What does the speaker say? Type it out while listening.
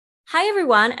Hi,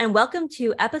 everyone, and welcome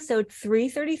to episode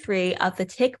 333 of the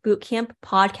Tick Bootcamp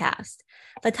podcast.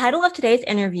 The title of today's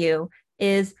interview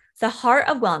is The Heart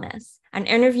of Wellness, an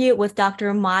interview with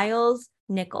Dr. Miles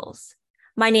Nichols.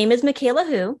 My name is Michaela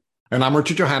Hu. And I'm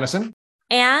Richard Johannesson.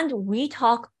 And we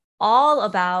talk all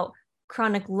about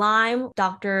chronic Lyme,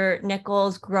 Dr.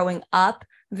 Nichols growing up,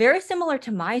 very similar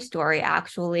to my story,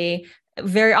 actually,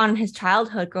 very on his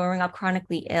childhood, growing up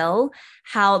chronically ill,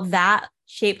 how that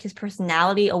shaped his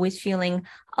personality, always feeling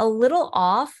a little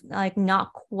off, like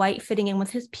not quite fitting in with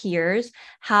his peers,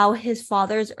 how his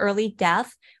father's early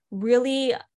death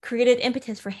really created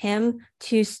impetus for him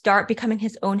to start becoming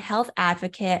his own health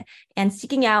advocate and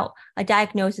seeking out a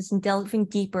diagnosis and delving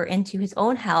deeper into his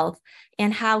own health,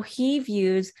 and how he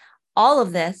views all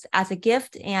of this as a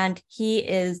gift, and he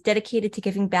is dedicated to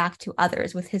giving back to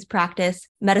others with his practice,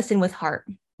 Medicine with Heart.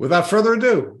 Without further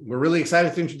ado, we're really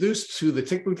excited to introduce to the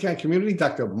Tick Bootcamp community,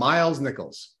 Dr. Miles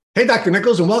Nichols. Hey, Dr.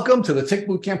 Nichols, and welcome to the Tick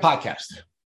Bootcamp podcast.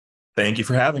 Thank you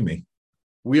for having me.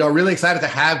 We are really excited to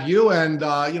have you. And,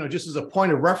 just as a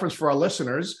point of reference for our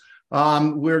listeners,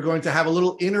 we're going to have a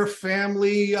little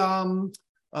inter-family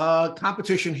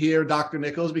competition here, Dr.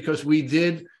 Nichols, because we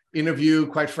did interview,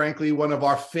 quite frankly, one of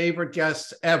our favorite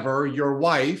guests ever, your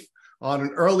wife, on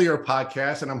an earlier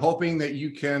podcast, and I'm hoping that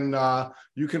you can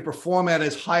perform at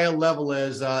as high a level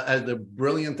as the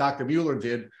brilliant Dr. Mueller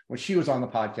did when she was on the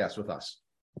podcast with us.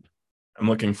 I'm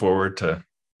looking forward to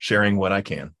sharing what I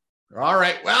can. All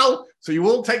right. Well, so you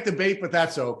will take the bait, but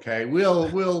that's okay.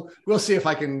 We'll see if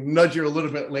I can nudge you a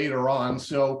little bit later on.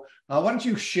 So why don't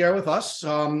you share with us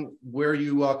where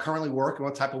you currently work and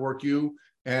what type of work you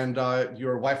and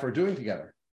your wife are doing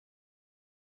together?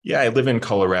 Yeah, I live in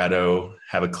Colorado,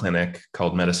 have a clinic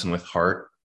called Medicine with Heart.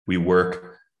 We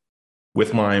work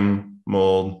with Lyme,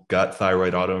 mold, gut,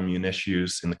 thyroid, autoimmune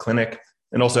issues in the clinic,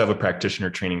 and also have a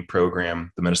practitioner training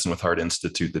program, the Medicine with Heart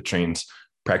Institute, that trains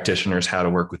practitioners how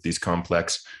to work with these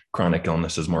complex chronic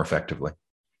illnesses more effectively.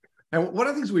 And one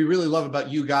of the things we really love about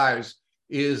you guys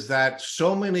is that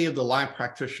so many of the Lyme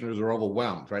practitioners are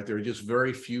overwhelmed, right? There are just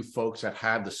very few folks that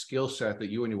have the skill set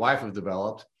that you and your wife have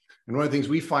developed. And one of the things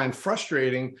we find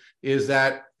frustrating is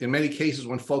that in many cases,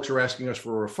 when folks are asking us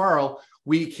for a referral,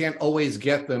 we can't always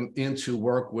get them into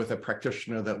work with a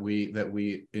practitioner that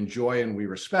we enjoy and we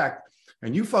respect.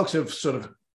 And you folks have sort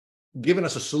of given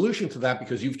us a solution to that,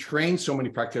 because you've trained so many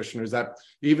practitioners that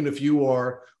even if you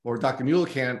or Dr. Mueller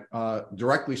can't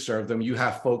directly serve them, you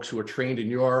have folks who are trained in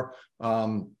your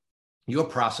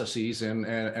processes and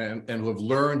who have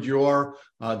learned your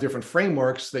different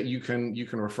frameworks that you can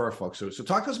refer folks to. So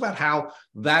talk to us about how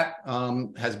that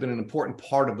has been an important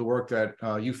part of the work that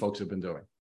you folks have been doing.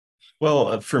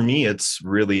 Well, for me, it's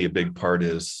really a big part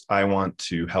is I want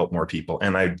to help more people,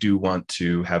 and I do want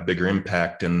to have bigger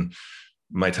impact, and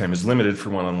my time is limited for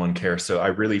one-on-one care. So I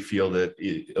really feel that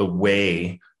a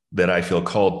way that I feel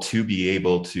called to be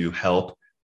able to help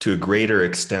to a greater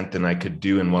extent than I could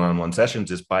do in one-on-one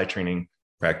sessions is by training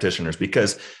practitioners,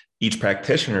 because each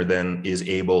practitioner then is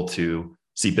able to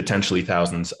see potentially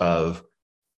thousands of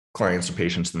clients or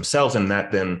patients themselves. And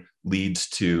that then leads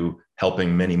to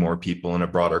helping many more people in a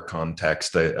broader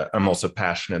context. I'm also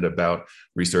passionate about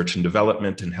research and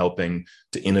development and helping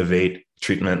to innovate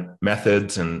treatment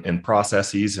methods and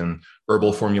processes and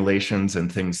herbal formulations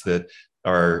and things that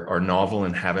are novel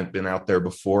and haven't been out there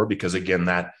before, because again,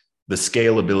 the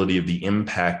scalability of the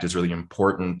impact is really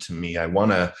important to me. I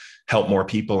want to help more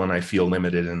people, and I feel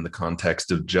limited in the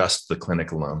context of just the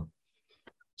clinic alone.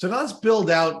 So now let's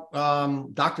build out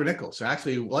Dr. Nichols. So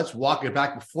actually, let's walk it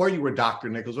back before you were Dr.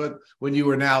 Nichols, when you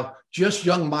were now just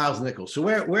young Miles Nichols. So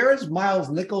where is Miles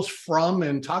Nichols from?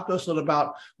 And talk to us a little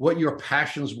about what your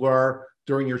passions were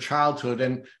during your childhood.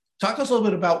 And talk to us a little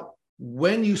bit about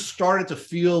when you started to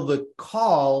feel the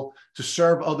call to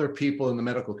serve other people in the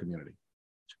medical community.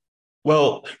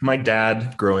 Well, my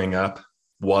dad growing up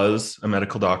was a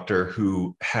medical doctor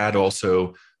who had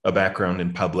also a background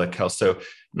in public health. So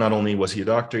not only was he a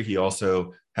doctor, he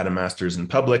also had a master's in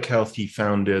public health. He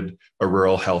founded a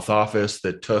rural health office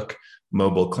that took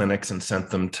mobile clinics and sent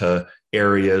them to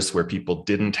areas where people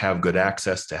didn't have good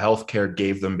access to healthcare,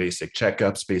 gave them basic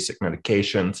checkups, basic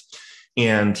medications.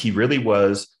 And he really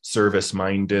was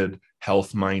service-minded,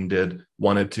 health-minded,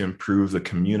 wanted to improve the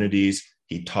communities.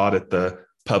 He taught at the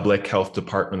public health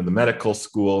department of the medical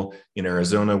school in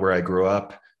Arizona, where I grew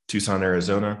up, Tucson,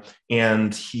 Arizona.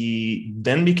 And he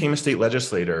then became a state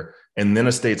legislator and then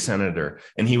a state senator.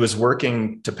 And he was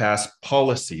working to pass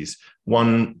policies.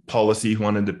 One policy he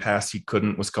wanted to pass, he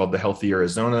couldn't, was called the Healthy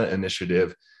Arizona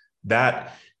Initiative.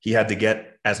 That he had to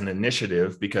get as an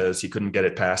initiative because he couldn't get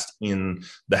it passed in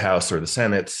the House or the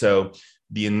Senate. So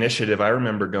the initiative, I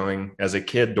remember going as a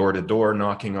kid door to door,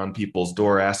 knocking on people's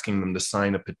door, asking them to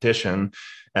sign a petition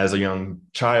as a young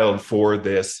child for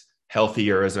this Healthy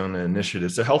Arizona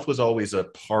initiative. So health was always a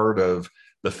part of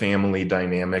the family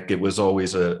dynamic. It was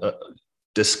always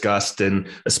discussed, and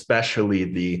especially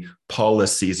the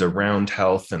policies around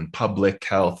health and public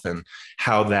health and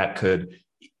how that could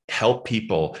help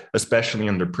people, especially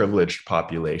underprivileged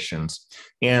populations.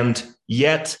 And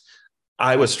yet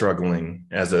I was struggling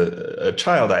as a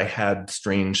child. I had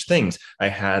strange things. I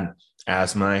had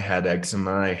asthma, I had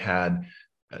eczema, I had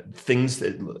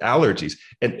allergies,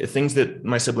 and things that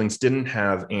my siblings didn't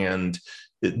have. And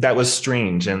that was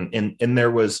strange. And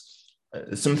there was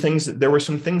there were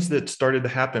some things that started to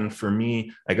happen for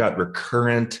me. I got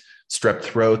recurrent strep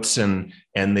throats, and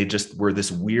they just were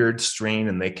this weird strain,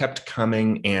 and they kept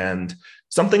coming. And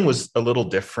something was a little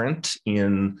different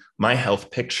in my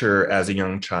health picture as a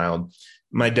young child.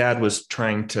 My dad was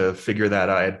trying to figure that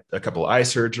out. I had a couple eye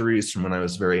surgeries from when I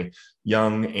was very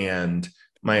young, and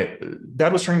my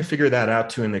dad was trying to figure that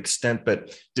out to an extent,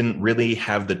 but didn't really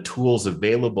have the tools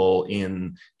available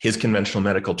in his conventional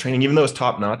medical training, even though it was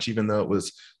top notch, even though it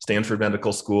was Stanford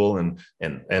Medical School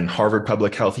and Harvard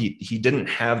Public Health. He didn't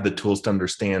have the tools to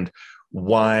understand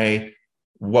why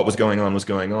what was going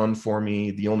on for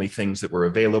me. The only things that were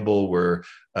available were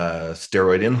a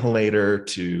steroid inhalator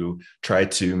to try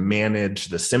to manage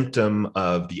the symptom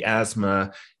of the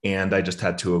asthma. And I just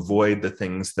had to avoid the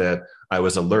things that I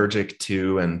was allergic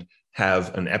to and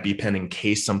have an EpiPen in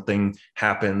case something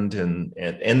happened. And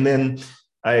then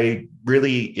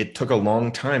it took a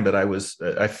long time, but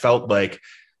I felt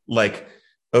like,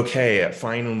 okay,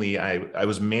 finally I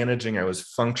was managing, I was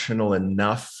functional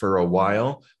enough for a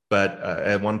while. But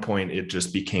at one point, it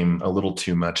just became a little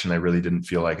too much, and I really didn't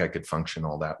feel like I could function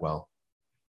all that well.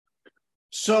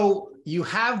 So you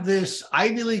have this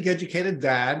Ivy League educated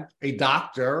dad, a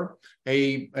doctor,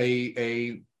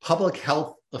 a public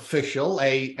health official,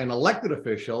 an elected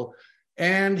official,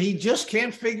 and he just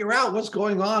can't figure out what's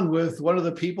going on with one of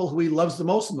the people who he loves the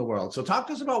most in the world. So talk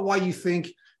to us about why you think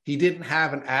he didn't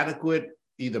have an adequate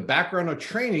either background or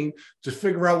training to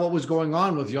figure out what was going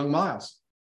on with young Miles.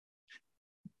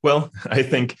 Well, I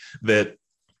think that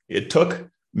it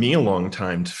took me a long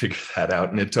time to figure that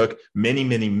out, and it took many,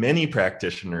 many, many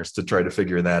practitioners to try to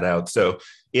figure that out. So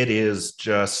it is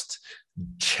just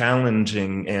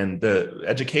challenging, and the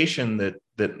education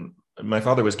that my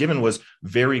father was given was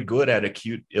very good at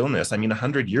acute illness. I mean,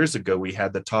 100 years ago, we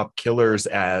had the top killers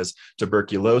as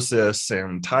tuberculosis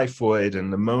and typhoid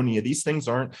and pneumonia. These things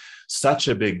aren't such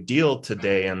a big deal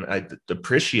today, and I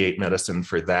appreciate medicine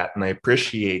for that, and I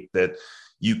appreciate that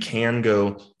you can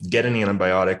go get an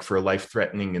antibiotic for a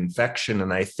life-threatening infection.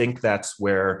 And I think that's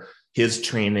where his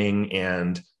training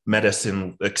and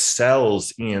medicine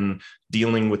excels, in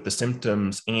dealing with the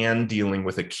symptoms and dealing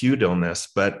with acute illness.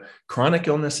 But chronic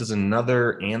illness is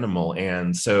another animal.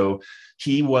 And so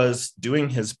he was doing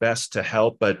his best to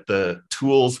help, but the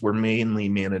tools were mainly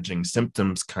managing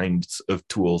symptoms kinds of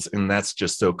tools. And that's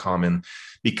just so common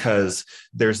because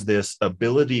there's this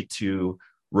ability to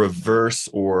reverse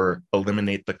or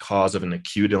eliminate the cause of an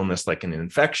acute illness like an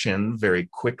infection very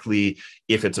quickly.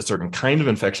 If it's a certain kind of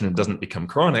infection, it doesn't become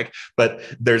chronic, but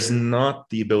there's not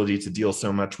the ability to deal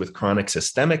so much with chronic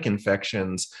systemic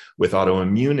infections, with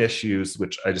autoimmune issues,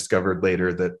 which I discovered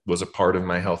later that was a part of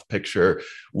my health picture,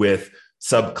 with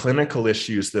subclinical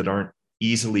issues that aren't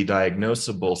easily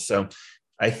diagnosable. So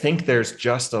I think there's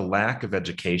just a lack of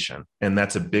education, and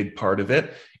that's a big part of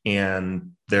it.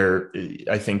 And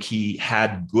I think he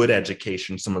had good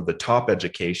education, some of the top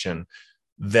education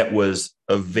that was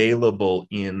available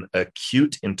in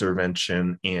acute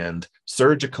intervention and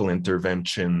surgical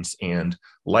interventions and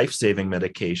life-saving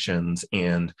medications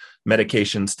and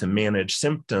medications to manage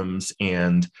symptoms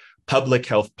and public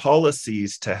health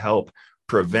policies to help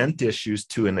prevent issues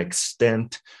to an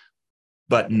extent,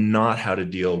 but not how to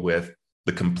deal with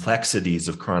the complexities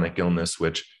of chronic illness,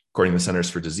 which, according to the Centers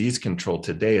for Disease Control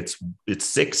today, it's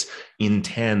 6 in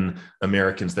 10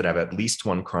 Americans that have at least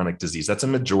one chronic disease. That's a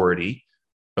majority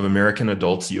of American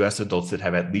adults, US adults, that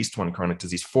have at least one chronic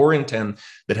disease. 4 in 10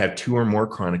 that have 2 or more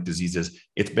chronic diseases.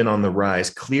 It's been on the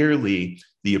rise. Clearly,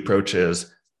 the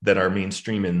approaches that are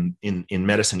mainstream in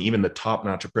medicine, even the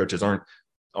top-notch approaches,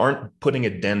 aren't putting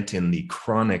a dent in the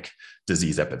chronic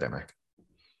disease epidemic.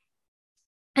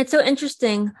 It's so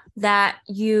interesting that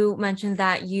you mentioned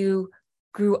that you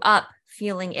grew up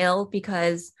feeling ill,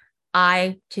 because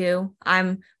I'm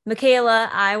Michaela.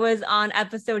 I was on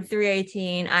episode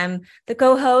 318. I'm the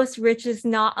co-host. Rich is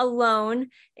not alone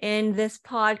in this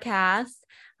podcast.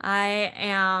 I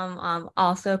am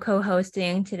also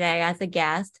co-hosting today as a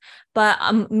guest,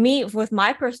 but me with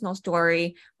my personal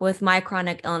story with my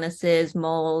chronic illnesses,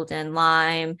 mold and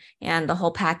Lyme, and the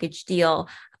whole package deal.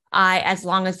 As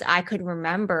long as I could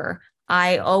remember,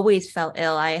 I always felt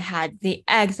ill. I had the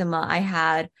eczema, I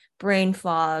had brain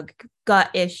fog, gut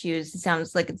issues. It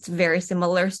sounds like it's a very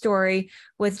similar story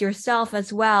with yourself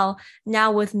as well.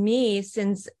 Now with me,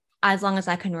 since as long as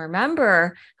I can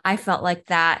remember, I felt like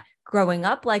that growing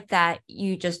up like that,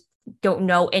 you just don't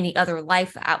know any other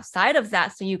life outside of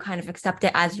that. So you kind of accept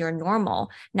it as your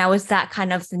normal. Now, is that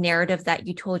kind of the narrative that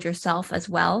you told yourself as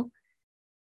well?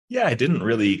 Yeah, I didn't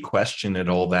really question it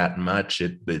all that much.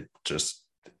 It just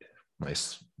my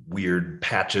weird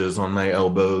patches on my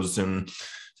elbows and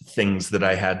things that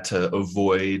I had to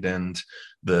avoid, and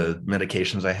the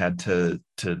medications I had to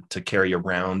carry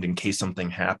around in case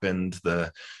something happened,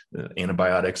 the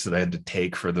antibiotics that I had to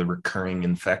take for the recurring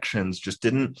infections just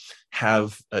didn't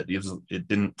have it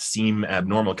didn't seem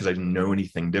abnormal because I didn't know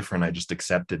anything different. I just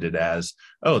accepted it as,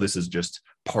 oh, this is just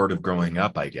part of growing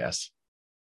up, I guess.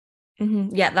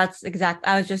 Mm-hmm. Yeah, that's exact.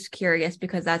 I was just curious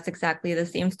because that's exactly the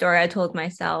same story I told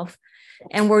myself.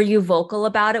 And were you vocal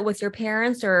about it with your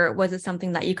parents, or was it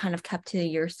something that you kind of kept to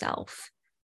yourself?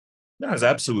 No, I was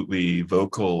absolutely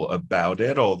vocal about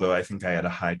it, although I think I had a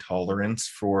high tolerance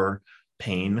for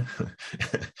pain.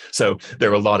 So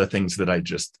there were a lot of things that I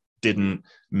just didn't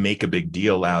make a big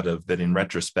deal out of, that in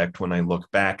retrospect, when I look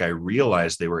back, I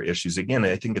realized they were issues. Again,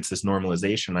 I think it's this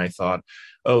normalization. I thought,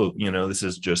 oh, this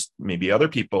is just, maybe other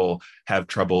people have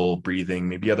trouble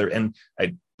breathing, and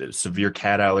I severe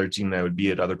cat allergy, and I would be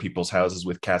at other people's houses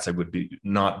with cats. I would be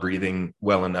not breathing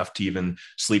well enough to even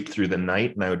sleep through the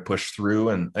night, and I would push through,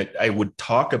 and I would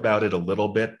talk about it a little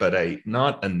bit, but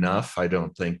not enough, I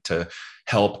don't think, to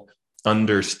help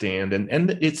understand.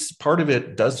 And it's part of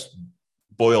it does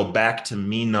boil back to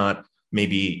me not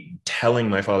maybe telling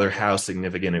my father how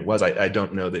significant it was. I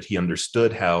don't know that he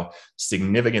understood how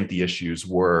significant the issues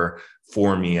were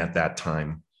for me at that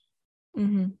time.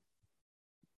 Mm-hmm.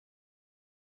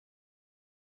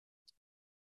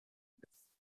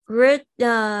 Rich,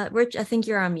 I think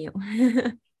you're on mute.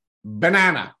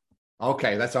 Banana.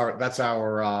 Okay, that's our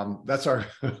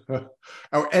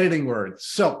our editing word.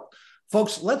 So,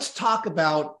 folks, let's talk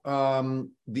about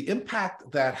the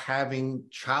impact that having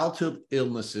childhood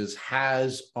illnesses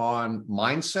has on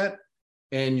mindset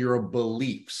and your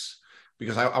beliefs,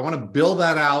 because I want to build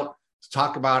that out to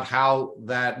talk about how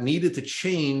that needed to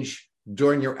change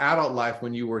during your adult life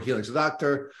when you were healing. So,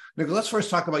 Dr. Nichols, let's first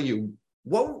talk about you.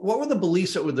 What were the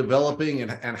beliefs that were developing,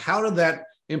 and how did that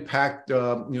impact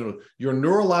your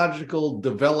neurological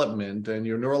development and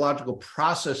your neurological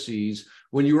processes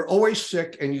when you were always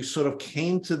sick, and you sort of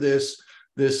came to this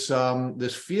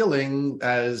feeling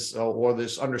as or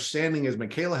this understanding, as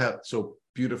Michaela had so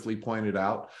beautifully pointed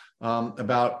out,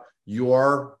 about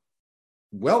your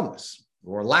wellness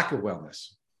or lack of wellness?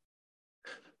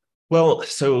 Well,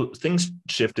 so things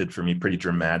shifted for me pretty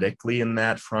dramatically in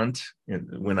that front.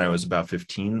 When I was about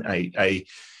 15, I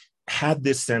had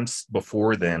this sense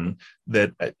before then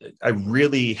that I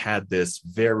really had this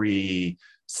very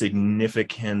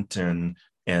significant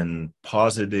and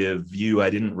positive view. I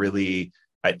didn't really,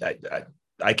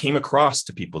 I came across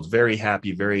to people very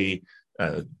happy, very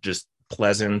just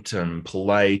pleasant and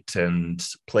polite and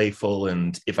playful.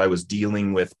 And if I was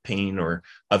dealing with pain or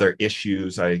other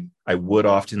issues, I would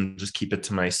often just keep it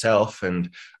to myself, and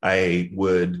I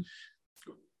would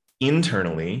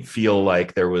internally feel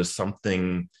like there was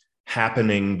something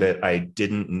happening that I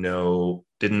didn't know,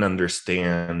 didn't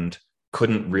understand,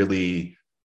 couldn't really.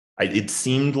 It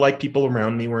seemed like people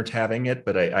around me weren't having it,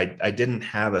 but I didn't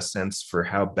have a sense for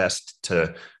how best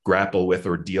to grapple with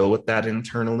or deal with that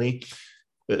internally.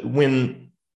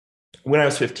 When I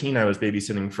was 15, I was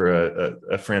babysitting for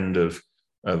a friend of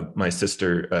my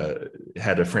sister,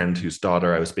 had a friend whose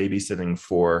daughter I was babysitting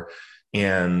for,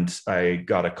 and I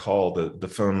got a call. The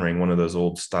phone rang, one of those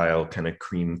old style kind of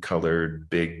cream colored,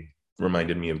 big,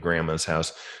 reminded me of grandma's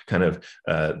house, kind of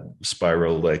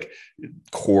spiral like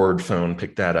cord phone.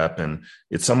 Picked that up, and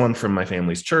it's someone from my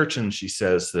family's church, and she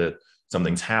says that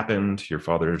something's happened. Your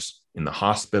father's in the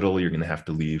hospital. You're going to have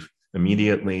to leave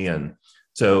immediately. And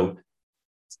so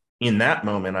in that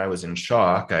moment, I was in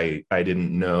shock. I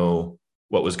didn't know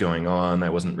what was going on. I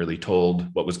wasn't really told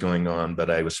what was going on, but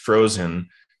I was frozen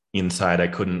inside. I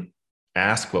couldn't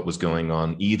ask what was going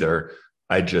on either.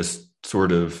 I just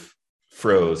sort of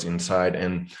froze inside.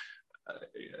 And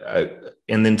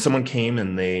then someone came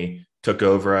and they took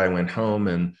over. I went home,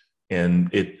 and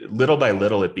it, little by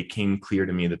little, it became clear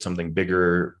to me that something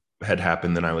bigger had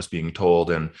happened than I was being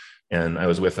told. And I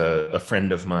was with a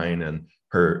friend of mine, and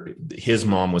his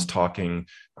mom was talking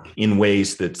in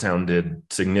ways that sounded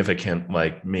significant,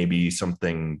 like maybe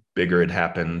something bigger had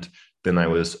happened than I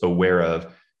was aware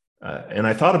of. And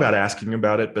I thought about asking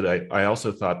about it, but I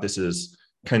also thought this is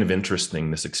kind of interesting,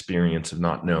 this experience of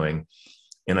not knowing.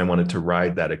 And I wanted to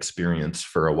ride that experience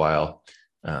for a while.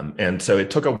 And so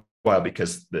it took a while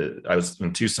because I was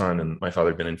in Tucson and my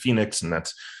father had been in Phoenix, and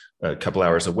that's a couple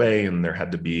hours away, and there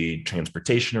had to be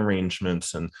transportation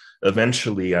arrangements. And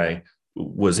eventually I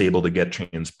was able to get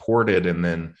transported and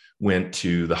then went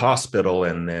to the hospital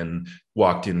and then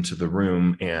walked into the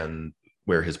room and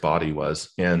where his body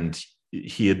was. And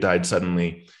he had died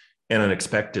suddenly and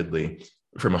unexpectedly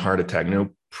from a heart attack. No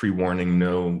pre-warning,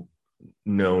 no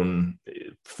known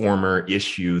former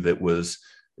issue that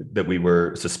we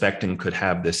were suspecting could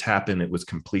have this happen. It was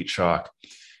complete shock.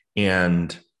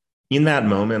 And in that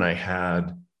moment, I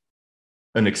had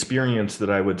an experience that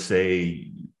I would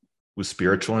say was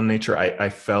spiritual in nature. I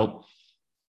felt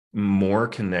more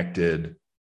connected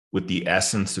with the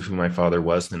essence of who my father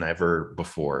was than ever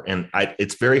before. And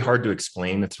it's very hard to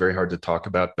explain. It's very hard to talk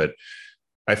about, but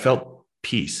I felt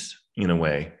peace in a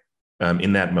way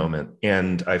in that moment.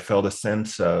 And I felt a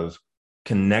sense of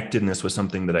connectedness with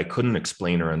something that I couldn't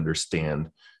explain or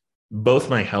understand. Both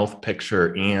my health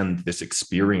picture and this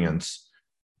experience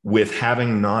with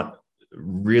having not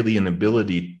really an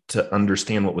ability to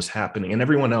understand what was happening. And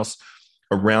everyone else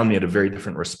around me had a very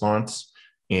different response,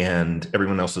 and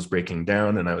everyone else was breaking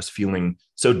down, and I was feeling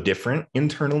so different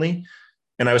internally.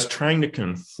 And I was trying to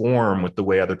conform with the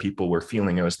way other people were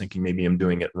feeling. I was thinking maybe I'm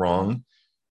doing it wrong.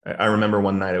 I remember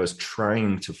one night I was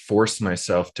trying to force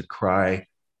myself to cry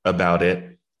about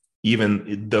it,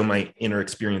 even though my inner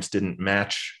experience didn't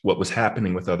match what was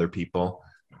happening with other people.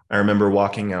 I remember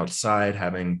walking outside,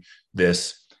 having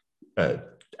this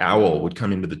owl would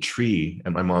come into the tree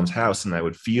at my mom's house, and I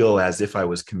would feel as if I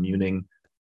was communing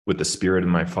with the spirit of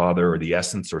my father or the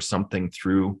essence or something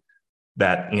through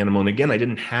that animal. And again, I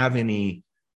didn't have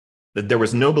there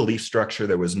was no belief structure.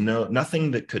 There was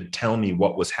nothing that could tell me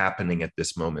what was happening at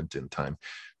this moment in time.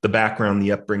 The background,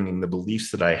 the upbringing, the beliefs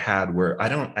that I had were, I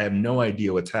have no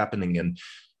idea what's happening.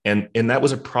 And that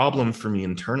was a problem for me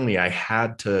internally. I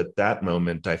had to, at that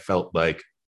moment, I felt like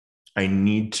I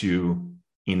need to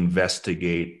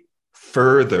investigate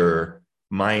further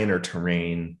my inner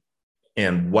terrain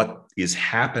and what is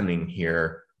happening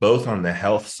here, both on the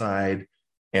health side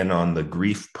and on the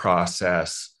grief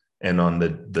process and on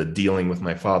the dealing with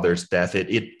my father's death.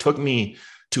 It took me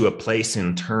to a place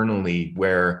internally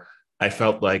where I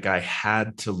felt like I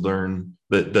had to learn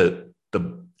the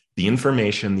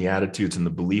information, the attitudes, and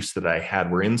the beliefs that I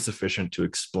had were insufficient to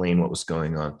explain what was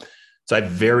going on. So I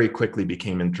very quickly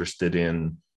became interested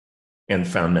in and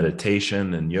found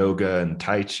meditation and yoga and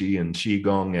Tai Chi and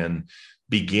Qigong and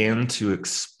began to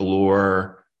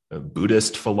explore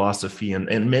Buddhist philosophy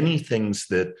and many things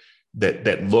that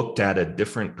looked at a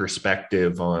different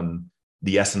perspective on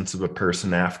the essence of a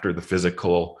person after the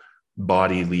physical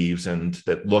body leaves, and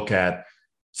that look at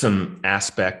some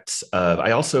aspects of, I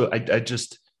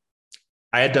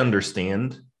had to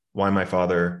understand why my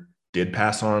father did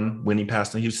pass on when he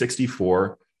passed on. He was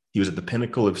 64. He was at the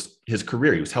pinnacle of his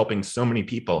career. He was helping so many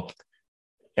people.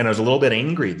 And I was a little bit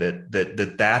angry that it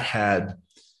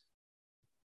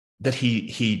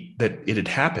had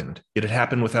happened. It had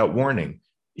happened without warning.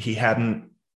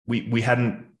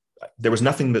 There was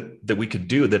nothing that we could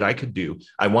do, that I could do.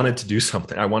 I wanted to do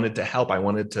something. I wanted to help. I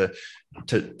wanted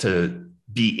to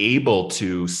be able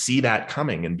to see that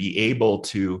coming and be able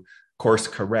to course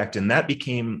correct. And that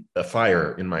became a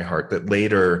fire in my heart that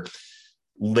later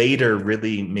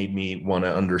really made me want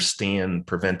to understand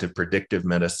preventive predictive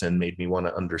medicine, made me want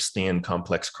to understand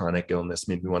complex chronic illness,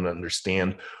 made me want to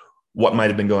understand what might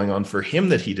have been going on for him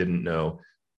that he didn't know,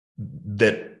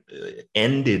 that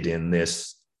ended in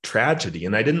this tragedy.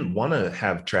 And I didn't want to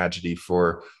have tragedy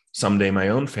for someday my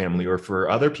own family or for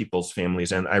other people's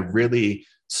families. And I really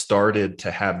started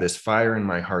to have this fire in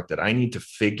my heart that I need to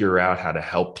figure out how to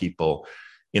help people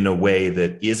in a way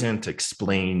that isn't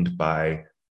explained by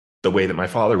the way that my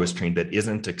father was trained, that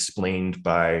isn't explained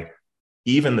by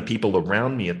even the people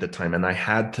around me at the time. And I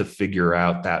had to figure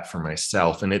out that for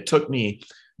myself. And it took me,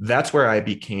 that's where I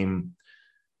became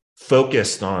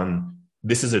focused on,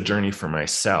 this is a journey for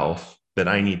myself that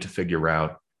I need to figure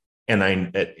out. And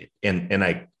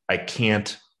I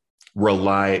can't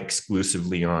rely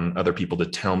exclusively on other people to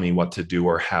tell me what to do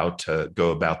or how to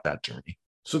go about that journey.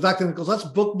 So Dr. Nichols, let's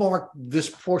bookmark this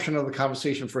portion of the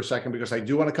conversation for a second, because I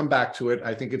do want to come back to it.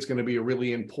 I think it's going to be a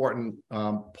really important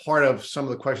part of some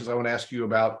of the questions I want to ask you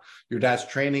about your dad's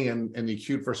training and the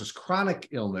acute versus chronic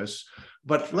illness.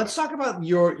 But let's talk about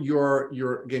your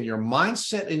again, your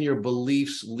mindset and your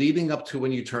beliefs leading up to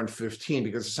when you turned 15,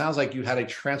 because it sounds like you had a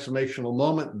transformational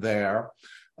moment there,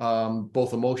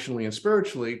 both emotionally and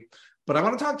spiritually. But I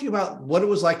want to talk to you about what it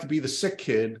was like to be the sick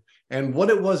kid and what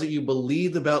it was that you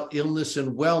believed about illness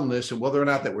and wellness, and whether or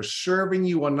not that was serving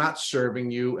you or not serving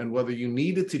you, and whether you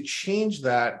needed to change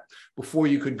that before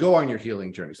you could go on your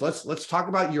healing journeys. Let's talk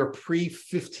about your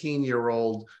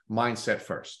pre-15-year-old mindset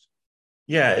first.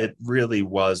 Yeah, it really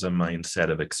was a mindset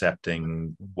of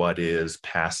accepting what is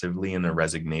passively in a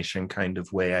resignation kind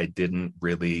of way.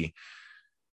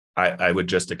 I would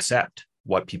just accept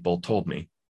what people told me.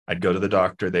 I'd go to the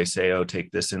doctor, they say, oh,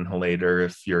 take this inhalator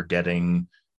if you're getting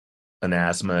an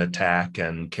asthma attack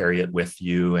and carry it with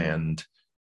you. And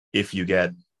if you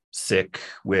get sick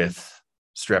with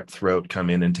strep throat, come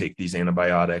in and take these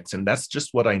antibiotics. And that's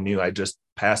just what I knew. I just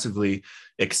passively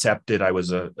accepted. I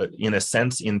was in a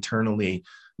sense, internally,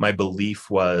 my belief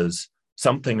was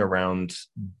something around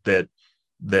that,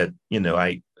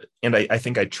 I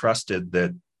think I trusted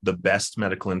that the best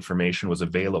medical information was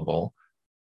available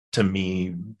to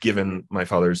me, given my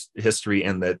father's history,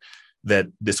 and that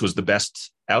this was the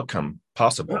best outcome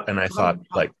possible. And I thought,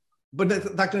 but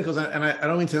Dr. Nichols, and I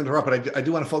don't mean to interrupt, but I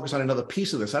do want to focus on another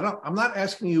piece of this. I'm not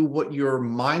asking you what your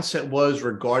mindset was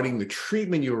regarding the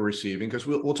treatment you were receiving, because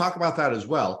we'll talk about that as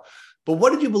well. But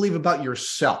what did you believe about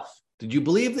yourself? Did you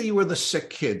believe that you were the sick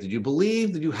kid? Did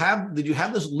you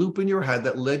have this loop in your head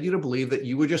that led you to believe that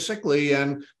you were just sickly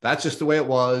and that's just the way it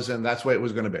was and that's the way it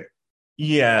was going to be?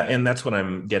 Yeah. And that's what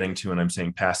I'm getting to when I'm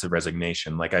saying passive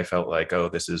resignation. Like I felt like, oh,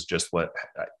 this is just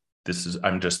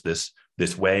I'm just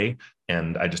this way,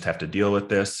 and I just have to deal with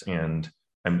this. And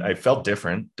I felt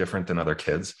different than other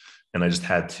kids. And I just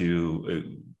had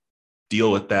to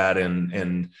deal with that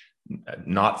and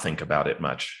not think about it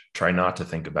much, try not to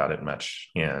think about it much.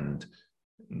 And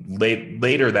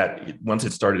later, that once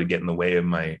it started to get in the way of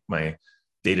my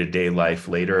day-to-day life,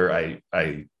 later,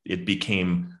 it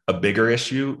became a bigger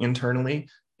issue internally.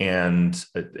 And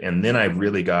then I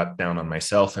really got down on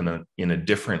myself in a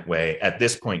different way. At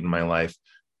this point in my life,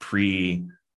 pre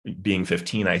being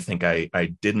 15, I think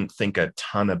I didn't think a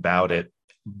ton about it,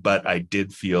 but I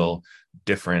did feel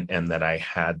different, and that I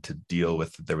had to deal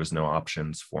with that there was no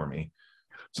options for me.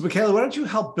 So, Michaela, why don't you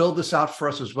help build this out for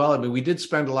us as well? I mean, we did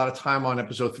spend a lot of time on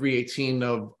episode 318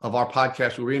 of our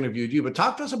podcast where we interviewed you, but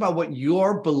talk to us about what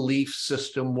your belief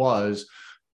system was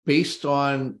based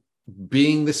on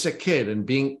being the sick kid and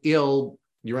being ill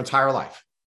your entire life.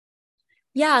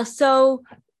 Yeah. So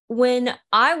when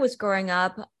I was growing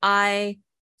up, I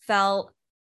felt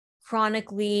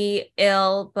chronically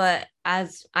ill, but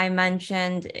as I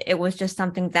mentioned, it was just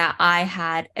something that I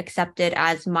had accepted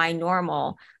as my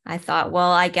normal. I thought,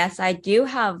 well, I guess I do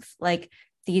have like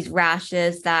these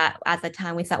rashes that at the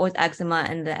time we thought was eczema.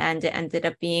 In the end, it ended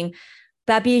up being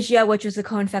Babesia, which was a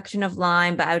co-infection of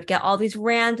Lyme. But I would get all these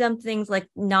random things, like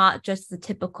not just the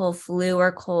typical flu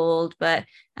or cold, but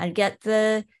I'd get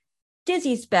the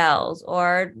dizzy spells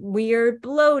or weird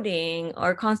bloating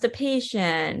or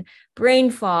constipation, brain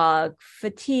fog,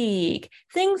 fatigue,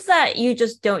 things that you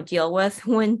just don't deal with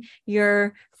when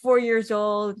you're 4 years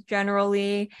old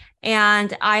generally.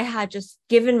 And I had just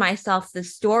given myself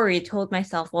this story, told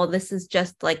myself, well, this is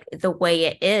just like the way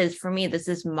it is for me. This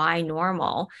is my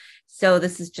normal. So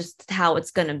this is just how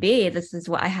it's going to be. This is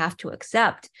what I have to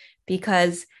accept,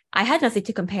 because I had nothing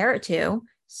to compare it to.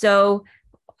 So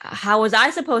how was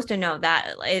I supposed to know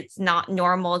that it's not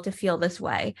normal to feel this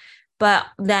way? But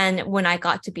then when I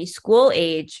got to be school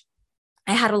age,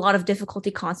 I had a lot of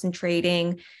difficulty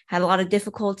concentrating, had a lot of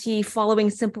difficulty following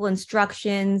simple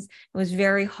instructions. It was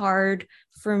very hard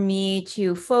for me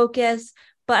to focus.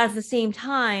 But at the same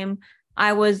time,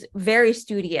 I was very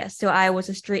studious. So I was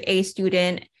a straight A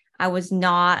student. I was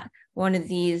not one of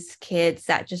these kids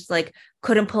that just like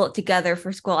couldn't pull it together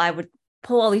for school. I would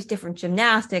pull all these different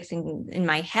gymnastics in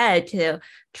my head to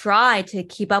try to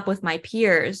keep up with my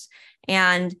peers.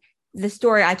 And the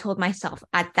story I told myself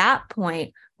at that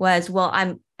point was, well,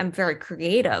 I'm very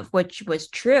creative, which was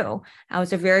true. I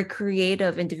was a very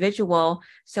creative individual.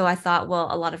 So I thought, well,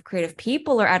 a lot of creative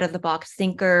people are out of the box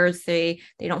thinkers. They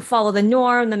don't follow the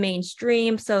norm, the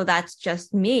mainstream. So that's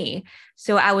just me.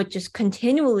 So I would just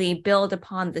continually build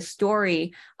upon the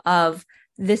story of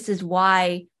this is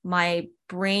why my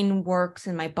brain works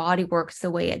and my body works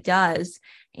the way it does.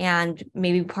 And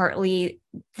maybe partly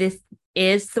this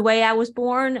is the way I was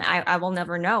born. I will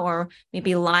never know. Or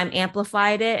maybe Lyme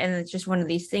amplified it. And it's just one of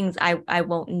these things I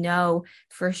won't know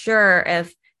for sure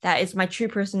if that is my true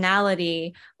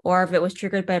personality or if it was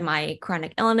triggered by my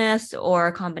chronic illness or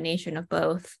a combination of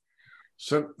both.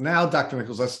 So now, Dr.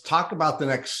 Nichols, let's talk about the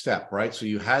next step, right? So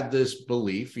you had this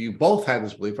belief, you both had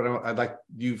this belief, but I'd like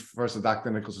you first,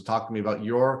 Dr. Nichols, to talk to me about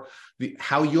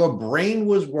how your brain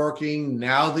was working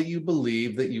now that you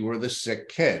believe that you were the sick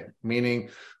kid, meaning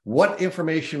what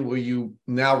information were you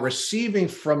now receiving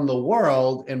from the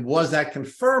world, and was that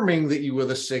confirming that you were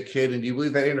the sick kid, and do you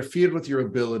believe that interfered with your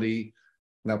ability,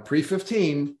 now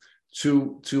pre-15,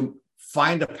 to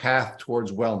find a path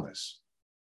towards wellness?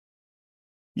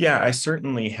 Yeah, I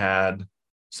certainly had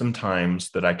some times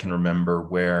that I can remember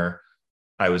where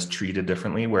I was treated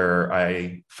differently, where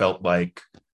I felt like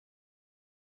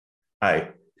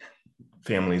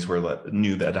families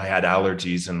knew that I had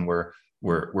allergies and were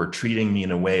treating me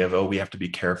in a way of, oh, we have to be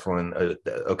careful, and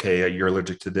okay, you're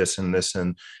allergic to this and this,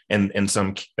 and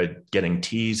some getting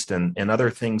teased, and other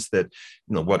things that,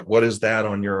 what is that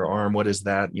on your arm? What is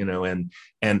that?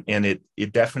 And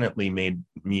it definitely made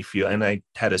me feel, and I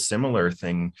had a similar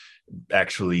thing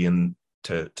actually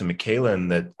to Michaela, in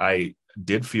that I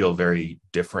did feel very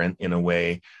different in a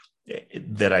way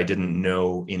that I didn't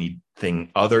know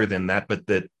anything other than that, but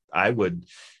that I would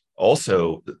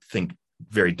also think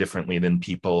very differently than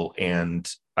people.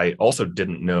 And I also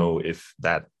didn't know if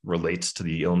that relates to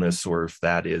the illness or if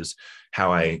that is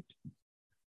how I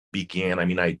began. I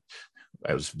mean, I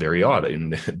was very odd.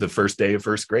 In the first day of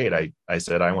first grade, I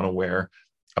said, I want to wear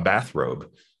a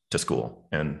bathrobe to school.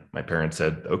 And my parents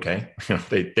said, okay.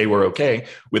 They were okay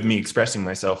with me expressing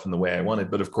myself in the way I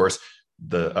wanted. But of course,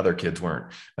 the other kids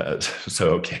weren't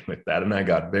so okay with that. And I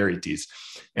got very teased.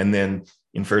 And then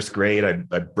in first grade,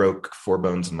 I broke 4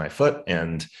 bones in my foot,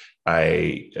 and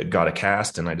I got a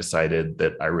cast, and I decided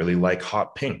that I really like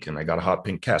hot pink, and I got a hot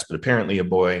pink cast. But apparently a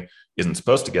boy isn't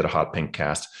supposed to get a hot pink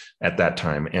cast at that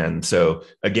time. And so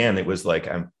again, it was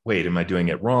like, wait, am I doing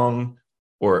it wrong?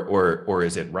 Or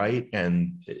is it right?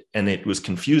 And it was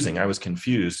confusing. I was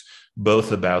confused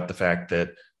both about the fact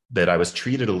that I was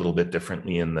treated a little bit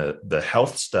differently in the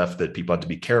health stuff, that people had to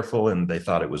be careful, and they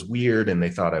thought it was weird, and they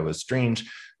thought I was strange.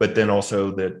 But then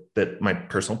also that my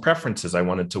personal preferences, I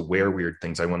wanted to wear weird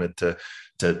things. I wanted to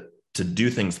do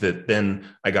things that then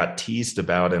I got teased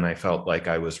about. And I felt like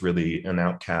I was really an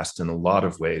outcast in a lot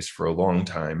of ways for a long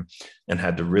time, and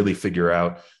had to really figure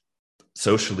out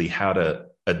socially how to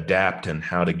adapt and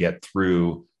how to get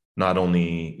through not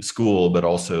only school, but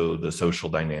also the social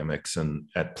dynamics and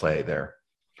at play there.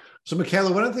 So,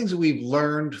 Michaela, one of the things that we've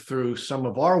learned through some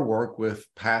of our work with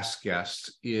past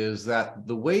guests is that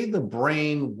the way the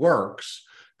brain works,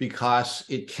 because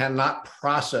it cannot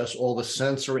process all the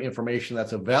sensory information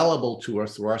that's available to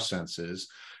us through our senses,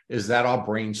 is that our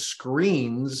brain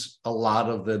screens a lot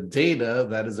of the data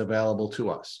that is available to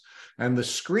us. And the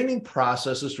screening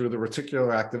process is through the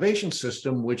reticular activation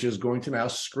system, which is going to now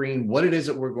screen what it is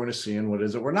that we're going to see and what it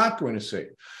is that we're not going to see.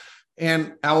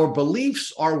 And our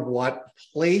beliefs are what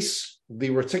place the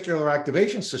reticular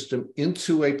activation system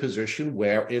into a position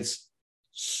where it's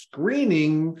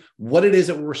screening what it is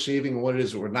that we're receiving and what it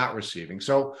is that we're not receiving.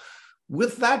 So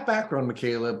with that background,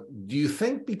 Michaela, do you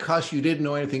think because you didn't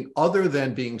know anything other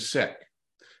than being sick,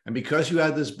 and because you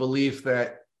had this belief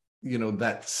that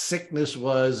that sickness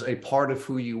was a part of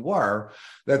who you were,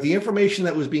 that the information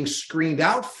that was being screened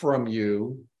out from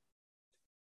you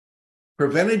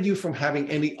prevented you from having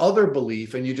any other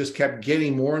belief, and you just kept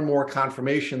getting more and more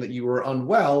confirmation that you were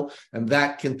unwell, and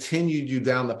that continued you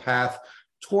down the path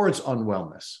towards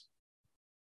unwellness?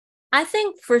 I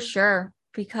think for sure,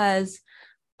 because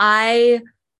I,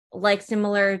 like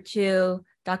similar to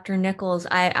Dr. Nichols,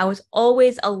 I was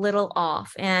always a little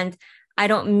off, and I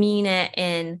don't mean it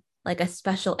in like a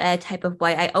special ed type of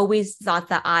way. I always thought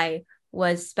that I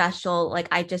was special. Like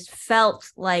I just felt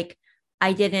like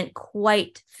I didn't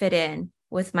quite fit in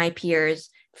with my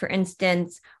peers. For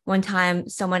instance, one time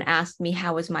someone asked me,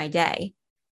 how was my day?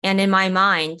 And in my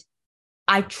mind,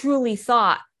 I truly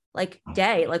thought like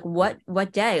day, like what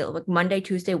day? Like Monday,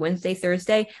 Tuesday, Wednesday,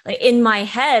 Thursday. Like in my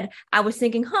head, I was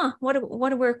thinking, what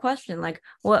a weird question. Like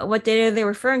what day are they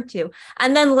referring to?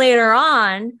 And then later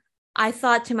on, I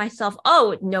thought to myself,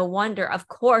 oh, no wonder. Of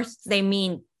course, they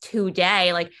mean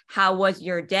today. Like, how was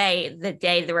your day? The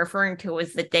day they're referring to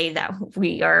is the day that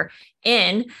we are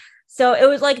in. So it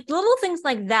was like little things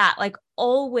like that, like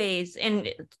always,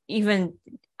 and even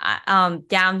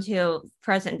down to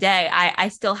present day, I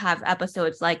still have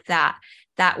episodes like that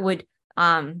would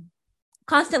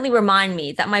constantly remind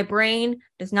me that my brain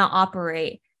does not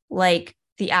operate like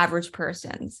the average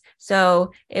person's.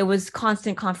 So it was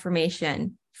constant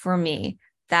confirmation for me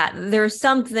that there's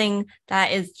something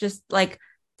that is just like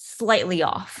slightly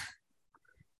off.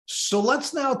 So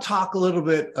let's now talk a little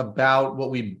bit about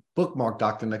what we bookmarked,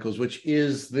 Dr. Nichols, which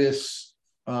is this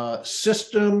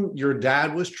system your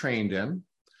dad was trained in,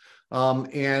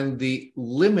 and the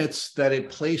limits that it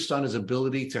placed on his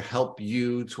ability to help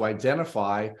you to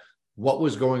identify what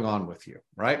was going on with you,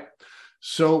 right?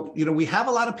 So, we have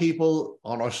a lot of people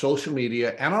on our social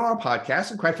media and on our podcast,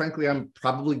 and quite frankly, I'm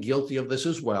probably guilty of this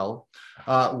as well,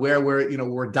 where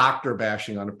we're doctor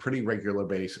bashing on a pretty regular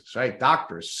basis, right?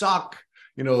 Doctors suck,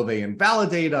 they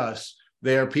invalidate us.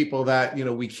 They're people that,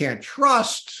 we can't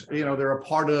trust, they're a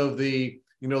part of the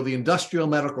industrial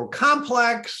medical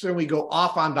complex, and we go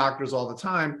off on doctors all the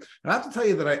time. And I have to tell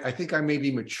you that I think I may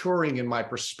be maturing in my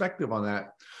perspective on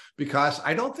that, because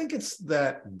I don't think it's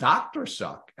that doctors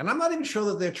suck. And I'm not even sure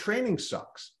that their training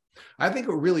sucks. I think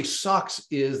what really sucks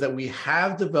is that we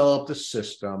have developed a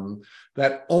system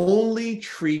that only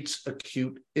treats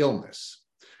acute illness.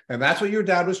 And that's what your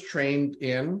dad was trained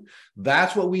in.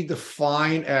 That's what we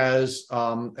define as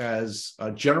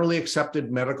generally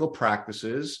accepted medical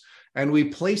practices. And we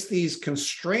place these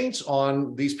constraints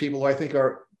on these people who I think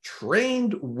are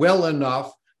trained well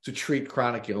enough to treat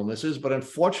chronic illnesses, but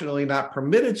unfortunately not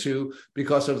permitted to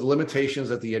because of the limitations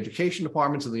that the education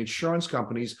departments and the insurance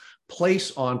companies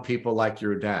place on people like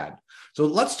your dad. So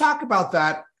let's talk about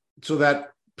that so that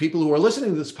people who are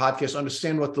listening to this podcast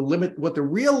understand what the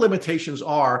real limitations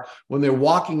are when they're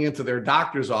walking into their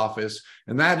doctor's office.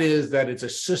 And that is that it's a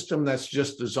system that's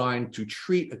just designed to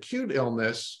treat acute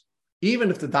illness, even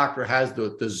if the doctor has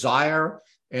the desire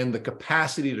and the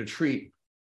capacity to treat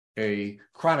a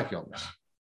chronic illness.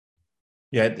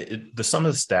 Yeah, some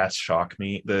of the stats shock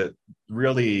me.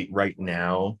 Really right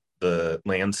now, the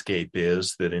landscape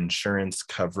is that insurance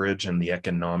coverage and the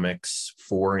economics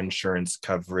for insurance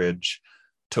coverage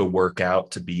to work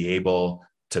out to be able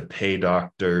to pay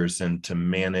doctors and to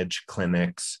manage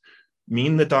clinics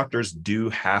mean that doctors do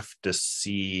have to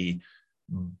see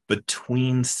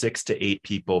between 6 to 8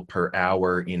 people per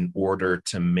hour in order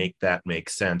to make that make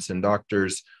sense. And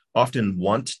doctors often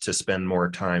want to spend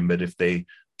more time, but if they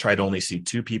try to only see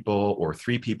 2 people or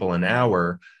 3 people an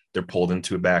hour, they're pulled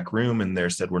into a back room and they're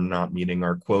said, we're not meeting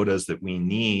our quotas that we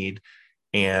need.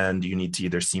 And you need to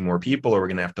either see more people or we're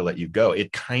going to have to let you go.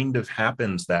 It kind of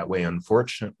happens that way,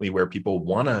 unfortunately, where people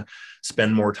want to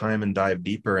spend more time and dive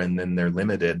deeper and then they're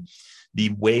limited. The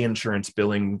way insurance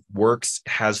billing works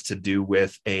has to do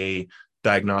with a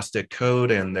diagnostic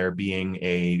code and there being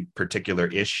a particular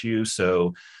issue.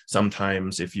 So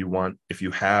sometimes if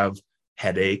you have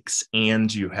headaches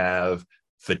and you have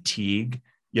fatigue,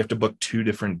 you have to book 2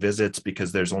 different visits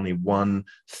because there's only one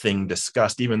thing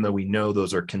discussed, even though we know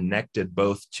those are connected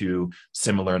both to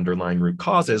similar underlying root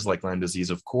causes, like Lyme disease,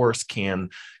 of course, can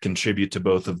contribute to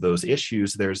both of those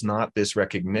issues. There's not this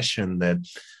recognition that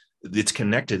it's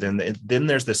connected. And then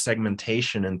there's the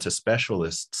segmentation into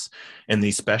specialists. And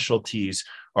these specialties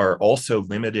are also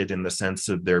limited in the sense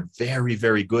that they're very,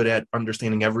 very good at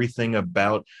understanding everything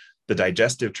about the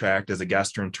digestive tract as a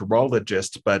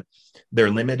gastroenterologist, but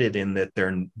they're limited in that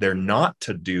they're not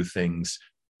to do things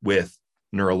with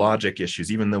neurologic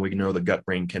issues, even though we know the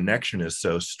gut-brain connection is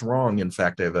so strong. In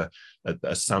fact, I have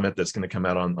a summit that's going to come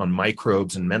out on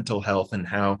microbes and mental health and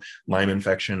how Lyme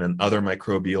infection and other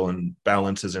microbial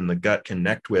imbalances in the gut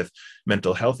connect with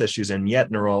mental health issues. And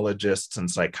yet neurologists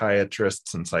and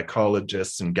psychiatrists and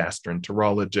psychologists and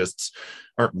gastroenterologists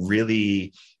aren't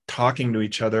really talking to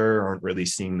each other, aren't really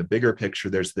seeing the bigger picture.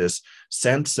 There's this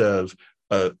sense of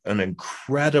an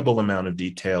incredible amount of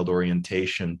detailed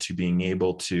orientation to being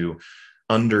able to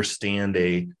understand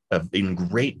in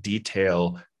great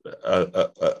detail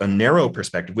a narrow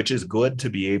perspective, which is good to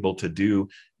be able to do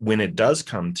when it does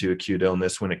come to acute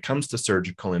illness. When it comes to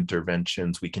surgical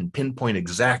interventions, we can pinpoint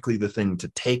exactly the thing to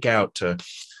take out to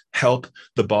help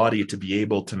the body to be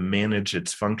able to manage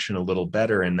its function a little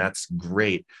better. And that's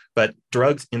great. But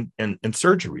drugs and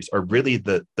surgeries are really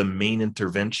the main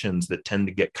interventions that tend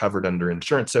to get covered under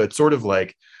insurance. So it's sort of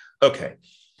like, okay,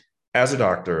 as a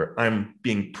doctor, I'm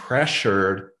being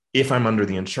pressured, if I'm under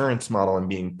the insurance model, I'm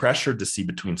being pressured to see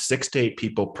between 6 to 8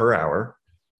 people per hour.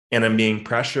 And I'm being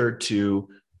pressured to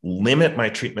limit my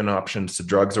treatment options to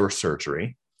drugs or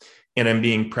surgery. And I'm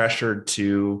being pressured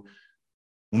to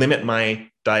limit my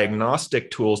diagnostic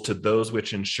tools to those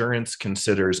which insurance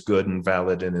considers good and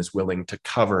valid and is willing to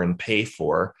cover and pay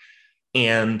for.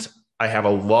 And I have a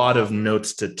lot of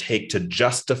notes to take to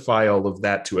justify all of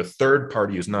that to a third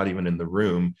party who's not even in the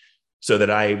room, so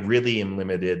that I really am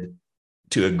limited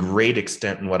to a great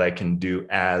extent in what I can do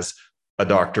as a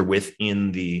doctor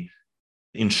within the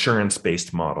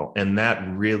insurance-based model. And that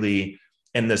really,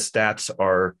 and the stats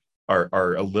are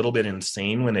a little bit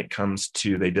insane when it comes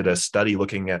to, they did a study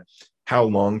looking at how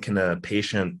long can a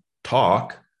patient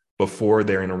talk before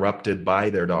they're interrupted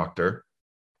by their doctor.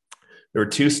 There were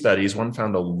two studies. One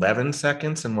found 11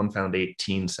 seconds and one found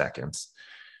 18 seconds.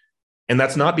 And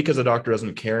that's not because the doctor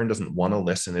doesn't care and doesn't want to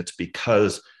listen. It's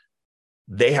because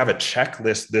they have a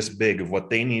checklist this big of what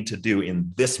they need to do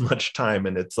in this much time.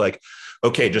 And it's like,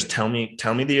 okay, just tell me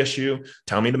the issue.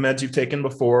 Tell me the meds you've taken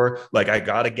before. Like, I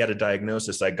got to get a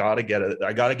diagnosis. I got to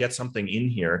get something in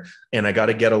here, and I got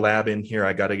to get a lab in here.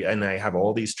 And I have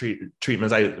all these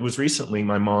treatments.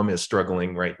 My mom is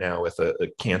struggling right now with a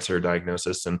cancer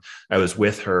diagnosis. And I was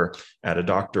with her at a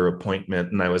doctor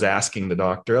appointment, and I was asking the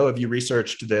doctor, oh, have you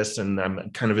researched this? And I'm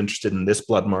kind of interested in this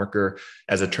blood marker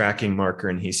as a tracking marker.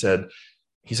 And he said,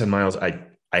 Miles, I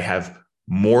have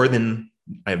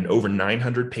over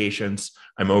 900 patients.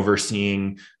 I'm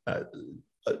overseeing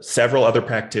several other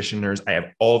practitioners. I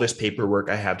have all this paperwork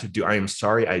I have to do. I am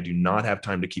sorry, I do not have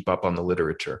time to keep up on the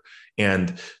literature.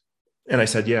 And I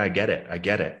said, yeah, I get it.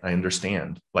 I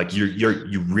understand. Like,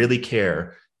 you really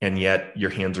care, and yet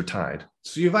your hands are tied.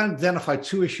 So you've identified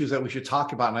two issues that we should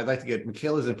talk about, and I'd like to get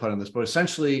Michaela's input on this, but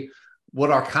essentially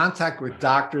what our contact with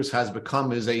doctors has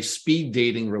become is a speed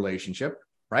dating relationship.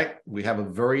 Right? We have a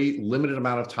very limited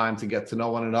amount of time to get to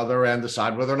know one another and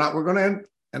decide whether or not we're going to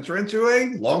enter into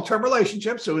a long-term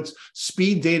relationship. So it's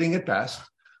speed dating at best.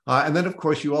 And then, of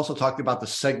course, you also talked about the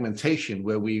segmentation,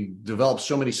 where we develop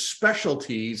so many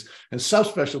specialties and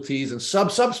subspecialties and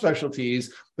subspecialties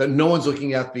that no one's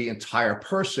looking at the entire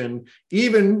person,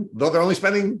 even though they're only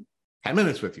spending 10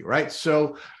 minutes with you, right?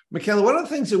 So, Michaela, one of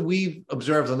the things that we've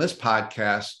observed on this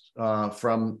podcast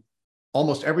from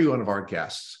almost every one of our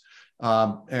guests,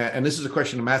 and this is a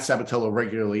question that Matt Sabatello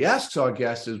regularly asks our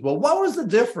guests, is, well, what was the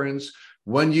difference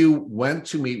when you went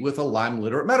to meet with a Lyme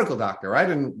literate medical doctor, right?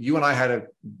 And you and I had a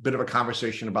bit of a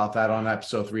conversation about that on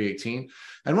episode 318.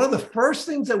 And one of the first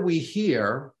things that we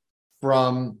hear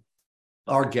from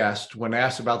our guest when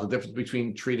asked about the difference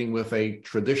between treating with a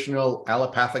traditional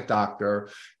allopathic doctor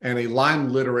and a Lyme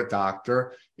literate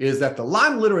doctor is that the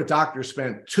Lyme literate doctor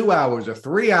spent 2 hours or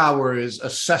 3 hours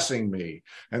assessing me.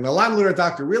 And the Lyme literate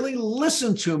doctor really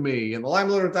listened to me. And the Lyme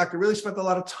literate doctor really spent a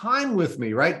lot of time with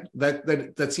me, right?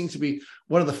 That seems to be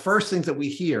one of the first things that we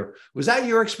hear. Was that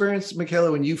your experience,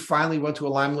 Michaela, when you finally went to a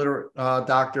Lyme literate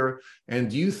doctor? And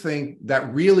do you think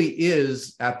that really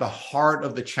is at the heart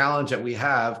of the challenge that we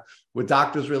have with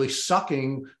doctors really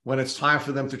sucking when it's time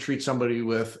for them to treat somebody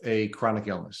with a chronic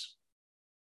illness?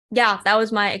 Yeah, that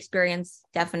was my experience,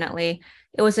 definitely.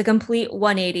 It was a complete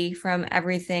 180 from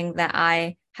everything that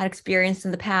I had experienced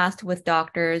in the past with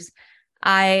doctors.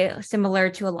 I, similar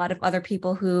to a lot of other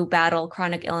people who battle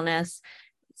chronic illness,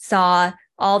 saw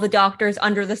all the doctors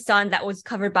under the sun that was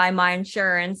covered by my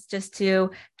insurance just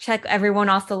to check everyone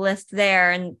off the list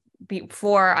there. And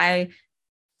before I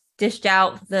dished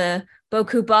out the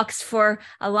Boku bucks for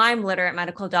a Lyme literate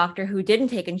medical doctor who didn't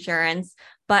take insurance,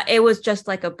 but it was just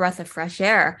like a breath of fresh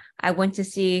air. I went to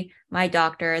see my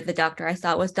doctor. The doctor I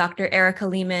saw was Dr. Erica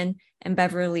Lehman in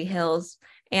Beverly Hills.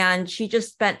 And she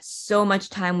just spent so much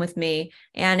time with me.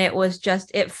 And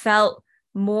it felt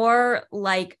more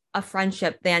like a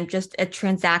friendship than just a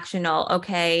transactional,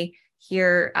 okay,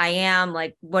 here I am,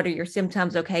 like, what are your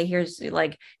symptoms? Okay, here's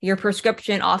like your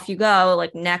prescription, off you go,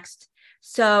 like next.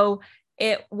 So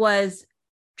it was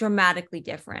dramatically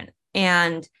different.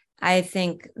 And I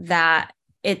think that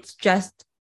it's just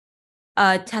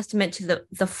a testament to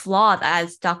the flaw that,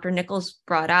 as Dr. Nichols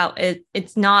brought out,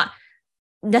 it's not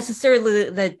necessarily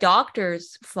the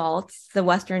doctor's faults, the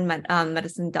Western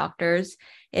medicine doctors.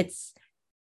 It's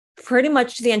pretty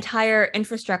much the entire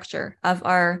infrastructure of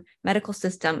our medical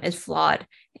system is flawed.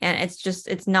 And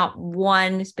it's not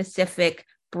one specific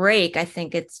break. I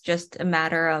think it's just a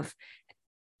matter of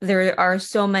there are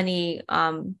so many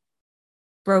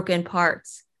broken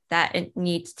parts that it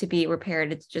needs to be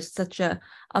repaired. It's just such a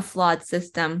flawed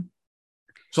system.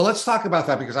 So let's talk about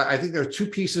that, because I think there are two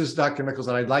pieces, Dr. Nichols,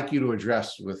 that I'd like you to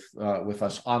address with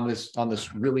us on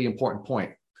this really important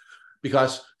point,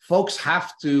 because folks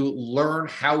have to learn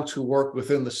how to work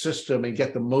within the system and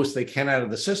get the most they can out of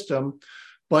the system.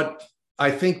 But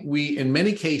I think we, in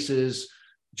many cases,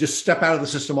 just step out of the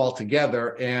system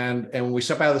altogether. And when we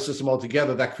step out of the system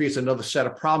altogether, that creates another set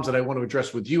of problems that I want to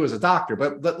address with you as a doctor.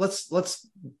 But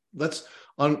let's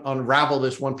unravel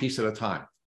this one piece at a time.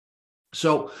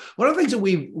 So one of the things that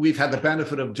we've had the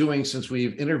benefit of doing since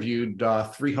we've interviewed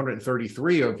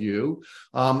 333 of you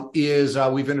is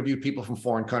we've interviewed people from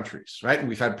foreign countries, right? And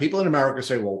we've had people in America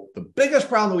say, well, the biggest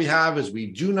problem that we have is we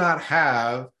do not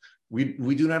have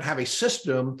a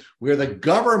system where the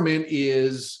government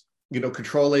is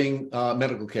controlling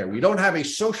medical care. We don't have a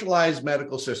socialized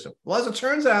medical system. Well, as it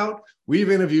turns out, we've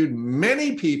interviewed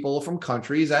many people from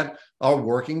countries that are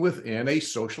working within a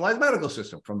socialized medical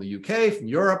system, from the UK, from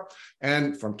Europe,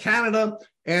 and from Canada.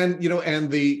 And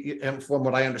and from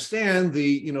what I understand,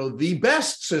 the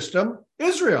best system,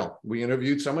 Israel. We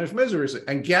interviewed someone from Israel,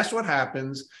 and guess what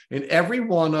happens in every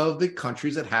one of the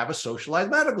countries that have a socialized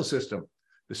medical system?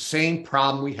 The same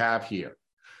problem we have here.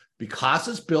 Because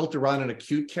it's built around an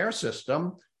acute care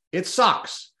system, it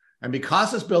sucks. And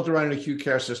because it's built around an acute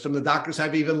care system, the doctors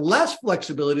have even less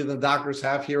flexibility than doctors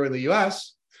have here in the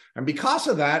US. And because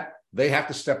of that, they have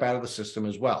to step out of the system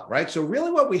as well, right? So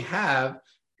really what we have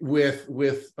with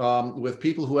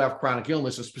people who have chronic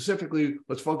illness, and specifically,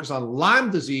 let's focus on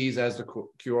Lyme disease as the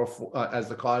cure as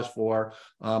the cause for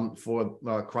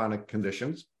chronic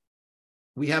conditions.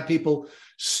 We have people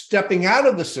stepping out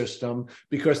of the system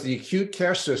because the acute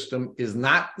care system is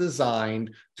not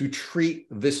designed to treat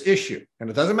this issue. And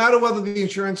it doesn't matter whether the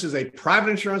insurance is a private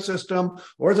insurance system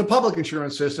or it's a public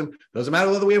insurance system. It doesn't matter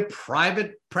whether we have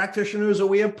private practitioners or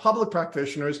we have public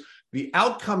practitioners. The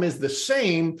outcome is the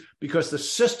same because the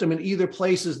system in either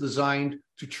place is designed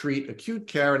to treat acute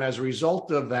care. And as a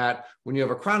result of that, when you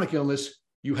have a chronic illness,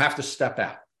 you have to step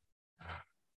out.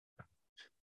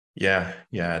 Yeah,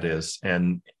 it is.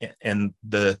 And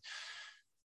the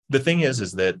thing is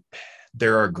that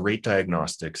there are great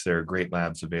diagnostics, there are great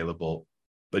labs available,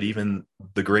 but even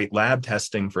the great lab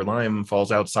testing for Lyme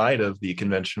falls outside of the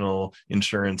conventional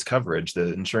insurance coverage.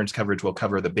 The insurance coverage will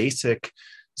cover the basic,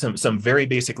 some very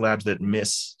basic labs that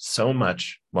miss so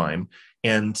much Lyme,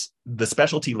 and the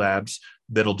specialty labs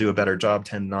that'll do a better job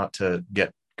tend not to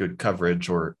get good coverage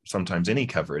or sometimes any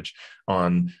coverage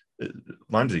on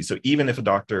Lyme disease. So even if a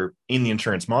doctor in the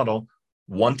insurance model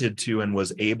wanted to and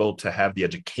was able to have the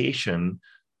education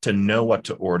to know what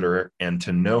to order and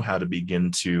to know how to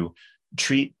begin to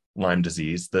treat Lyme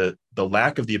disease, the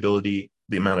lack of the ability,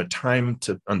 the amount of time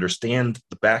to understand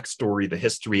the backstory, the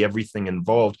history, everything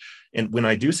involved. And when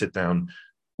I do sit down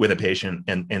with a patient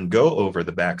and go over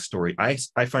the backstory,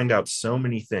 I find out so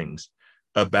many things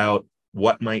about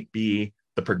what might be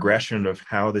the progression of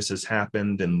how this has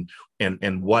happened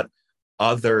and what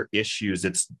other issues.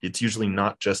 It's usually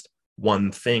not just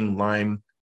one thing. Lyme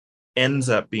ends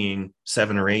up being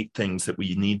 7 or 8 things that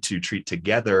we need to treat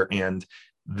together, and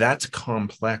that's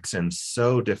complex and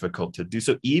so difficult to do.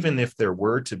 So even if there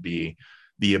were to be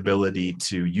the ability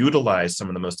to utilize some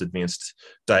of the most advanced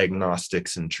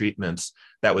diagnostics and treatments,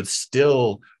 that would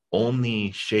still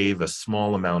only shave a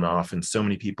small amount off, and so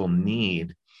many people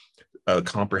need a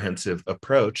comprehensive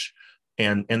approach.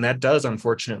 And that does,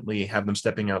 unfortunately, have them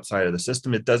stepping outside of the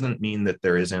system. It doesn't mean that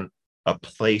there isn't a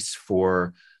place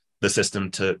for the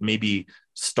system to maybe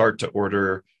start to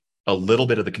order a little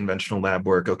bit of the conventional lab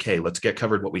work. Okay, let's get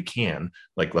covered what we can.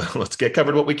 Let's get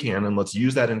covered what we can, and let's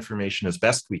use that information as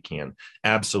best we can.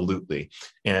 Absolutely.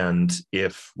 And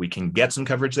if we can get some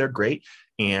coverage there, great.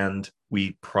 And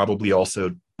we probably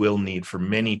also will need for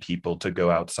many people to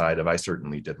go outside of, I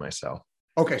certainly did myself.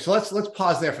 Okay, so let's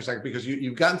pause there for a second, because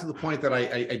you've gotten to the point that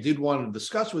I did want to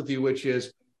discuss with you, which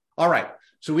is, all right,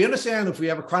 so we understand if we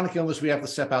have a chronic illness, we have to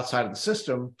step outside of the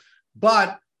system,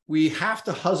 but we have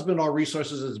to husband our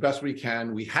resources as best we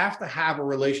can. We have to have a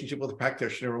relationship with a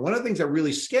practitioner. And one of the things that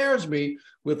really scares me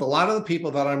with a lot of the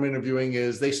people that I'm interviewing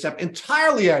is they step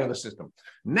entirely out of the system.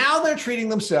 Now they're treating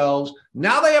themselves.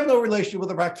 Now they have no relationship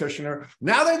with a practitioner.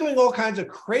 Now they're doing all kinds of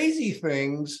crazy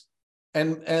things.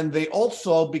 And they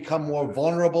also become more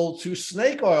vulnerable to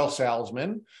snake oil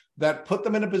salesmen that put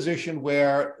them in a position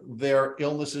where their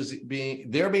illness is being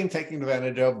taken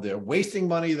advantage of. They're wasting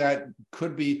money that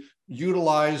could be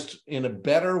utilized in a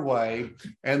better way.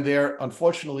 And they're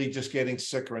unfortunately just getting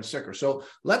sicker and sicker. So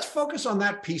let's focus on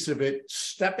that piece of it,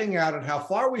 stepping out and how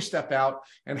far we step out,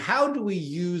 and how do we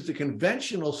use the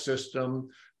conventional system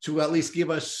to at least give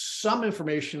us some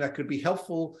information that could be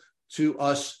helpful to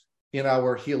us in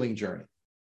our healing journey.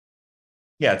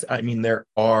 Yeah, there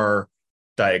are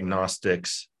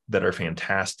diagnostics that are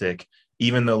fantastic.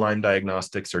 Even though Lyme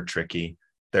diagnostics are tricky,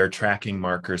 there are tracking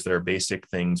markers that are basic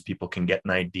things. People can get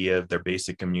an idea of their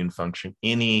basic immune function.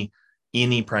 Any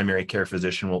primary care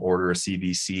physician will order a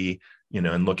CBC,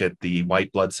 and look at the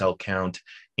white blood cell count,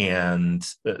 and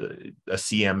a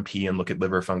CMP and look at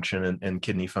liver function and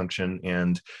kidney function,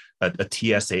 and a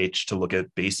TSH to look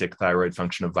at basic thyroid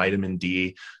function, of vitamin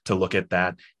D to look at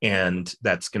that. And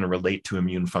that's going to relate to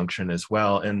immune function as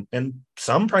well. And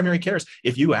some primary cares,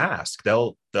 if you ask,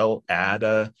 they'll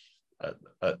add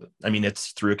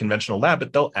it's through a conventional lab,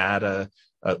 but they'll add a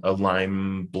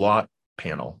Lyme blot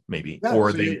panel, maybe, Yeah,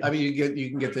 or so you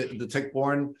can get the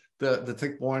tick-borne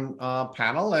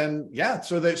panel, and yeah,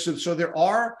 so there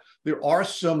are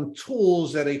some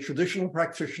tools that a traditional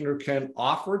practitioner can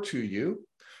offer to you,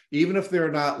 even if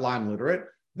they're not Lyme literate,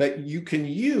 that you can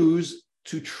use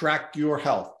to track your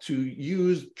health,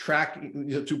 to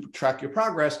track your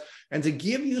progress, and to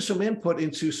give you some input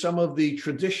into some of the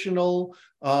traditional,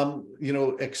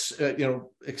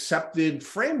 accepted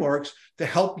frameworks to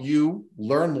help you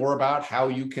learn more about how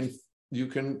you can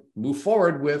move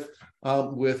forward with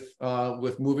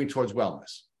moving towards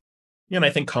wellness. Yeah, and I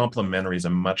think complementary is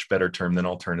a much better term than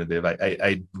alternative.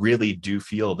 I really do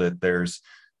feel that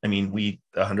I mean,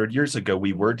 100 years ago,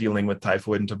 we were dealing with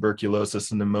typhoid and tuberculosis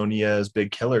and pneumonia as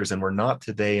big killers, and we're not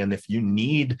today. And if you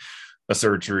need a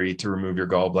surgery to remove your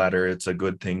gallbladder, it's a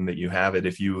good thing that you have it.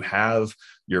 If you have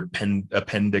your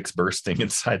appendix bursting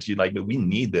inside you, like, we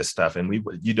need this stuff. And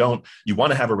you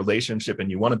want to have a relationship, and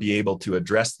you want to be able to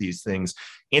address these things,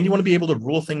 and you want to be able to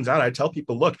rule things out. I tell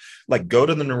people, look, like, go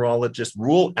to the neurologist,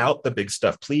 rule out the big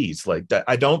stuff, please. Like,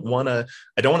 I don't want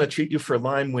to treat you for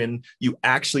Lyme when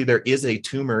there is a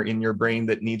tumor in your brain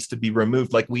that needs to be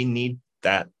removed. Like, we need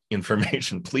that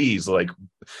information, please. Like,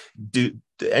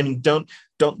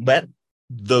 don't let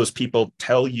those people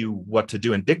tell you what to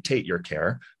do and dictate your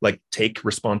care. Like, take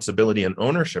responsibility and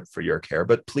ownership for your care.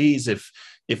 But please, if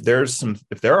there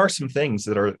are some things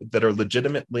that are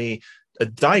legitimately,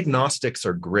 diagnostics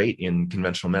are great in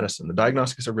conventional medicine. The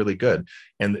diagnostics are really good,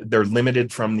 and they're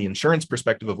limited from the insurance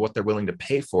perspective of what they're willing to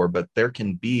pay for, but there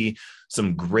can be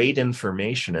some great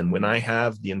information. And when I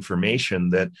have the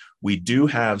information that we do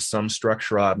have some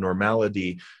structural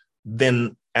abnormality,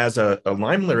 then as a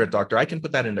Lyme literate doctor, I can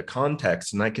put that into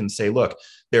context, and I can say, look,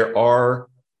 there are,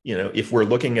 if we're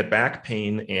looking at back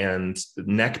pain and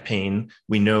neck pain,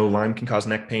 we know Lyme can cause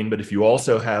neck pain, but if you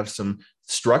also have some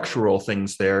structural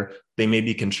things there, they may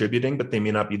be contributing, but they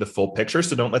may not be the full picture.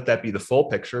 So don't let that be the full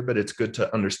picture, but it's good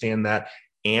to understand that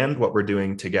and what we're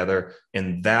doing together,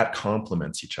 and that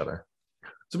complements each other.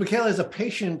 So Michaela, as a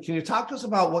patient, can you talk to us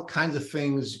about what kinds of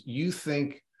things you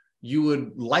think you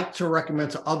would like to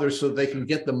recommend to others so they can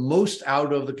get the most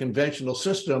out of the conventional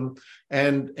system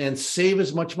and save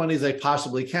as much money as they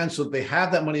possibly can, so that they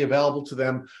have that money available to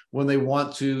them when they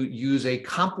want to use a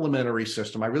complementary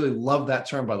system? I really love that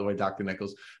term, by the way, Dr.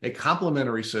 Nichols, a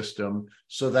complementary system,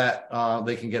 so that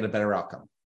they can get a better outcome.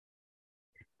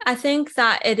 I think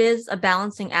that it is a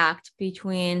balancing act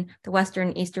between the Western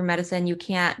and Eastern medicine. You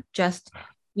can't just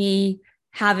be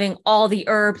having all the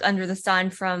herbs under the sun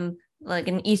from like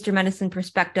an Eastern medicine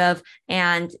perspective,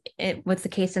 and with the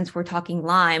case, since we're talking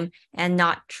Lyme, and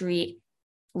not treat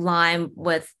Lyme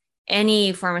with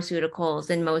any pharmaceuticals.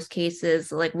 In most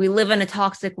cases, like, we live in a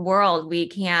toxic world. We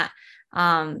can't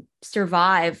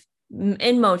survive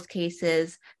in most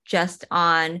cases just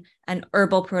on an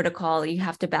herbal protocol. You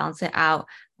have to balance it out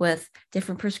with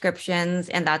different prescriptions,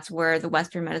 and that's where the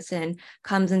Western medicine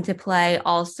comes into play.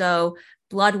 Also,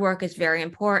 blood work is very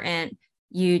important.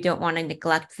 You don't want to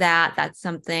neglect that. That's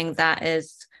something that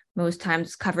is most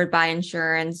times covered by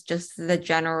insurance, just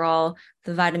the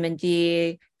vitamin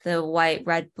D, the white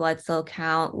red blood cell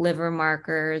count, liver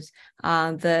markers,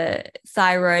 the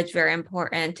thyroid is very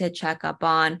important to check up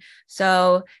on.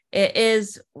 So it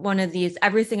is one of these,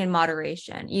 everything in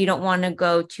moderation. You don't want to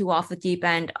go too off the deep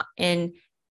end in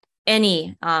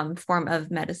any form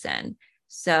of medicine.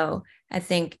 So I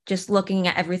think just looking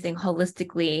at everything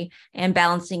holistically and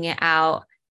balancing it out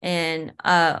in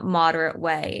a moderate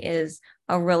way is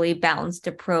a really balanced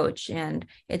approach. And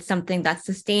it's something that's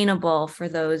sustainable for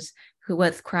those who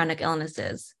with chronic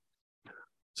illnesses.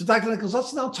 So Dr. Nichols,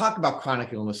 let's now talk about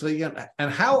chronic illness.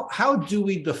 And how do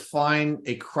we define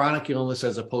a chronic illness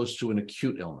as opposed to an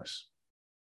acute illness?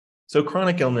 So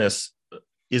chronic illness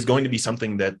is going to be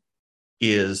something that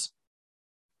is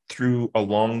through a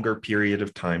longer period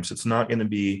of time. So it's not going to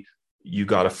be you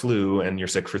got a flu and you're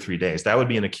sick for 3 days. That would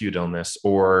be an acute illness.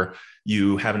 Or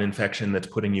you have an infection that's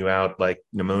putting you out, like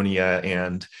pneumonia,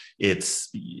 and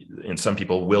some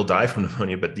people will die from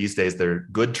pneumonia, but these days there are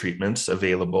good treatments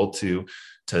available to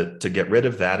get rid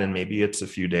of that. And maybe it's a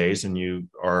few days and you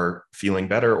are feeling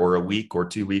better, or a week or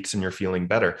 2 weeks and you're feeling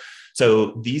better.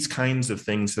 So these kinds of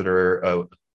things that are a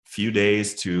few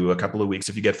days to a couple of weeks,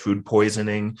 if you get food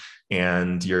poisoning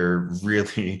and you're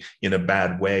really in a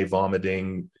bad way,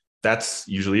 vomiting, that's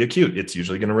usually acute. It's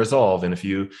usually going to resolve in a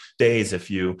few days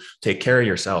if you take care of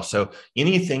yourself. So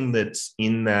anything that's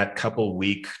in that couple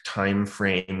week time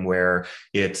frame where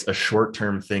it's a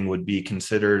short-term thing would be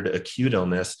considered acute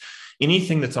illness.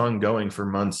 Anything that's ongoing for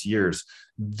months, years,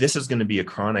 this is going to be a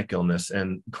chronic illness.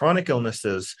 And chronic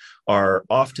illnesses are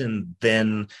often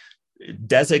then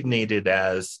designated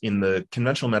as, in the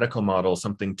conventional medical model,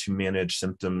 something to manage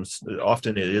symptoms.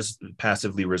 Often it is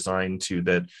passively resigned to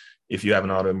that if you have an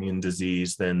autoimmune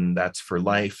disease, then that's for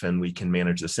life and we can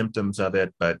manage the symptoms of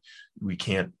it, but we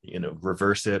can't,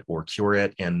 reverse it or cure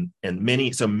it. And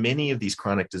many of these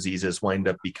chronic diseases wind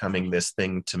up becoming this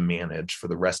thing to manage for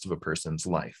the rest of a person's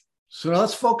life. So now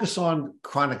let's focus on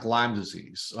chronic Lyme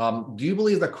disease. Do you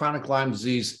believe that chronic Lyme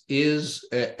disease is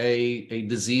a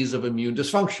disease of immune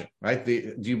dysfunction, right?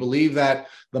 Do you believe that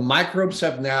the microbes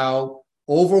have now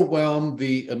overwhelmed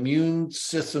the immune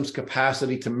system's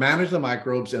capacity to manage the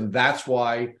microbes, and that's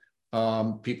why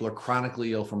people are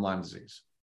chronically ill from Lyme disease?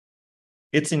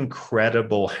 It's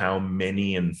incredible how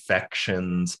many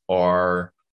infections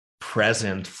are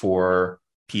present for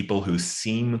people who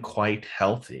seem quite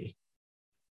healthy.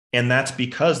 And that's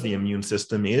because the immune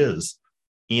system is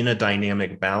in a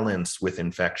dynamic balance with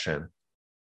infection.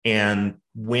 And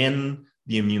when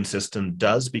the immune system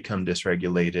does become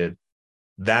dysregulated,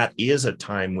 that is a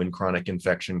time when chronic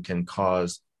infection can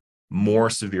cause more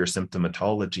severe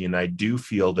symptomatology. And I do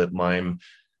feel that Lyme,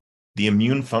 the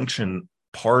immune function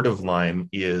part of Lyme,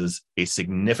 is a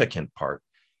significant part.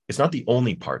 It's not the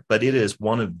only part, but it is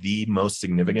one of the most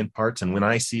significant parts. And when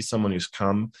I see someone who's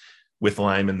come with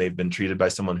Lyme and they've been treated by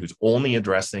someone who's only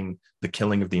addressing the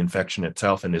killing of the infection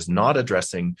itself and is not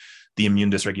addressing the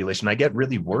immune dysregulation, I get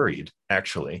really worried,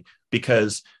 actually,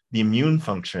 because the immune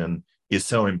function is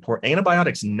so important.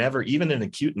 Antibiotics never, even an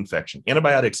acute infection,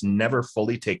 antibiotics never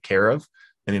fully take care of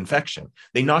an infection.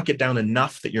 They knock it down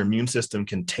enough that your immune system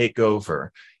can take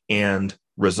over and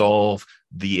resolve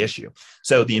the issue.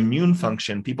 So the immune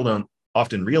function, people don't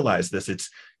often realize this.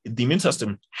 The immune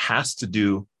system has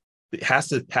to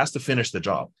finish the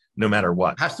job no matter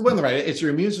what. Has to win the right. It's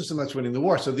your immune system that's winning the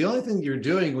war. So the only thing you're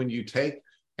doing when you take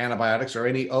antibiotics or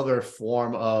any other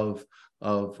form of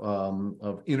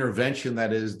intervention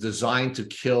that is designed to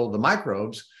kill the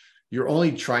microbes, you're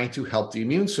only trying to help the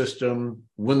immune system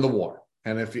win the war.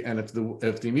 And if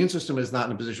the immune system is not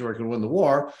in a position where it can win the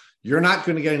war, you're not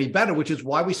going to get any better, which is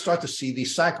why we start to see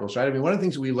these cycles, right? I mean, one of the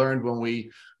things we learned when we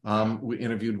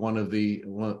interviewed one of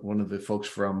the folks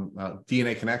from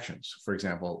DNA Connections, for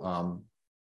example.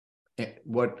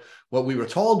 What we were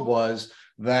told was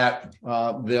that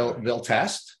they'll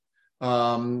test.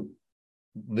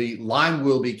 The Lyme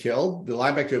will be killed, the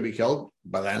Lyme bacteria will be killed,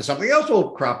 but then something else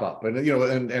will crop up.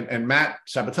 And Matt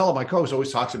Sabatella, my co-host,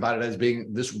 always talks about it as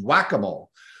being this whack-a-mole.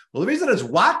 Well, the reason it's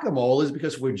whack-a-mole is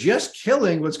because we're just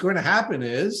killing. What's going to happen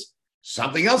is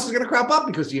something else is going to crop up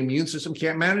because the immune system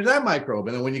can't manage that microbe.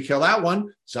 And then when you kill that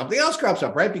one, something else crops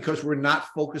up, right? Because we're not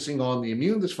focusing on the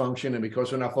immune dysfunction. And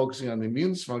because we're not focusing on the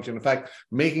immune dysfunction, in fact,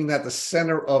 making that the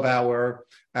center of our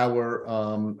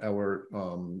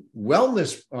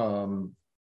wellness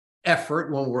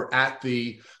effort when we're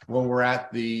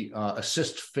at the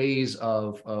assist phase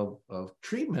of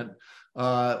treatment,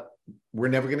 we're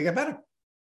never going to get better.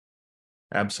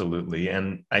 Absolutely.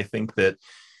 And I think that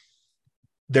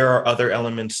there are other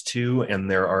elements too, and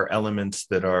there are elements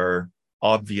that are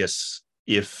obvious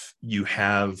if you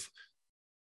have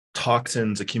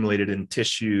toxins accumulated in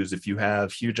tissues, if you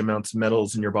have huge amounts of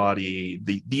metals in your body.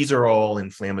 These are all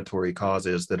inflammatory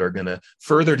causes that are going to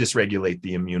further dysregulate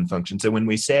the immune function. So when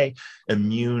we say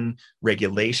immune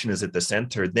regulation is at the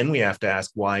center, then we have to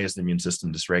ask, why is the immune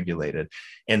system dysregulated?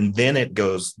 And then it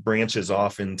branches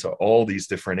off into all these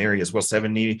different areas. Well,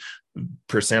 70%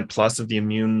 plus of the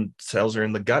immune cells are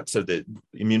in the gut, so the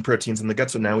immune proteins in the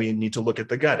gut. So now we need to look at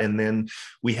the gut. And then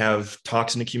we have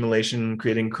toxin accumulation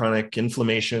creating chronic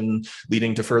inflammation,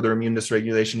 leading to further immune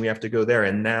dysregulation. We have to go there.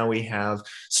 And now we have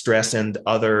stress and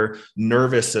other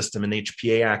nervous system and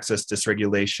HPA axis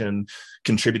dysregulation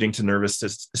contributing to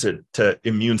to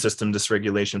immune system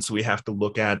dysregulation. So we have to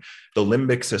look at the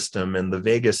limbic system and the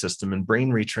vagus system and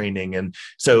brain retraining. And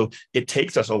so it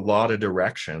takes us a lot of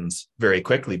directions very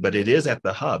quickly, but it is at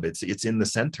the hub. It's in the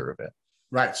center of it.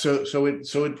 Right. So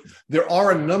there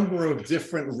are a number of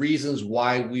different reasons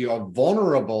why we are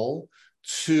vulnerable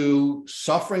to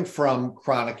suffering from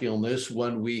chronic illness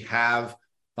when we have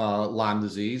Lyme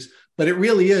disease, but it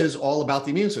really is all about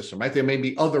the immune system, right? There may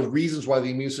be other reasons why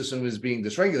the immune system is being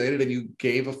dysregulated, and you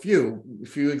gave a few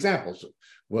examples,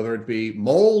 whether it be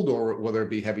mold or whether it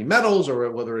be heavy metals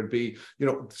or whether it be,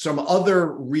 some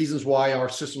other reasons why our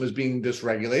system is being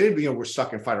dysregulated. We're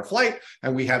stuck in fight or flight,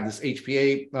 and we have this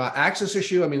HPA axis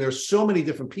issue. I mean, there's so many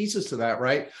different pieces to that,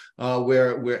 right?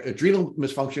 Where adrenal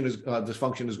dysfunction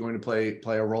is going to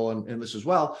play a role in this as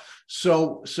well.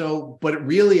 So, but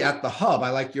really at the hub, I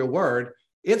like your word,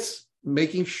 it's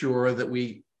making sure that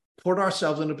we put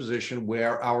ourselves in a position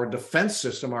where our defense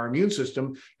system, our immune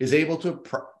system, is able to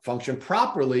function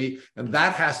properly. And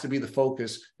that has to be the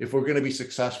focus if we're going to be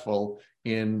successful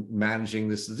in managing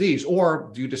this disease.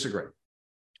 Or do you disagree?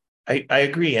 I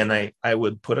agree. And I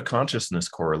would put a consciousness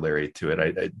corollary to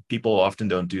it. People often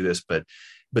don't do this, but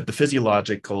the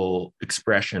physiological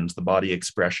expressions, the body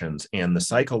expressions, and the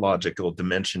psychological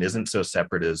dimension isn't so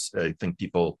separate as I think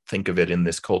people think of it in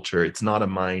this culture. It's not a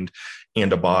mind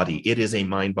and a body. It is a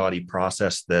mind-body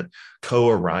process that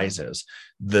co-arises.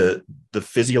 The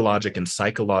physiologic and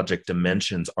psychologic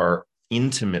dimensions are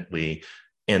intimately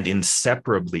and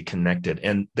inseparably connected.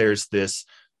 And there's this,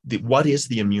 what is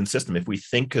the immune system? If we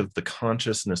think of the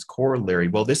consciousness corollary,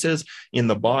 well, this is in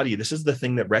the body. This is the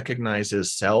thing that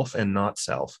recognizes self and not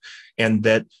self, and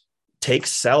that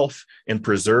takes self and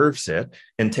preserves it,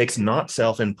 and takes not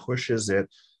self and pushes it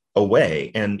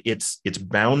away. And it's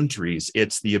boundaries.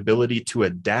 It's the ability to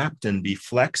adapt and be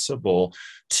flexible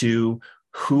to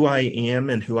who I am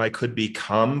and who I could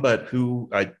become, but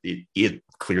it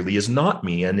clearly is not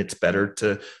me. And it's better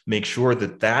to make sure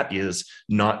that that is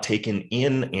not taken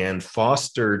in and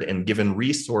fostered and given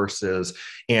resources.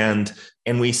 And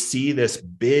we see this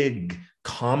big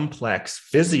complex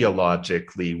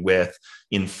physiologically with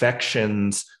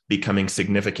infections becoming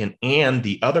significant, and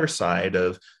the other side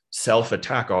of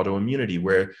self-attack, autoimmunity,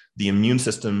 where the immune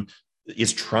system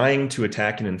is trying to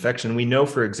attack an infection. We know,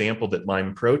 for example, that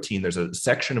Lyme protein, there's a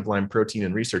section of Lyme protein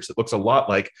in research that looks a lot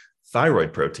like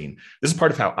thyroid protein. This is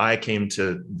part of how I came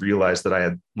to realize that I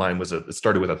had Lyme it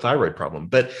started with a thyroid problem.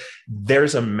 But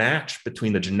there's a match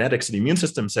between the genetics. The immune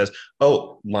system says,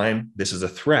 oh, Lyme, this is a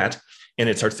threat. And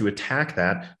it starts to attack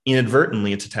that.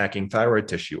 Inadvertently, it's attacking thyroid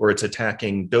tissue, or it's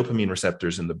attacking dopamine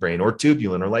receptors in the brain, or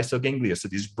tubulin or lysoganglia, so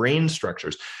these brain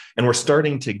structures. And we're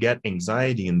starting to get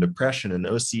anxiety and depression and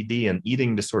OCD and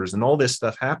eating disorders and all this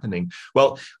stuff happening.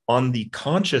 Well, on the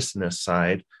consciousness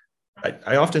side,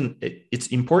 it's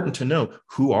important to know,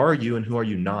 who are you and who are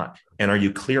you not? And are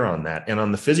you clear on that? And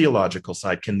on the physiological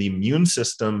side, can the immune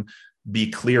system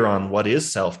be clear on what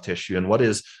is self tissue and what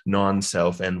is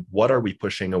non-self, and what are we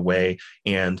pushing away,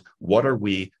 and what are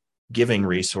we giving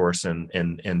resource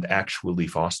and actually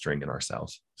fostering in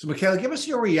ourselves? So, Michaela, give us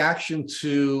your reaction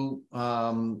to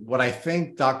what I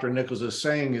think Dr. Nichols is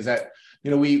saying is that,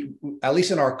 we, at least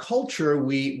in our culture,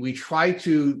 we try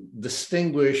to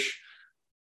distinguish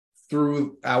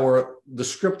through our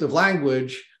descriptive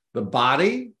language the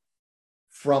body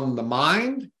from the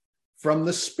mind, from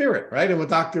the spirit, right? And what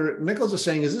Dr. Nichols is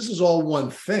saying is this is all one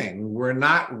thing. We're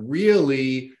not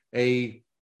really a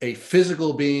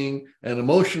physical being, an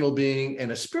emotional being,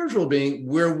 and a spiritual being.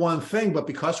 We're one thing, but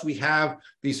because we have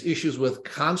these issues with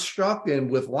construct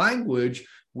and with language,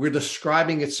 we're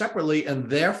describing it separately, and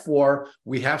therefore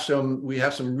we have some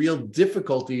real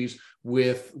difficulties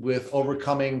with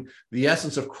overcoming the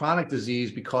essence of chronic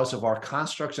disease because of our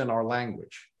constructs and our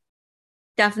language.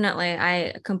 Definitely,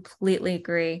 I completely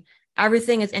agree.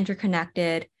 Everything is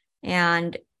interconnected,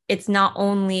 and it's not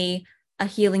only a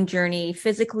healing journey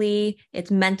physically,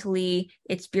 it's mentally,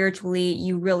 it's spiritually.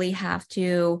 You really have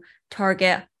to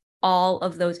target all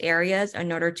of those areas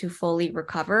in order to fully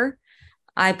recover.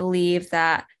 I believe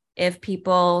that if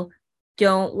people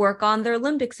don't work on their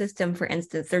limbic system, for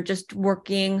instance, they're just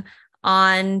working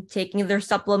on taking their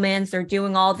supplements, they're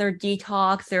doing all their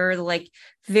detox, they're like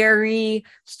very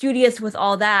studious with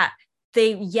all that,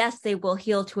 they will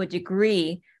heal to a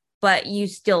degree, but you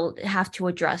still have to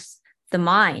address the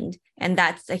mind. And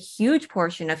that's a huge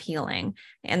portion of healing.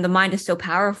 And the mind is so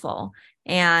powerful.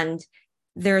 And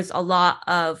there's a lot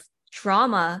of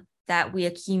trauma that we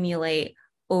accumulate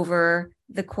over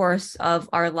the course of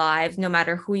our lives. No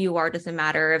matter who you are, doesn't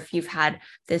matter if you've had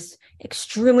this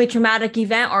extremely traumatic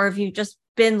event or if you've just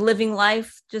been living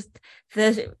life, just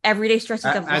the everyday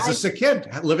stresses of life. As a sick kid,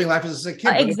 living life as a sick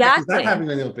kid. Exactly. That having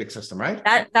an Olympic system, right?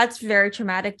 That's very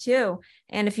traumatic too.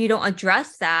 And if you don't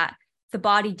address that, the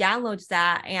body downloads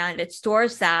that and it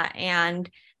stores that, and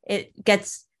it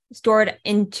gets stored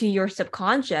into your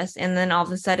subconscious. And then all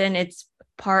of a sudden it's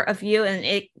part of you,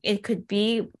 and it could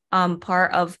be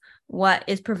part of what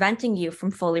is preventing you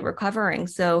from fully recovering.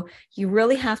 So you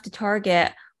really have to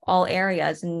target all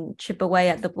areas and chip away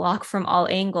at the block from all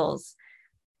angles.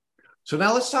 So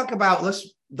now let's talk about,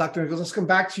 Dr. Nichols, let's come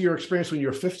back to your experience when you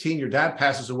were 15, your dad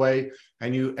passes away,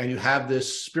 and you have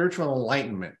this spiritual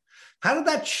enlightenment. How did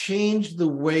that change the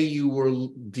way you were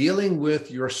dealing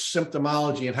with your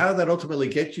symptomology, and how did that ultimately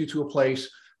get you to a place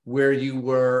where you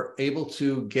were able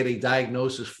to get a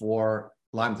diagnosis for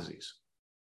Lyme disease?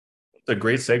 A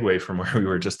great segue from where we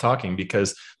were just talking,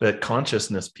 because that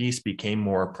consciousness piece became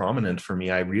more prominent for me.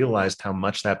 I realized how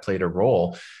much that played a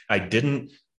role. I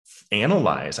didn't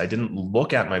analyze. I didn't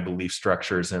look at my belief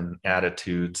structures and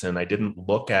attitudes, and I didn't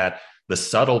look at the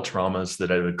subtle traumas that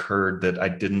had occurred that I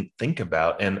didn't think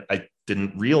about. And I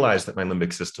didn't realize that my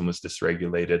limbic system was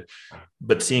dysregulated.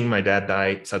 But seeing my dad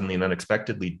die suddenly and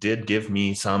unexpectedly did give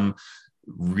me some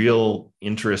real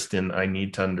interest in, I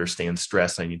need to understand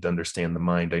stress. I need to understand the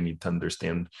mind. I need to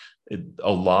understand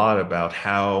a lot about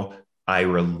how I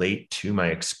relate to my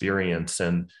experience.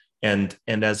 And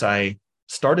as I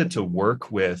started to work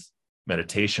with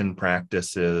meditation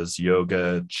practices,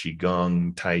 yoga,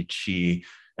 qigong, tai chi,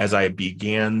 as I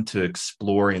began to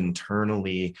explore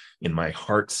internally in my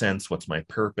heart sense, what's my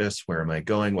purpose? Where am I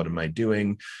going? What am I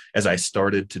doing? As I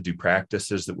started to do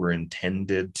practices that were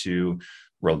intended to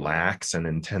relax and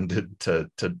intended to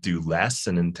do less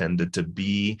and intended to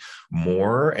be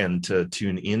more and to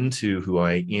tune into who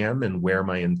I am and where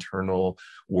my internal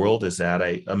world is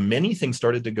at, many things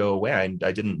started to go away.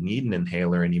 I didn't need an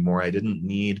inhaler anymore. I didn't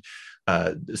need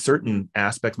certain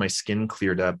aspects. My skin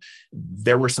cleared up.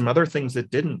 There were some other things that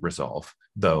didn't resolve,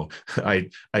 though. I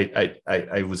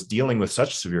was dealing with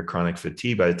such severe chronic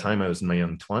fatigue. By the time I was in my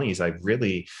young 20s, I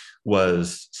really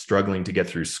was struggling to get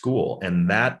through school, and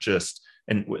that just,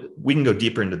 and we can go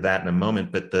deeper into that in a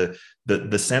moment, but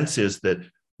the sense is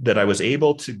that I was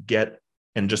able to get,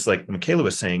 and just like Michaela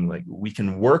was saying, like, we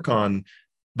can work on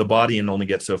the body and only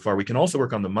get so far. We can also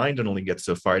work on the mind and only get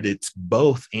so far. It's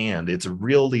both and. It's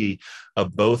really a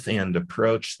both and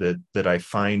approach that I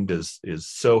find is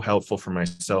so helpful for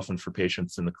myself and for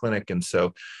patients in the clinic. And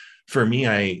so for me,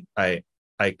 I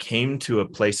came to a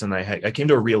place, and I came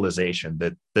to a realization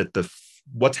that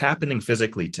what's happening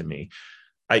physically to me,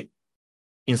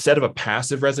 instead of a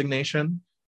passive resignation,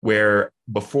 where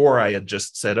before I had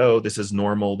just said, oh, this is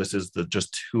normal, this is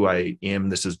just who I am,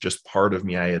 this is just part of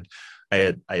me, I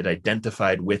had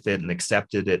identified with it and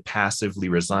accepted it, passively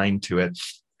resigned to it.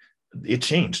 It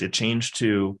changed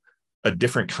to a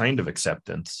different kind of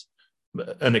acceptance,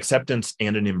 an acceptance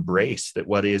and an embrace that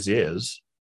what is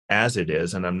as it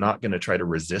is, and I'm not going to try to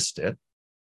resist it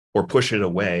or push it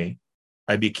away.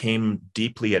 I became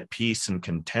deeply at peace and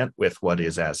content with what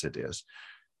is as it is.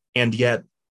 And yet,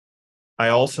 I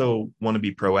also want to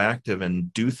be proactive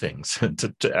and do things.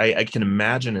 I can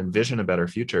imagine, envision a better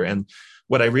future. And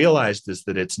what I realized is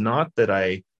that it's not that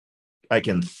I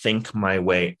can think my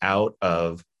way out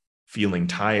of feeling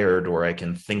tired, or I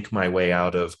can think my way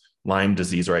out of Lyme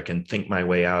disease, or I can think my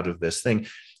way out of this thing.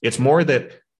 It's more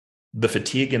that the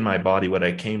fatigue in my body, what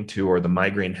I came to, or the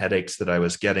migraine headaches that I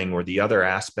was getting, or the other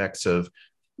aspects of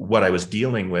what I was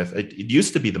dealing with. It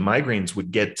used to be the migraines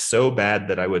would get so bad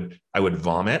that I would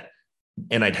vomit,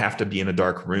 and I'd have to be in a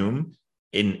dark room.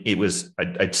 And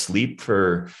I'd sleep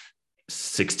for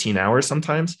 16 hours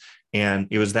sometimes. And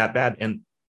it was that bad. And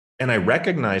I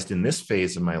recognized in this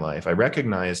phase of my life, I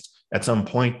recognized at some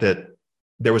point that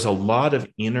there was a lot of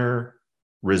inner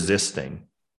resisting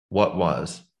what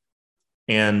was.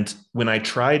 And when I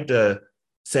tried to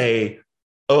say,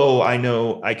 oh, I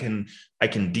know I can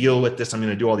deal with this, I'm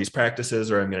going to do all these practices,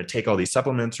 or I'm going to take all these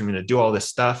supplements, or I'm going to do all this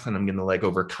stuff, and I'm going to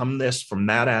overcome this from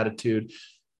that attitude,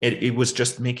 it was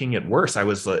just making it worse. I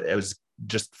was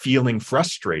just feeling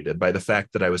frustrated by the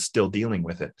fact that I was still dealing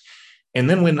with it. And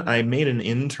then when I made an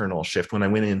internal shift, when I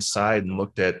went inside and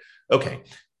looked at, okay,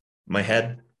 my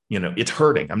head, it's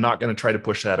hurting. I'm not going to try to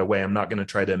push that away. I'm not going to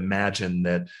try to imagine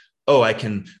that, oh, I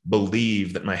can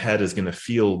believe that my head is going to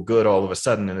feel good all of a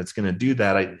sudden and it's going to do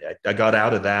that. I got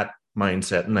out of that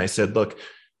mindset, and I said, look,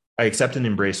 I accept and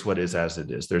embrace what is as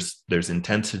it is. There's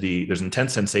intensity, there's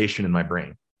intense sensation in my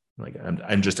brain. Like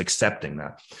I'm just accepting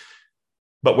that.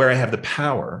 But where I have the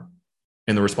power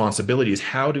and the responsibility is,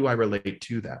 how do I relate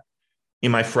to that?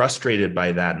 Am I frustrated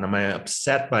by that? And am I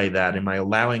upset by that? Am I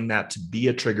allowing that to be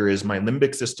a trigger? Is my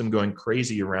limbic system going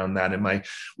crazy around that?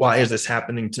 Why is this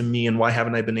happening to me? And why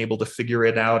haven't I been able to figure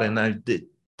it out? And I did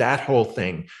that whole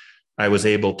thing. I was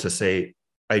able to say,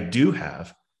 I do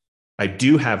have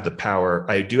the power.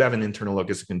 I do have an internal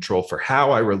locus of control for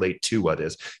how I relate to what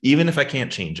is. Even if I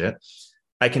can't change it,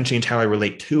 I can change how I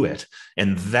relate to it.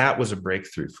 And that was a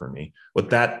breakthrough for me. With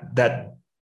that.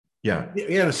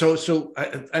 Yeah. So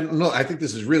I don't know. I think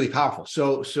this is really powerful.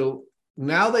 So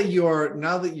now that you're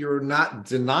not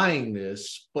denying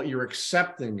this, but you're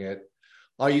accepting it,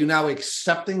 are you now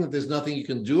accepting that there's nothing you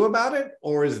can do about it?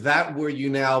 Or is that where you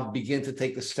now begin to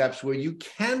take the steps where you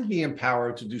can be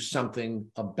empowered to do something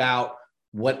about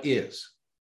what is?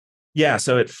 Yeah.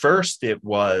 So at first it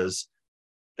was,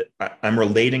 I'm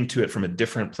relating to it from a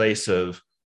different place of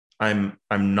I'm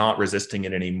not resisting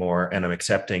it anymore, and I'm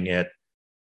accepting it.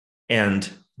 And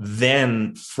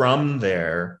then from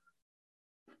there,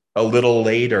 a little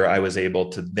later, I was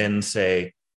able to then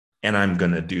say, and I'm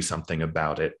going to do something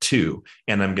about it too.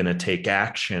 And I'm going to take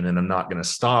action, and I'm not going to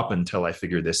stop until I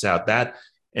figure this out.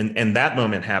 And that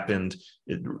moment happened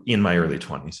in my early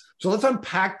 20s. So let's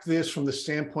unpack this from the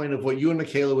standpoint of what you and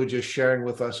Michaela were just sharing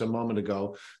with us a moment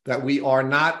ago, that we are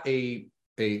not a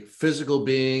physical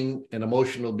being, an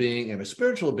emotional being, and a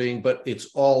spiritual being, but it's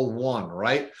all one,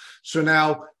 right? So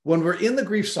now when we're in the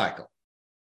grief cycle,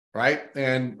 right,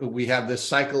 and we have this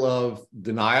cycle of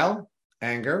denial,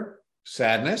 anger,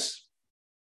 sadness,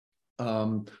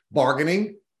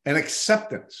 bargaining, and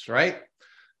acceptance, right?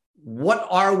 What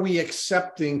are we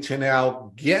accepting to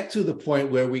now get to the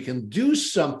point where we can do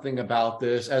something about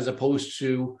this, as opposed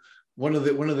to one of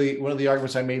the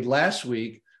arguments I made last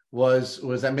week was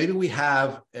that maybe we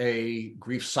have a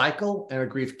grief cycle and a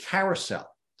grief carousel.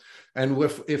 And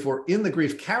if we're in the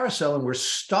grief carousel and we're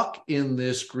stuck in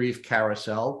this grief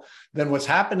carousel, then what's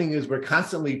happening is we're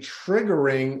constantly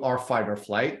triggering our fight or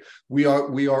flight. We are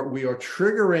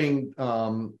triggering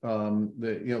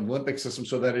the limbic system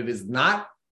so that it is not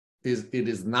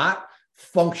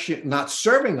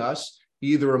serving us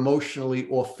either emotionally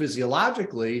or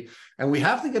physiologically. And we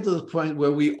have to get to the point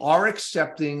where we are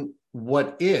accepting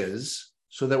what is,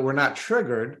 so that we're not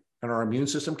triggered and our immune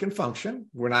system can function.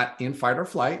 We're not in fight or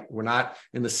flight. We're not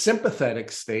in the sympathetic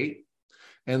state.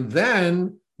 And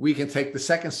then we can take the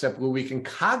second step, where we can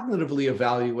cognitively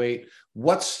evaluate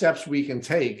what steps we can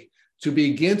take to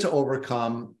begin to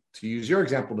overcome, to use your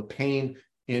example, the pain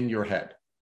in your head.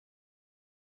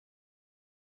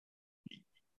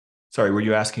 Sorry, were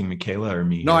you asking Michaela or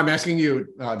me? No, I'm asking you.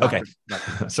 Okay,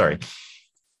 sorry.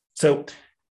 So,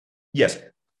 yes,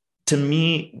 to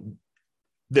me,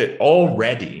 that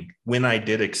already when I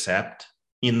did accept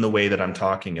in the way that I'm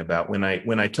talking about, when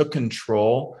I took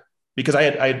control, because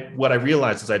what I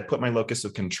realized is I'd put my locus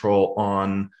of control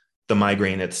on the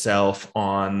migraine itself,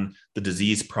 on the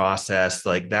disease process,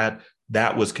 like that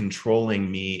was controlling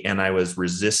me, and I was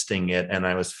resisting it, and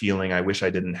I was feeling, I wish I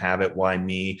didn't have it. Why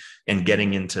me? And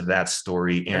getting into that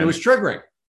story. And it was triggering.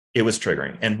 It was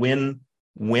triggering. And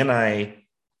when I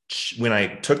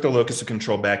took the locus of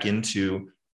control back into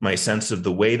my sense of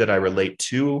the way that I relate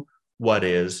to what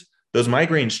is, those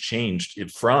migraines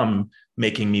changed from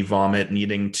making me vomit,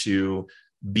 needing to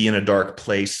be in a dark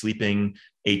place, sleeping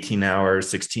 18 hours,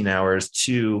 16 hours,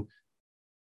 to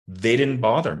they didn't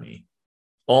bother me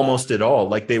almost at all.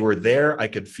 Like, they were there. I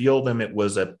could feel them. It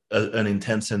was an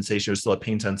intense sensation. It was still a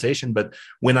pain sensation. But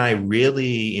when I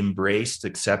really embraced,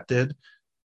 accepted,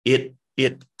 it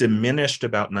diminished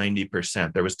about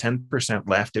 90%. There was 10%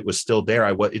 left. It was still there.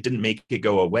 It didn't make it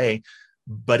go away,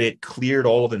 but it cleared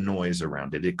all the noise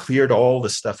around it. It cleared all the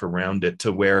stuff around it,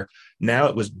 to where now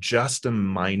it was just a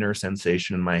minor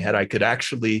sensation in my head. I could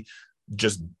actually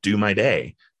just do my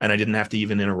day, and I didn't have to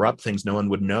even interrupt things. No one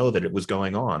would know that it was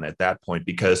going on at that point,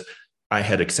 because I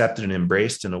had accepted and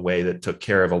embraced in a way that took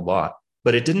care of a lot,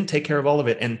 but it didn't take care of all of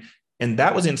it. And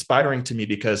that was inspiring to me,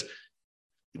 because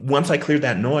once I cleared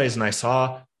that noise and I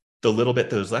saw the little bit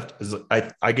that was left,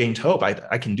 I gained hope.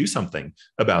 I can do something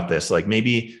about this. Like,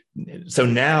 maybe, so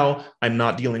now I'm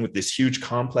not dealing with this huge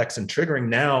complex and triggering.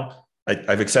 Now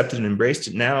I've accepted and embraced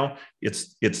it. Now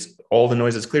it's all the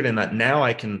noise is cleared, and that now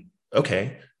I can,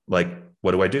 okay, like,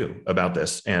 what do I do about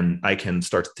this? And I can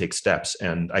start to take steps,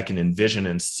 and I can envision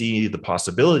and see the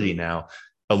possibility now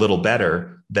a little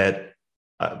better that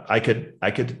I could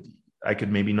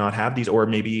maybe not have these, or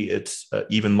maybe it's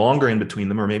even longer in between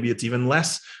them, or maybe it's even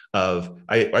less of,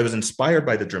 I was inspired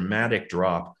by the dramatic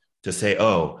drop to say,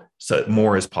 oh, so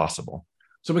more is possible.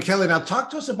 So Michaela, now talk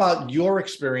to us about your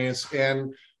experience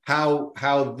and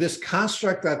how this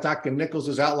construct that Dr. Nichols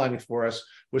is outlining for us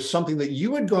was something that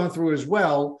you had gone through as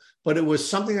well, but it was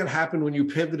something that happened when you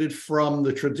pivoted from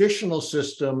the traditional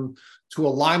system to a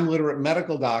Lyme literate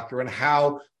medical doctor, and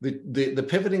how the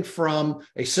pivoting from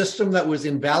a system that was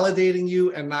invalidating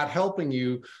you and not helping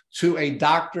you to a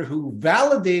doctor who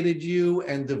validated you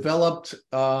and developed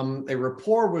a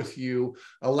rapport with you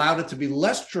allowed it to be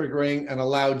less triggering and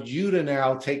allowed you to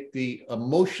now take the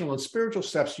emotional and spiritual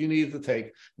steps you needed to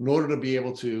take in order to be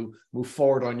able to move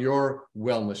forward on your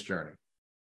wellness journey.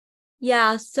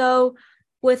 Yeah. So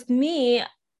with me,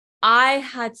 I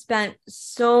had spent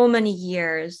so many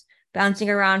years bouncing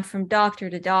around from doctor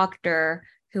to doctor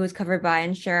who was covered by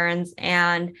insurance.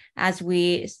 And as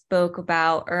we spoke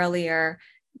about earlier,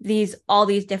 all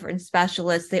these different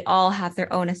specialists, they all have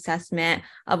their own assessment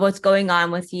of what's going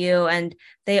on with you. And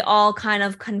they all kind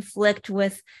of conflict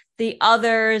with the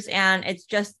others. And it's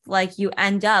just like you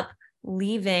end up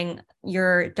leaving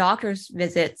your doctor's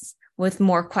visits with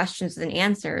more questions than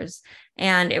answers.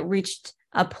 And it reached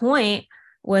a point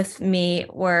with me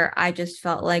where I just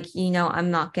felt like, I'm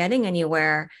not getting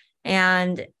anywhere.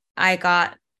 And I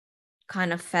got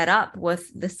kind of fed up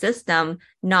with the system,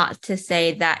 not to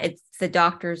say that it's the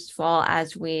doctor's fault,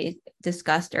 as we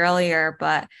discussed earlier,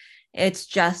 but it's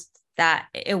just that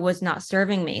it was not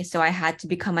serving me. So I had to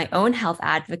become my own health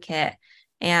advocate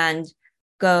and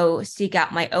go seek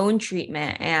out my own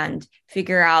treatment and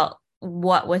figure out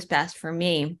what was best for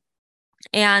me.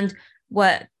 And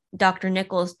what Dr.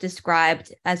 Nichols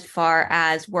described as far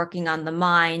as working on the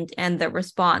mind and the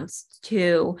response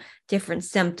to different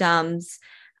symptoms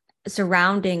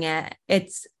surrounding it,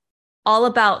 it's all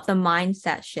about the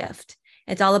mindset shift.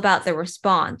 It's all about the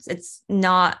response. It's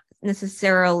not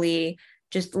necessarily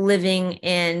just living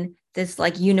in this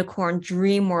like unicorn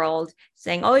dream world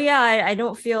saying, oh yeah, I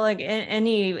don't feel like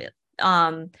any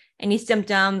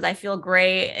symptoms. I feel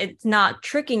great. It's not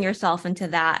tricking yourself into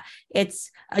that.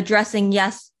 It's addressing,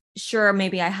 yes, sure,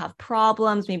 maybe I have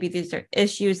problems. Maybe these are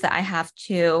issues that I have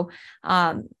to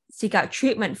seek out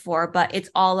treatment for, but it's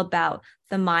all about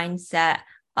the mindset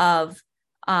of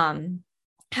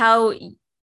how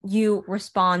you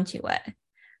respond to it.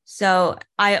 So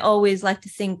I always like to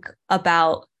think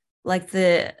about like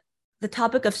the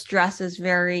topic of stress is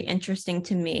very interesting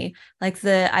to me. Like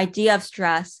the idea of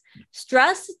stress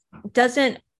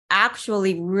doesn't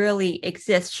actually really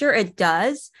exist. Sure, it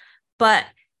does, but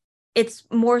it's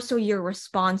more so your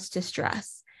response to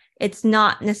stress. It's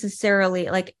not necessarily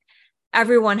like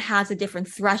everyone has a different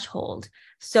threshold.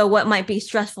 So what might be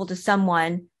stressful to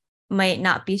someone might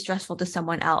not be stressful to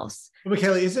someone else.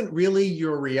 Michaela, isn't really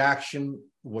your reaction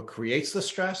what creates the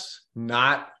stress,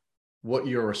 not what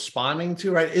you're responding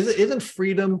to, right?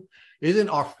 Isn't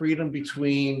our freedom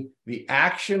between the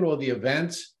action or the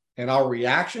event and our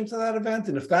reaction to that event?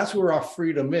 And if that's where our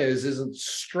freedom is, isn't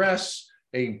stress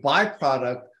a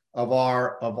byproduct of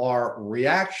our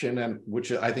reaction, and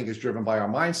which I think is driven by our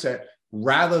mindset,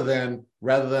 rather than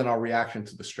our reaction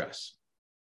to the stress?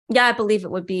 Yeah, I believe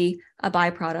it would be a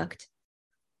byproduct.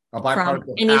 A byproduct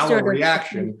of any our sort of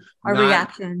reaction.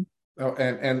 reaction.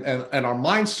 And our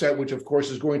mindset, which of course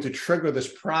is going to trigger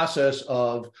this process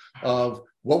of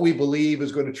what we believe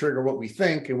is going to trigger what we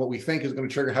think, and what we think is going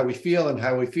to trigger how we feel, and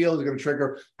how we feel is going to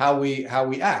trigger how we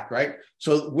act, right?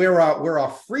 So where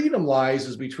our freedom lies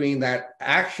is between that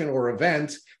action or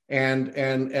event and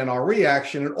our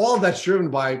reaction, and all of that's driven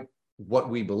by what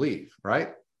we believe,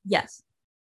 right? Yes.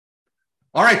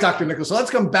 All right, Dr. Nichols, so let's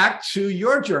come back to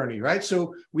your journey, right?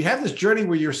 So we have this journey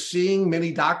where you're seeing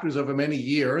many doctors over many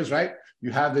years, right?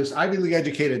 You have this Ivy League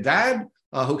educated dad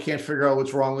who can't figure out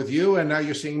what's wrong with you. And now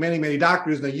you're seeing many, many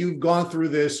doctors. Now you've gone through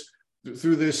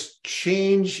this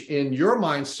change in your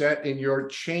mindset, and your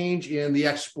change in the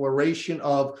exploration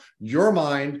of your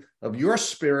mind, of your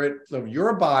spirit, of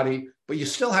your body, but you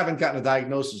still haven't gotten a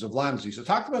diagnosis of Lyme disease. So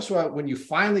talk to us about when you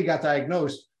finally got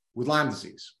diagnosed with Lyme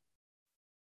disease.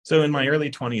 So in my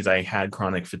early 20s, I had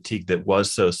chronic fatigue that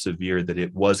was so severe that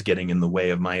it was getting in the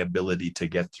way of my ability to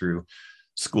get through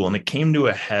school. And it came to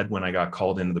a head when I got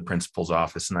called into the principal's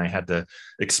office, and I had to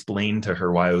explain to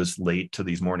her why I was late to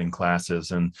these morning classes.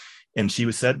 And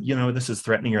she said, this is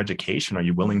threatening your education. Are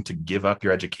you willing to give up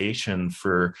your education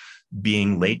for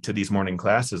being late to these morning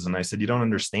classes? And I said, you don't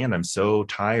understand. I'm so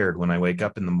tired when I wake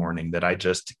up in the morning that I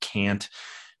just can't.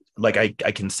 Like I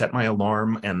can set my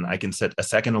alarm, and I can set a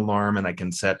second alarm, and I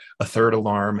can set a third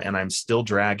alarm, and I'm still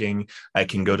dragging. I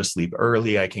can go to sleep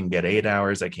early. I can get 8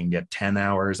 hours. I can get 10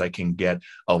 hours. I can get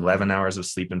 11 hours of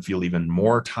sleep and feel even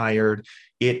more tired.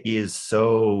 It is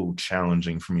so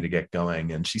challenging for me to get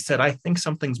going. And she said, I think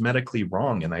something's medically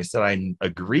wrong. And I said, I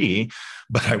agree,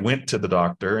 but I went to the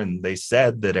doctor and they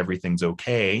said that everything's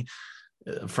okay.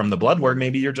 From the blood work,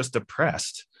 maybe you're just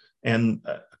depressed. And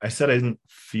I said, I didn't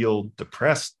feel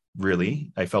depressed.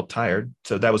 Really, I felt tired.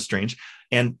 So that was strange.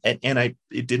 And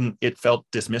it felt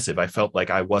dismissive. I felt like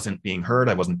I wasn't being heard.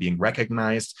 I wasn't being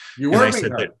recognized. You weren't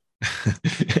being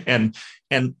heard.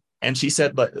 And she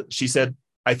said,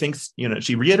 I think,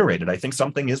 she reiterated, I think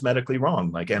something is medically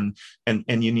wrong. Like, and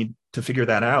you need to figure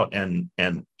that out. And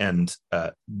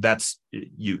that's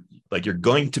you're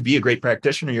going to be a great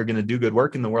practitioner. You're going to do good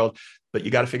work in the world, but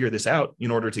you got to figure this out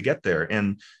in order to get there.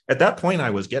 And at that point, I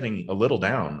was getting a little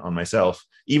down on myself,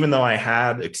 even though I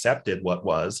had accepted what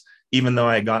was, even though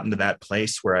I had gotten to that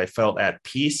place where I felt at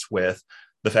peace with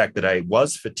the fact that I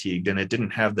was fatigued and it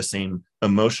didn't have the same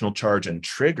emotional charge and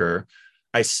trigger.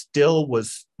 I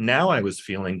was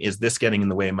feeling, is this getting in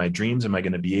the way of my dreams? Am I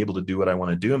going to be able to do what I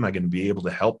want to do? Am I going to be able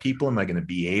to help people? Am I going to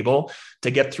be able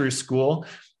to get through school?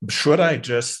 Should I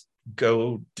just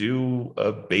go do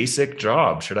a basic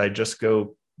job? Should I just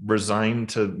go resign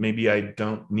to, maybe I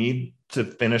don't need to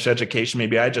finish education?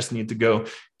 Maybe I just need to go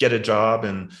get a job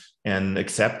and and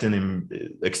accept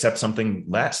something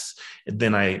less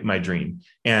than my dream.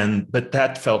 But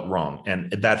that felt wrong.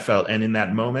 And in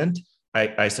that moment,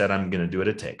 I said, I'm going to do what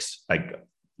it takes.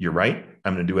 You're right.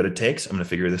 I'm going to do what it takes. I'm going to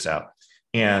figure this out.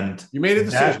 And you made a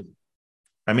decision.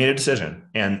 I made a decision.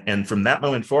 And from that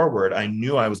moment forward, I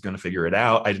knew I was going to figure it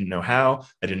out. I didn't know how.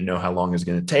 I didn't know how long it was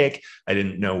going to take. I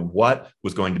didn't know what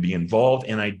was going to be involved.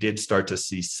 And I did start to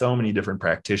see so many different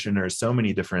practitioners,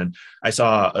 I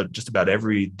saw just about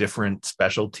every different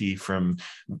specialty from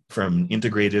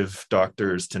integrative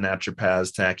doctors to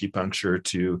naturopaths to acupuncture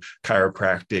to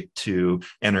chiropractic to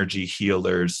energy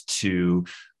healers to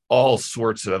all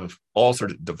sorts of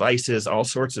devices, all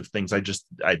sorts of things. I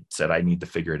said, I need to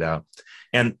figure it out.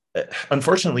 And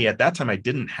unfortunately, at that time, I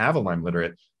didn't have a Lyme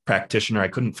literate practitioner. I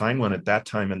couldn't find one at that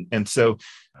time. And so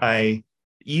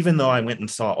even though I went and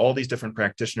saw all these different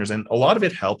practitioners, and a lot of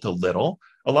it helped a little,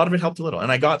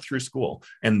 and I got through school,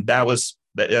 and that was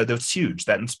huge.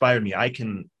 That inspired me. I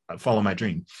can follow my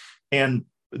dream. And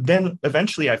then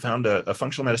eventually I found a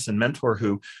functional medicine mentor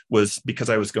who was, because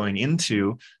I was going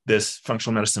into this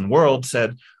functional medicine world,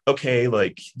 said, okay,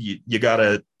 like you got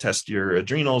to test your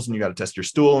adrenals, and you got to test your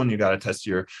stool, and you got to test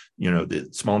your, the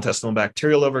small intestinal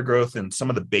bacterial overgrowth and some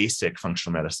of the basic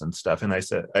functional medicine stuff. And I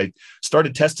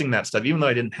started testing that stuff, even though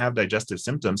I didn't have digestive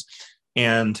symptoms.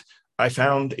 And I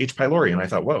found H. pylori, and I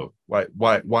thought, whoa,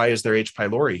 why is there H.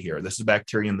 pylori here? This is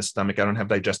bacteria in the stomach. I don't have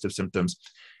digestive symptoms.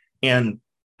 And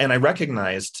I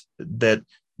recognized that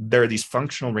there are these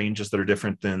functional ranges that are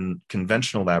different than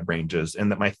conventional lab ranges,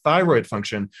 and that my thyroid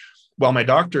function, while my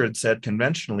doctor had said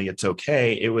conventionally it's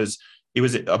okay, it was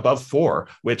above 4,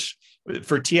 which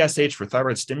for TSH, for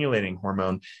thyroid stimulating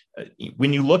hormone,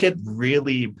 when you look at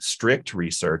really strict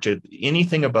research,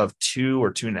 anything above 2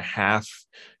 or 2.5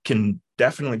 can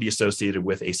definitely be associated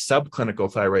with a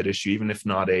subclinical thyroid issue, even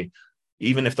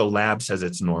if the lab says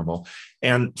it's normal.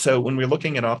 And so when we're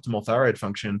looking at optimal thyroid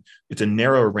function, it's a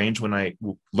narrower range. When I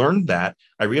learned that,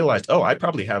 I realized, I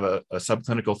probably have a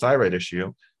subclinical thyroid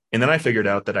issue. And then I figured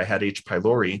out that I had H.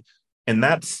 pylori. And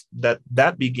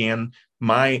that began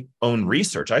my own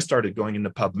research. I started going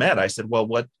into PubMed. I said, well,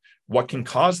 what can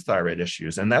cause thyroid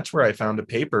issues? And that's where I found a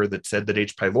paper that said that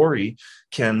H. pylori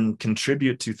can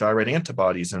contribute to thyroid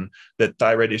antibodies, and that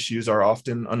thyroid issues are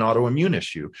often an autoimmune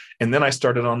issue. And then I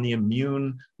started on the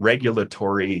immune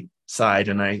regulatory side,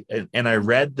 and I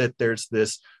read that there's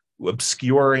this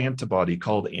obscure antibody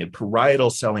called parietal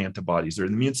cell antibodies, or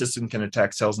the immune system can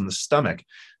attack cells in the stomach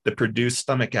that produce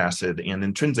stomach acid and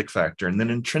intrinsic factor. And then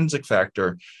intrinsic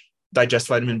factor digest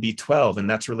vitamin B12, and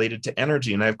that's related to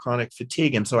energy, and I have chronic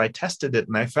fatigue. And so I tested it,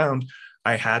 and I found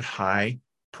I had high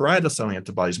parietal cell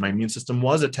antibodies. My immune system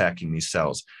was attacking these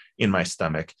cells in my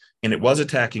stomach, and it was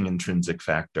attacking intrinsic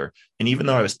factor. And even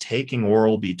though I was taking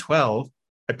oral B12,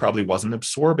 I probably wasn't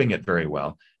absorbing it very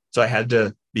well. So I had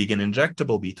to begin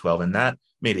injectable B12, and that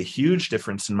made a huge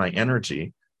difference in my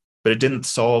energy, but it didn't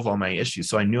solve all my issues.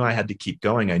 So I knew I had to keep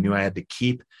going. I knew I had to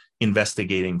keep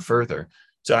investigating further.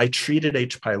 So I treated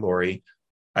H. pylori.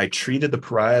 I treated the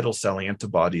parietal cell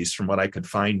antibodies from what I could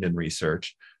find in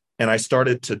research. And I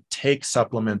started to take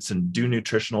supplements and do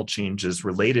nutritional changes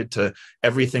related to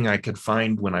everything I could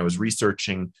find when I was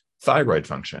researching thyroid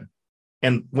function.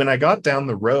 And when I got down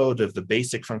the road of the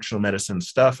basic functional medicine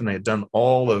stuff, and I had done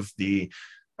all the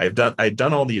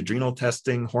adrenal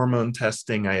testing, hormone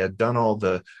testing, I had done all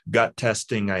the gut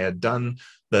testing, I had done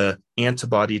the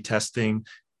antibody testing,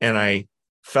 and I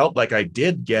felt like I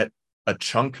did get a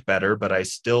chunk better, but I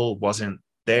still wasn't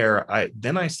there.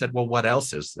 Then I said, well, what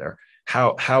else is there?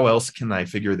 How else can I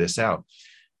figure this out?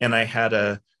 And I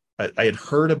had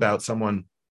heard about someone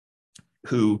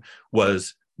who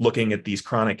was looking at these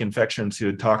chronic infections, who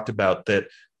had talked about that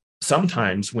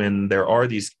sometimes when there are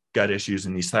these gut issues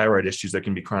and these thyroid issues, there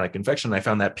can be chronic infection. I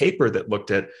found that paper that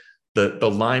looked at the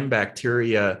Lyme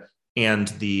bacteria and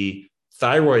the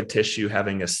thyroid tissue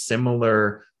having a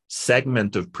similar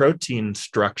segment of protein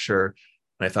structure.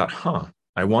 And I thought,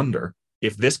 I wonder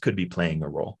if this could be playing a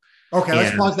role. Okay,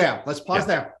 let's pause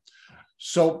there.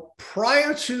 So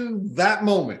prior to that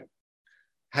moment,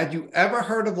 had you ever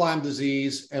heard of Lyme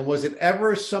disease, and was it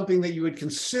ever something that you had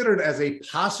considered as a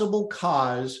possible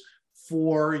cause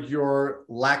for your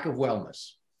lack of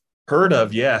wellness? Heard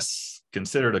of, yes.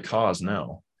 Considered a cause,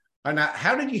 no. And now,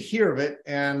 how did you hear of it,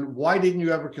 and why didn't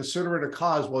you ever consider it a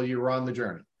cause while you were on the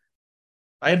journey?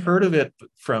 I had heard of it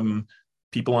from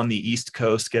people on the East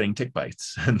Coast getting tick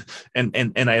bites, and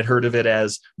I had heard of it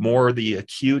as more the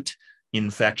acute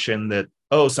infection that,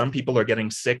 some people are getting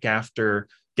sick after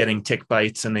getting tick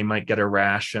bites, and they might get a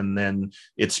rash, and then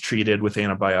it's treated with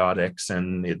antibiotics.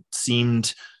 And it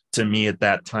seemed to me at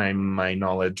that time, my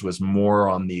knowledge was more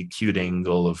on the acute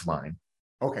angle of Lyme.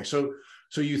 Okay, so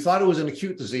you thought it was an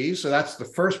acute disease. So that's the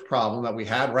first problem that we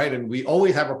had, right? And we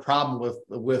always have a problem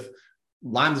with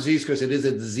Lyme disease because it is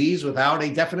a disease without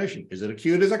a definition. Is it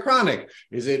acute? Is it chronic?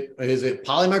 Is it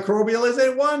polymicrobial? Is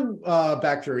it one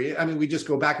bacteria? I mean, we just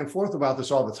go back and forth about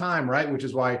this all the time, right? Which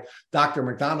is why Dr.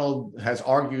 McDonald has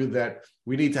argued that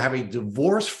we need to have a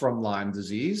divorce from Lyme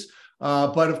disease.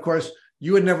 But of course,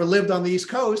 you had never lived on the East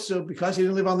Coast. So because you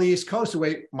didn't live on the East Coast the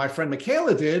way my friend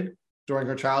Michaela did during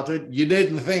her childhood, you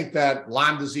didn't think that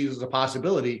Lyme disease was a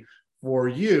possibility for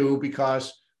you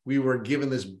because we were given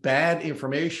this bad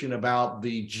information about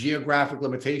the geographic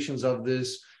limitations of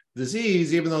this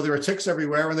disease, even though there are ticks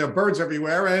everywhere and there are birds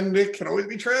everywhere, and it can always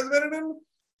be transmitted in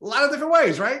a lot of different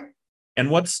ways, right? And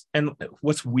what's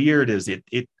weird is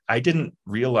I didn't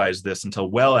realize this until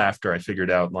well after I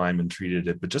figured out Lyme and treated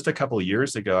it. But just a couple of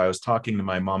years ago, I was talking to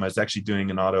my mom. I was actually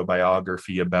doing an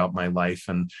autobiography about my life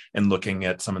and looking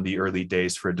at some of the early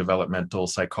days for a developmental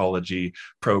psychology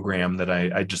program that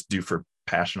I just do for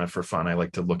passionate for fun. I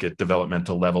like to look at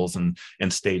developmental levels and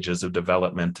stages of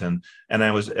development. And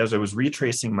as I was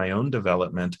retracing my own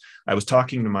development, I was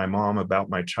talking to my mom about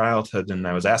my childhood, and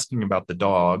I was asking about the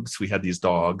dogs. We had these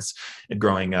dogs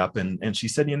growing up, and she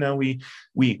said,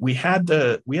 we had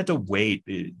to wait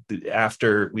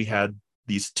after we had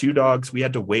these two dogs. We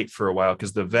had to wait for a while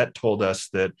because the vet told us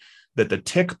that the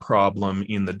tick problem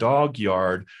in the dog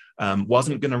yard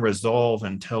wasn't going to resolve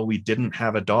until we didn't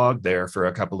have a dog there for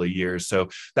a couple of years. So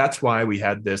that's why we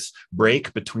had this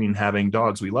break between having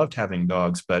dogs. We loved having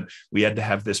dogs, but we had to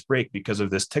have this break because of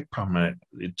this tick problem.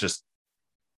 It just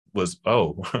was,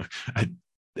 I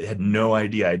had no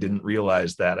idea. I didn't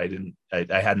realize that.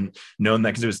 I hadn't known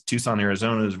that because it was Tucson,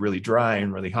 Arizona. It was really dry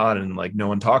and really hot, and like no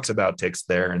one talks about ticks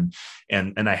there.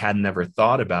 And I had never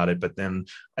thought about it. But then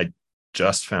I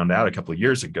just found out a couple of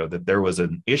years ago that there was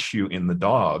an issue in the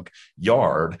dog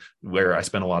yard where I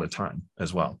spent a lot of time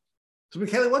as well. So,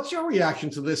 Michaela, what's your reaction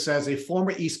to this as a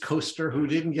former East Coaster who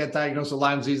didn't get diagnosed with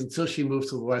Lyme disease until she moved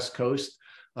to the West Coast?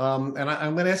 And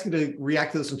I'm going to ask you to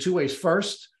react to this in two ways.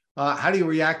 First, how do you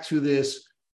react to this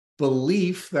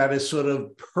belief that has sort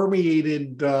of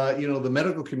permeated, the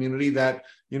medical community that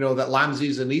Lyme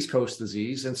disease is an East Coast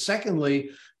disease? And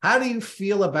secondly, how do you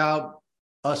feel about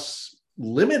us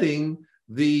limiting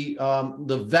the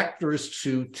vectors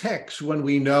to ticks when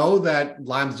we know that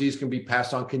Lyme disease can be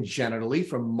passed on congenitally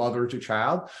from mother to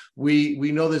child? We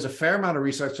know there's a fair amount of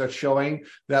research that's showing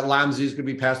that Lyme disease can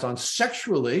be passed on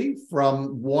sexually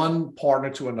from one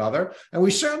partner to another. And we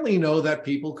certainly know that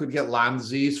people could get Lyme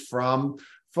disease from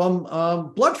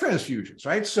blood transfusions,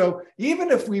 right? So even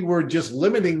if we were just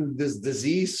limiting this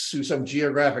disease to some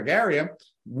geographic area,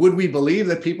 would we believe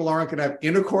that people aren't going to have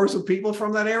intercourse with people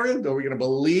from that area? Are we going to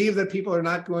believe that people are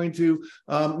not going to,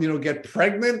 get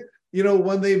pregnant,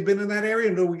 when they've been in that area?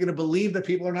 And are we going to believe that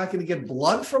people are not going to get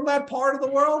blood from that part of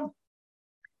the world?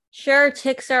 Sure,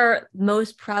 ticks are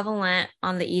most prevalent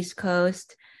on the East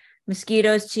Coast.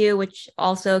 Mosquitoes too, which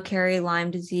also carry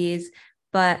Lyme disease,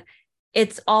 but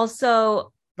it's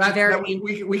also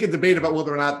we could debate about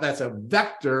whether or not that's a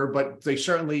vector, but they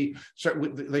certainly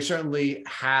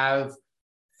have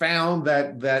found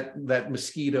that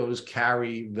mosquitoes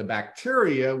carry the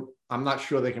bacteria. I'm not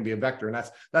sure they can be a vector, and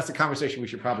that's a conversation we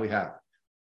should probably have.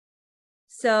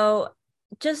 So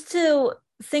just to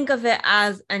think of it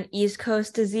as an East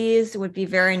Coast disease would be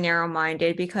very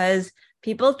narrow-minded because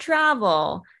people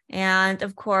travel, and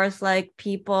of course, like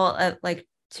people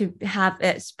to have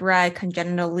it spread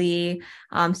congenitally,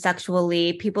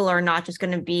 sexually, people are not just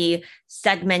going to be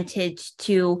segmented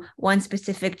to one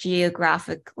specific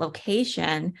geographic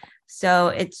location. So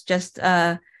it's just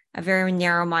a very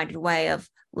narrow-minded way of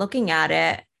looking at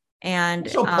it. And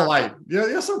so polite.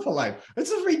 You're so polite. It's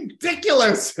just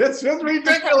ridiculous. It's just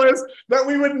ridiculous that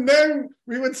we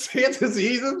would say a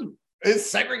disease is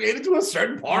segregated to a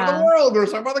certain part of the world or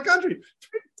some other country. It's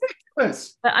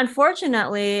ridiculous. But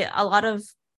unfortunately, a lot of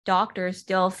doctors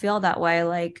still feel that way.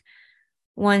 Like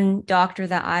one doctor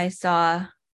that I saw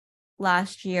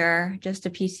last year, just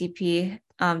a PCP,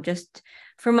 just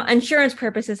from insurance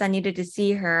purposes, I needed to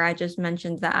see her. I just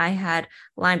mentioned that I had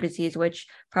Lyme disease, which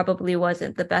probably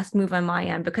wasn't the best move on my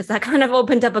end because that kind of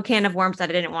opened up a can of worms that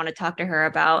I didn't want to talk to her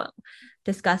about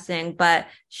discussing. But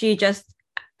she just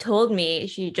told me,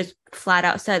 she just flat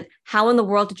out said, "How in the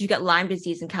world did you get Lyme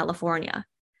disease in California?"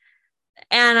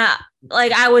 And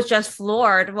I was just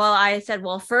floored. Well, I said,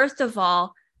 well, first of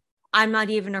all, I'm not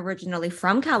even originally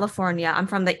from California. I'm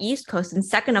from the East Coast. And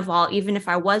second of all, even if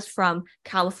I was from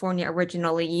California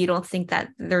originally, you don't think that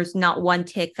there's not one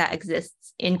tick that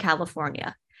exists in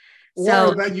California. or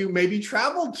So that you maybe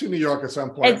traveled to New York at some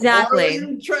point, or that exactly.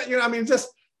 I mean, just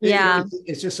Yeah.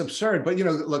 it's just absurd. But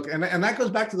look, and that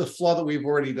goes back to the flaw that we've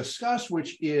already discussed,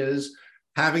 which is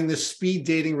having this speed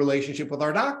dating relationship with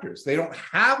our doctors. They don't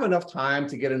have enough time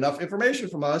to get enough information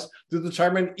from us to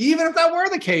determine, even if that were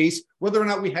the case, whether or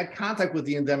not we had contact with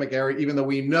the endemic area, even though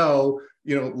we know,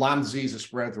 Lyme disease is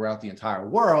spread throughout the entire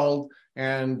world.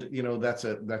 And, that's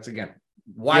again,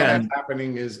 why that's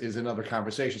happening is another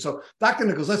conversation. So Dr.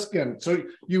 Nichols, let's again, so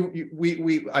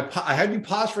I had you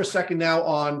pause for a second now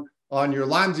on your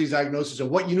Lyme disease diagnosis and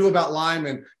what you knew about Lyme.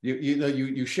 And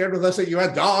you shared with us that you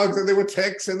had dogs and there were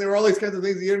ticks and there were all these kinds of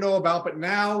things that you didn't know about, but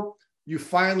now you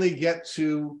finally get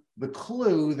to the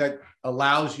clue that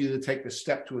allows you to take the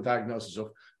step to a diagnosis.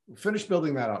 So finish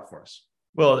building that out for us.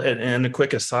 Well, and a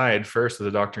quick aside first,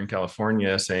 the doctor in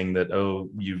California saying that, oh,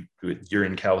 you're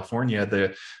in California,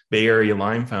 the Bay Area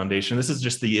Lyme Foundation. This is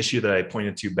just the issue that I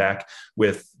pointed to back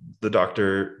with the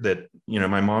doctor that,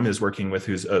 my mom is working with,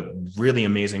 who's a really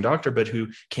amazing doctor, but who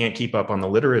can't keep up on the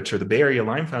literature. The Bay Area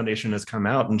Lyme Foundation has come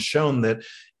out and shown that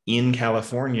in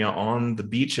California, on the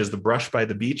beaches, the brush by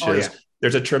the beaches,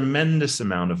 there's a tremendous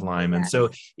amount of Lyme. And so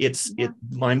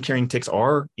Lyme carrying ticks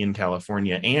are in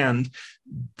California. And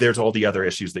there's all the other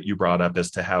issues that you brought up as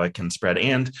to how it can spread.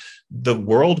 And the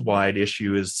worldwide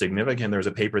issue is significant. There's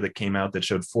a paper that came out that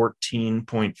showed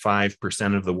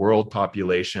 14.5% of the world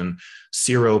population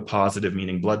seropositive,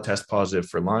 meaning blood test positive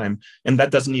for Lyme. And that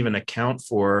doesn't even account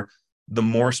for the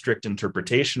more strict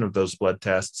interpretation of those blood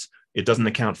tests. It doesn't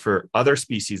account for other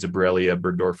species of Borrelia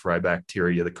burgdorferi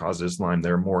bacteria that causes Lyme.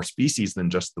 There are more species than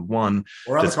just the one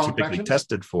that's typically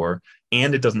tested for,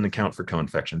 and it doesn't account for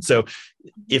co-infection. So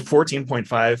if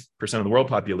 14.5% of the world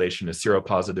population is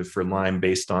seropositive for Lyme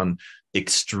based on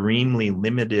extremely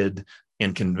limited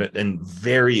and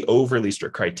very overly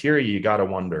strict criteria, you got to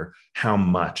wonder how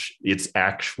much it's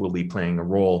actually playing a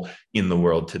role in the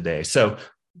world today. So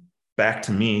back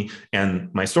to me and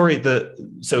my story.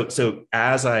 So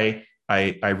as I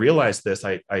realized this,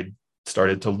 I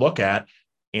started to look at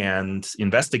and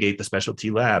investigate the specialty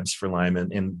labs for Lyme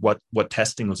and what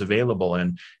testing was available.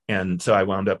 And so I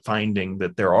wound up finding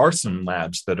that there are some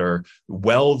labs that are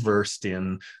well versed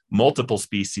in multiple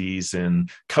species and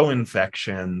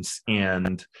co-infections.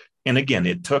 And again,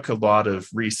 it took a lot of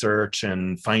research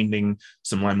and finding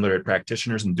some Lyme literate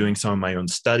practitioners and doing some of my own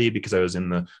study, because I was in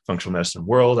the functional medicine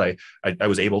world. I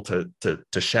was able to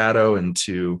shadow and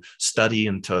to study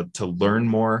and to learn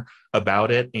more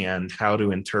about it and how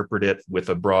to interpret it with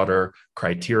a broader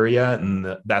criteria.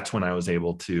 And that's when I was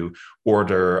able to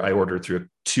ordered through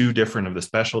 2 different of the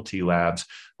specialty labs,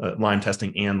 Lyme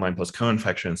testing and Lyme plus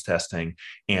co-infections testing.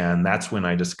 And that's when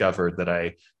I discovered that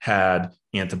I had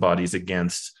antibodies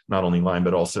against not only Lyme,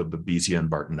 but also Babesia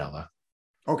and Bartonella.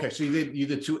 Okay. So you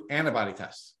did 2 antibody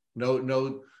tests,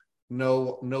 no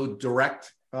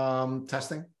direct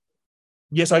testing?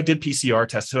 Yes, I did PCR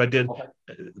tests. So I did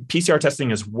PCR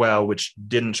testing as well, which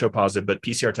didn't show positive, but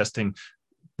PCR testing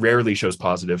rarely shows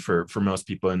positive for most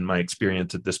people. In my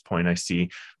experience at this point, I see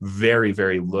very,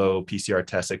 very low PCR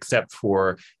tests, except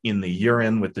for in the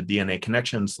urine with the DNA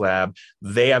Connections lab.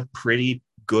 They have pretty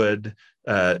good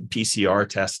PCR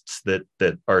tests that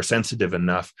are sensitive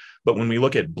enough. But when we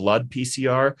look at blood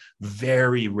PCR,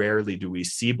 very rarely do we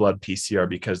see blood PCR,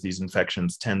 because these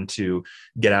infections tend to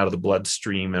get out of the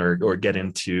bloodstream or get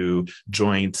into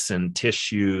joints and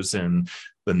tissues and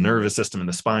the nervous system and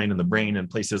the spine and the brain, and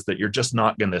places that you're just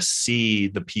not going to see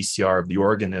the PCR of the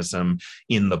organism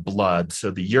in the blood. So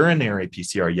the urinary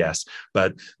PCR, yes,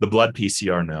 but the blood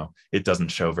PCR, no, it doesn't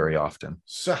show very often.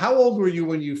 So how old were you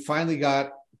when you finally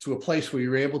got to a place where you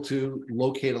were able to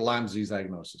locate a Lyme disease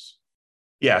diagnosis?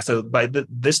 Yeah, so by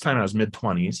this time I was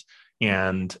mid-20s,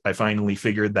 and I finally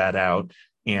figured that out.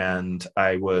 And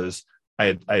I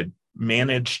had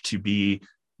managed to be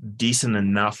decent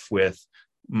enough with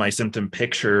my symptom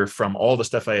picture from all the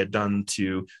stuff I had done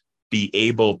to be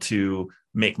able to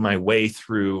make my way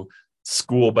through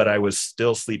school, but I was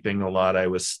still sleeping a lot. I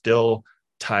was still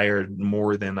tired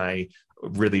more than I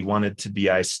really wanted to be.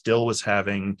 I still was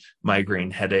having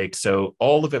migraine headaches. So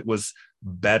all of it was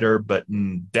better, but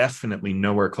definitely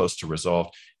nowhere close to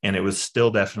resolved. And it was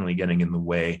still definitely getting in the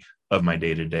way of my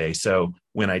day-to-day. So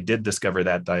when I did discover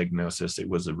that diagnosis, it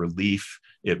was a relief.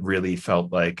 It really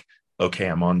felt like, okay,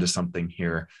 I'm onto something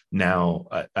here. Now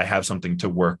I have something to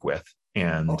work with.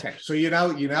 And okay, so you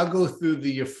now go through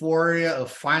the euphoria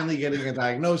of finally getting a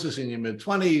diagnosis in your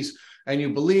mid-20s, and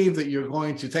you believe that you're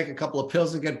going to take a couple of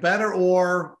pills and get better,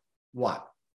 or what?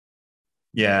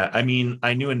 Yeah, I mean,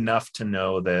 I knew enough to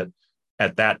know that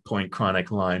at that point,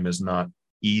 chronic Lyme is not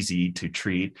easy to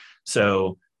treat.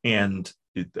 So, and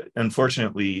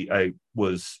unfortunately, I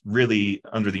was really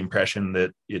under the impression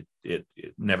that it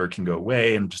never can go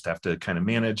away and just have to kind of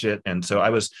manage it. And so I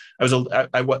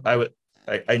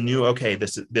knew, okay,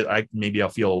 maybe I'll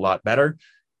feel a lot better,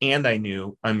 and I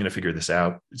knew I'm going to figure this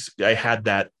out. I had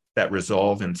that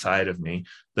resolve inside of me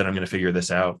that I'm going to figure this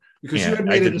out. Because you had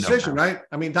made a decision, right?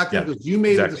 I mean, Dr. Nichols, you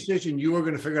made a decision. You were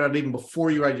going to figure it out even before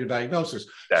you had your diagnosis.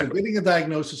 Exactly. So getting a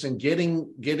diagnosis and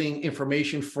getting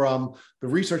information from the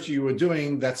research you were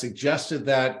doing that suggested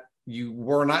that you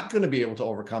were not going to be able to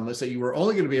overcome this, that you were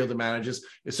only going to be able to manage this,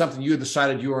 is something you had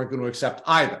decided you weren't going to accept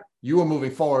either. You were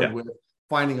moving forward with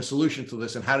finding a solution to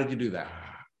this. And how did you do that?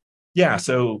 Yeah.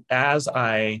 So as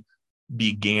I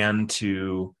began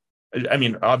to, I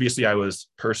mean, obviously I was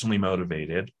personally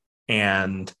motivated,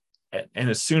 and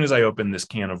as soon as I opened this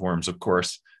can of worms, of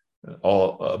course,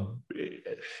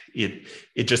 it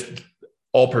just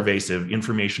all pervasive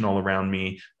information all around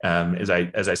me. As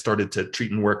I started to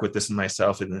treat and work with this in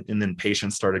myself, and then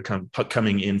patients started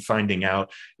coming in, finding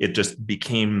out, it just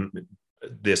became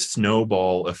this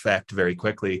snowball effect very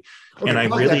quickly. Okay, and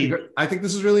I think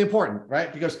this is really important,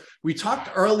 right? Because we talked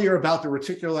earlier about the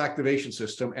reticular activation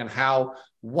system and how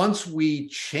once we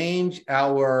change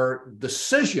our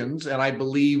decisions, and I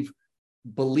believe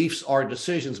beliefs are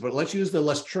decisions, but let's use the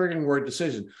less triggering word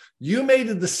decision. You made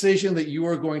a decision that you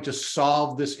were going to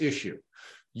solve this issue.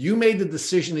 You made the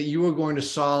decision that you were going to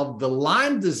solve the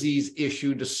Lyme disease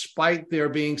issue, despite there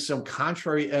being some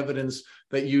contrary evidence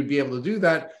that you'd be able to do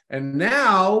that. And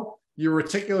now your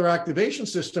reticular activation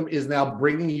system is now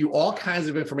bringing you all kinds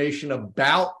of information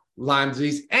about Lyme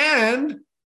disease, and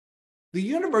the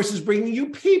universe is bringing you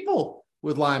people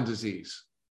with Lyme disease.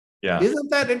 Yeah. Isn't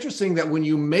that interesting that when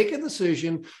you make a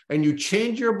decision and you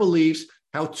change your beliefs,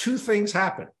 how two things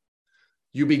happen?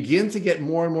 You begin to get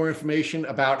more and more information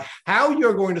about how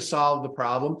you're going to solve the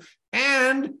problem,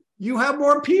 and you have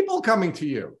more people coming to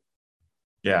you.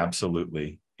 Yeah,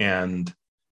 absolutely. And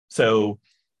so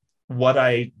what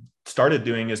I started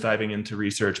doing is diving into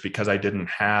research, because I didn't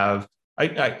have,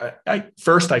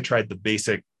 first I tried the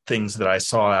basic things that I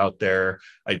saw out there.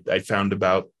 I found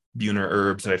about Buhner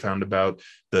herbs, and I found about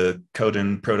the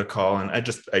Cowden protocol, and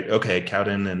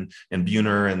Cowden and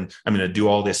Buhner, and I'm going to do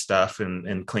all this stuff,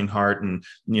 and Klinghardt, and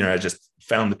I just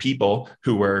found the people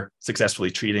who were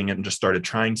successfully treating it and just started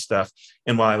trying stuff.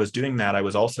 And while I was doing that, I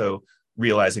was also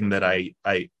realizing that I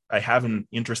have an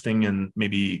interesting and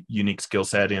maybe unique skill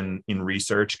set in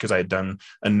research, because I had done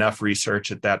enough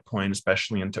research at that point,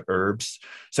 especially into herbs.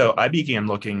 So I began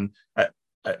looking at,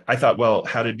 I thought, well,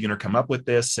 how did Buhner come up with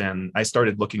this? And I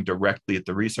started looking directly at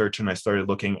the research, and I started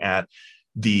looking at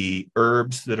the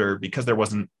herbs that are, because there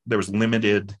was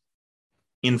limited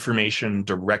information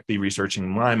directly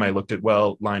researching Lyme. I looked at,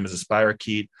 well, Lyme is a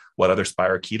spirochete. What other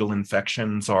spirochetal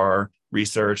infections are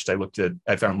researched? I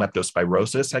found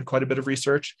leptospirosis had quite a bit of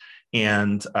research.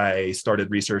 And I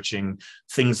started researching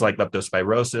things like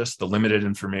leptospirosis, the limited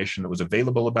information that was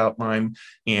available about Lyme,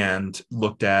 and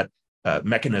looked at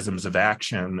mechanisms of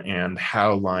action and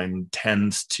how Lyme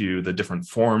tends to the different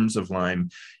forms of Lyme,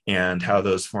 and how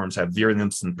those forms have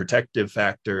virulence and protective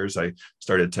factors. I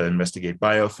started to investigate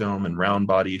biofilm and round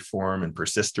body form and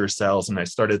persister cells, and I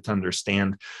started to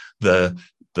understand the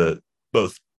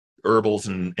both herbals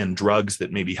and drugs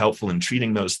that may be helpful in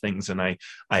treating those things. And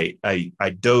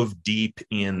I dove deep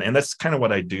in, and that's kind of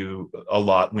what I do a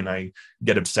lot when I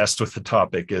get obsessed with the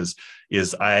topic,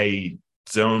 is I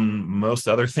zone most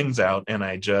other things out, and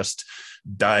I just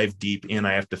dive deep in.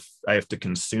 I have to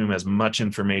consume as much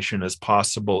information as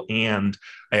possible, and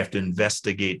I have to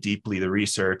investigate deeply the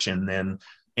research. And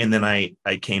then I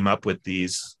came up with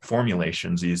these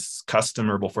formulations, these custom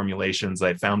herbal formulations.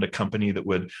 I found a company that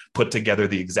would put together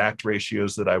the exact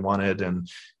ratios that I wanted,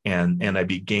 and I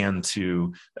began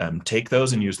to take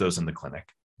those and use those in the clinic.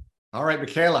 All right,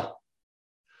 Michaela.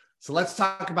 So let's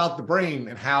talk about the brain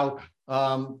and how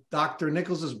Dr.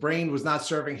 Nichols's brain was not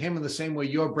serving him in the same way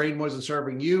your brain wasn't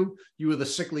serving you. You were the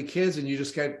sickly kids, and you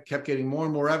just kept getting more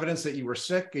and more evidence that you were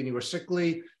sick and you were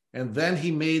sickly. And then he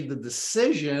made the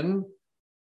decision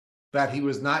that he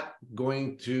was not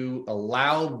going to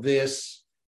allow this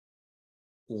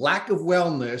lack of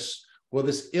wellness or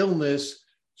this illness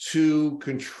to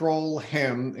control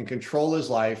him and control his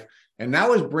life. And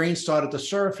now his brain started to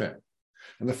serve him.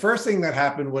 And the first thing that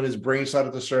happened when his brain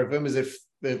started to serve him is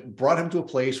it brought him to a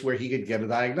place where he could get a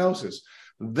diagnosis.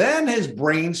 Then his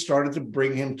brain started to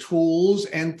bring him tools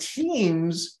and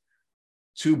teams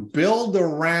to build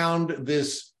around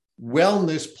this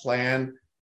wellness plan,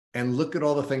 and look at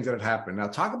all the things that had happened. Now,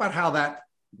 talk about how that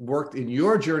worked in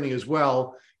your journey as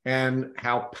well, and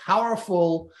how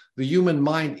powerful the human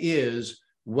mind is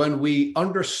when we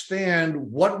understand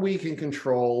what we can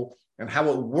control and how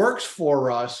it works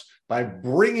for us by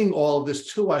bringing all of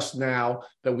this to us now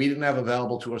that we didn't have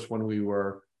available to us when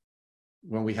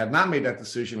we had not made that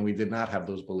decision and we did not have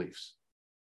those beliefs.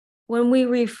 When we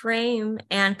reframe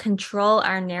and control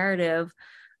our narrative,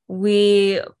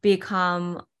 we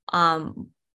become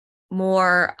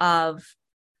more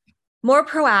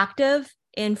proactive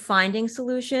in finding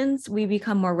solutions. We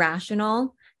become more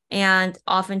rational. And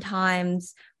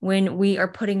oftentimes when we are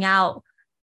putting out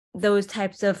those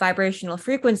types of vibrational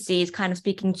frequencies, kind of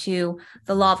speaking to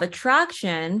the law of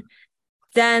attraction,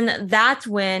 then that's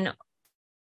when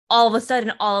all of a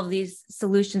sudden, all of these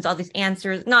solutions, all these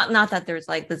answers, not that there's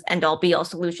like this end all be all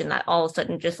solution that all of a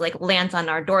sudden just like lands on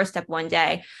our doorstep one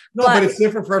day. No, but it's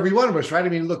different for every one of us, right? I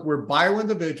mean, look, we're bio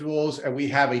individuals and we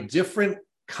have a different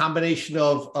combination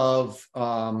of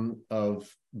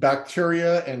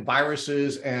bacteria and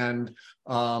viruses and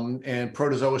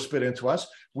protozoa spit into us.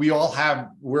 We're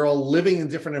all living in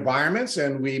different environments,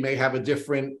 and we may have a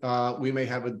different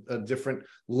different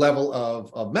level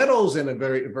of metals and a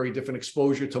very different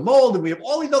exposure to mold, and we have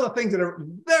all these other things that are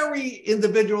very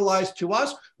individualized to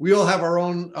us. We all have our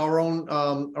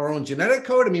own genetic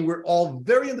code. I mean, we're all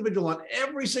very individual on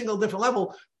every single different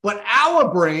level, but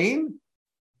our brain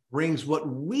brings what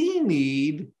we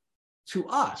need to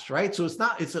us, right? So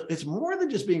it's more than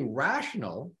just being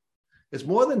rational. It's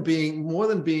more than being I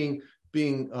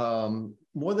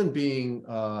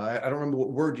don't remember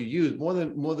what word you used, more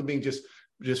than being just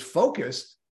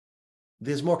focused.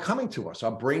 There's more coming to us.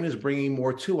 Our brain is bringing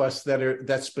more to us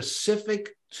that's specific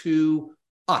to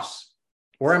us.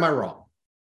 Or am I wrong?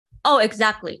 Oh,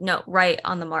 exactly. No, right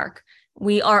on the mark.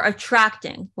 We are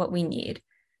attracting what we need,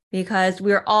 because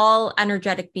we're all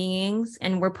energetic beings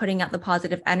and we're putting out the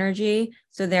positive energy.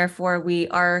 So therefore, we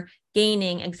are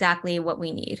gaining exactly what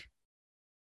we need.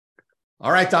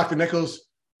 All right, Dr. Nichols,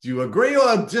 do you agree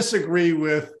or disagree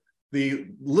with the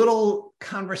little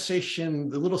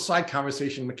side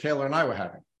conversation Michaela and I were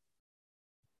having?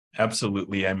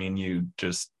 Absolutely. I mean,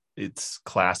 it's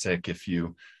classic. If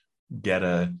you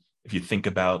think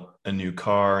about a new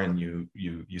car and you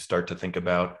start to think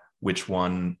about which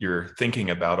one you're thinking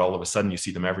about, all of a sudden you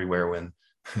see them everywhere when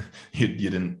you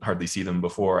didn't hardly see them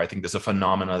before. I think there's a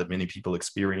phenomena that many people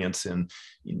experience in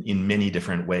many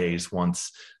different ways.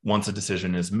 Once a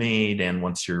decision is made and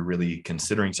once you're really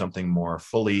considering something more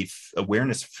fully,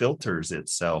 awareness filters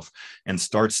itself and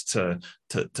starts to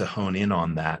hone in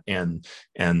on that. And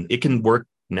it can work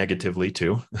negatively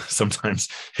too. Sometimes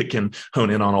it can hone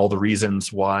in on all the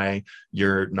reasons why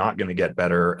you're not going to get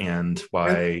better and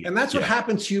why. And that's what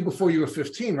happened to you before you were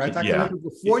 15, right?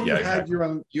 Before you had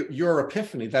your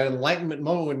epiphany, that enlightenment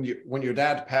moment when your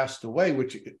dad passed away,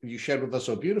 which you shared with us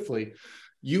so beautifully,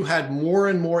 you had more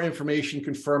and more information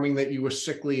confirming that you were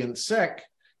sickly and sick.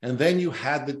 And then you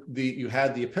had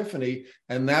the epiphany,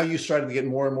 and now you started to get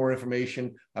more and more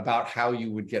information about how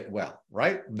you would get well,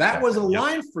 right? That was a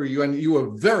line for you, and you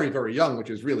were very, very young, which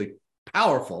is really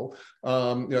powerful.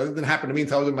 It didn't happen to me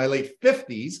until I was in my late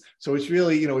 50s. So it's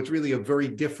really a very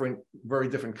different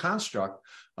construct.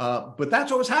 But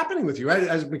that's what was happening with you, right?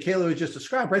 As Michaela was just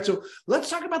described, right? So let's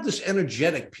talk about this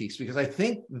energetic piece, because I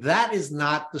think that is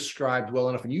not described well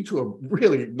enough. And you two are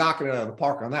really knocking it out of the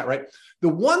park on that, right? The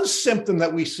one symptom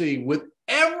that we see with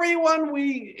everyone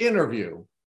we interview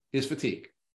is fatigue.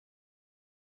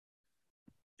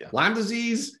 Yeah. Lyme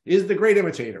disease is the great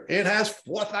imitator. It has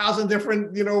 4,000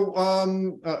 different, and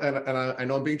I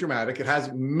know I'm being dramatic. It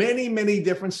has many, many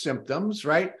different symptoms,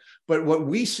 right? But what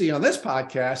we see on this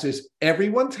podcast is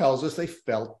everyone tells us they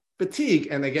felt fatigue,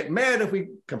 and they get mad if we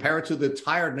compare it to the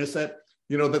tiredness that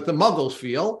the muggles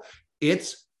feel.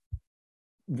 It's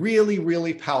really,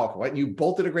 really powerful, right? And you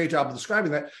both did a great job of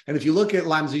describing that. And if you look at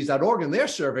LymeDisease.org and their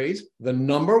surveys, the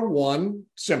number one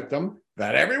symptom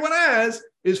that everyone has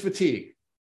is fatigue.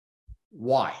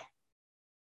 Why?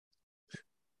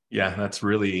 Yeah, that's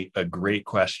really a great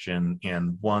question,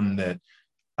 and one that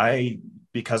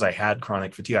because I had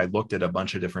chronic fatigue, I looked at a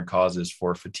bunch of different causes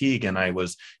for fatigue, and I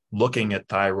was looking at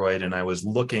thyroid, and I was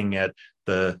looking at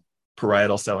the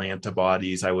parietal cell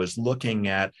antibodies. I was looking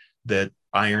at the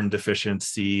iron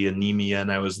deficiency, anemia,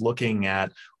 and I was looking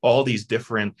at all these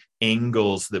different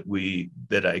angles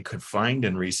that I could find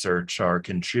in research are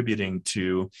contributing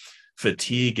to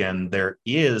fatigue. And there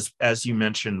is, as you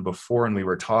mentioned before, and we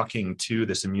were talking to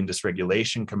this immune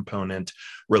dysregulation component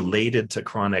related to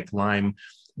chronic Lyme,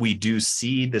 we do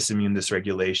see this immune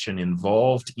dysregulation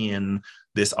involved in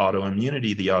this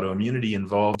autoimmunity, the autoimmunity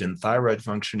involved in thyroid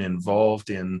function, involved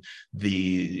in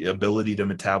the ability to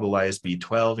metabolize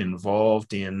B12,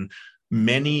 involved in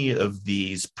many of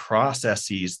these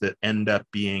processes that end up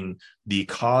being the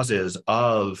causes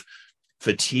of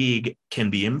fatigue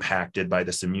can be impacted by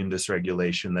this immune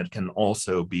dysregulation that can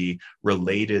also be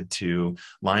related to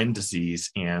Lyme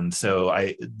disease. And so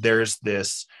there's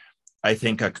this, I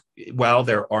think, while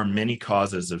there are many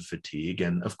causes of fatigue,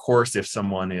 and of course, if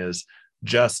someone is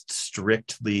just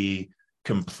strictly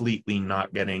completely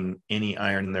not getting any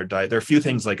iron in their diet, there are a few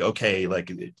things like, okay,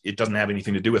 like it doesn't have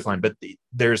anything to do with Lyme, but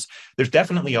there's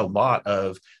definitely a lot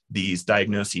of these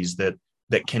diagnoses that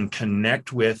can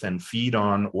connect with and feed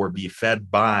on or be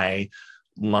fed by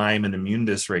Lyme and immune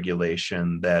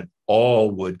dysregulation that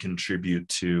all would contribute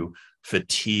to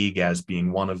fatigue as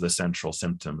being one of the central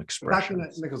symptom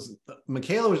expressions. Dr. Nichols,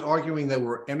 Michaela was arguing that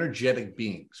we're energetic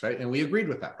beings, right? And we agreed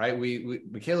with that, right?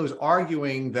 Michaela was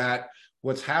arguing that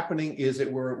what's happening is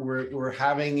that we're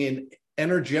having an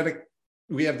energetic,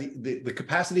 we have the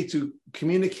capacity to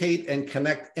communicate and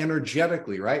connect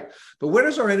energetically, right? But where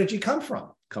does our energy come from?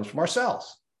 It comes from our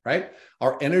cells, right?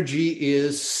 Our energy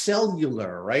is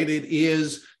cellular, right? It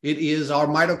is our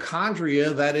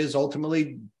mitochondria that is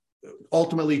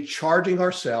ultimately charging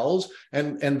our cells,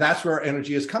 and that's where our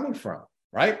energy is coming from,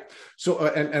 right? So,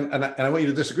 and I want you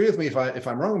to disagree with me if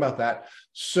I'm wrong about that.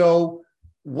 So,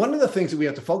 one of the things that we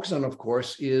have to focus on, of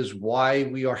course, is why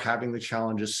we are having the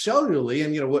challenges cellularly.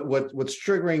 And what's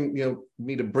triggering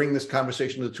me to bring this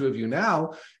conversation to the two of you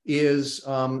now is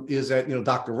that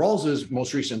Dr. Rawls's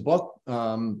most recent book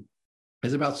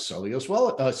is about cellular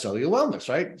wellness,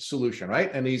 right? Solution,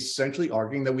 right? And he's essentially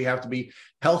arguing that we have to be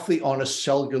healthy on a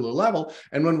cellular level.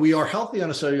 And when we are healthy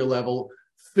on a cellular level,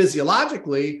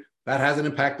 physiologically, that has an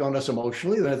impact on us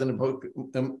emotionally, that has an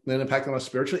impact on us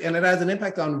spiritually, and it has an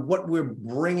impact on what we're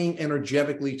bringing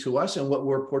energetically to us and what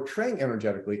we're portraying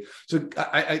energetically. So,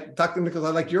 Dr. Nichols,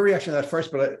 I'd like your reaction to that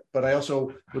first, but I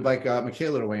also would like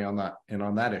Michaela to weigh on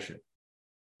that issue.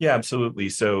 Yeah, absolutely.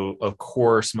 So, of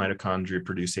course, mitochondria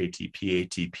produce ATP.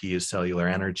 ATP is cellular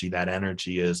energy. That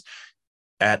energy is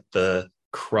at the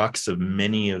crux of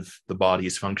many of the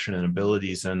body's function and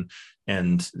abilities, and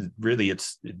really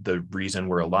it's the reason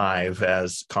we're alive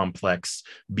as complex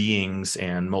beings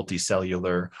and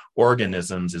multicellular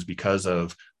organisms is because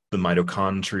of the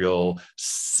mitochondrial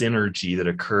synergy that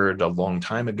occurred a long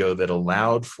time ago that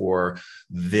allowed for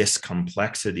this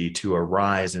complexity to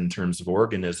arise in terms of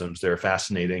organisms. There are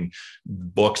fascinating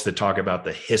books that talk about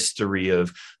the history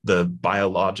of the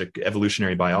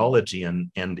evolutionary biology,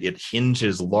 and it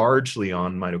hinges largely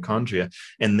on mitochondria.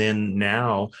 And then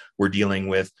now we're dealing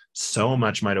with so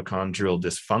much mitochondrial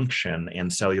dysfunction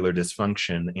and cellular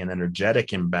dysfunction and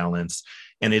energetic imbalance.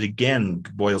 And it again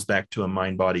boils back to a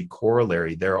mind-body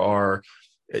corollary. There are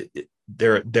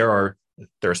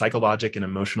psychological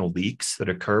and emotional leaks that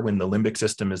occur when the limbic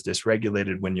system is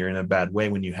dysregulated, when you're in a bad way,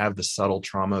 when you have the subtle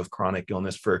trauma of chronic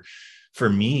illness. For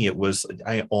me,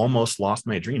 I almost lost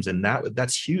my dreams, and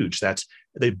that's huge. That's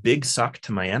the big suck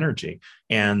to my energy,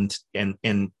 and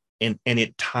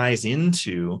it ties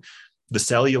into the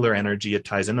cellular energy, it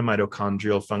ties into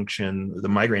mitochondrial function. The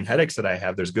migraine headaches that I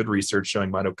have, there's good research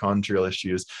showing mitochondrial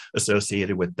issues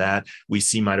associated with that. We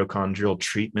see mitochondrial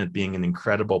treatment being an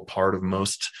incredible part of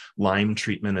most Lyme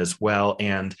treatment as well.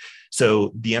 And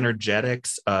so the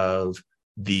energetics of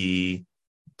the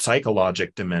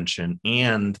psychologic dimension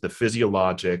and the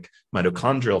physiologic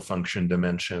mitochondrial function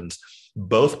dimensions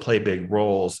both play big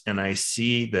roles. And I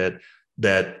see that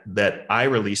I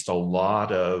released a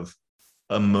lot of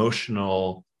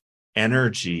emotional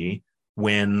energy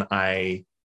when I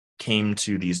came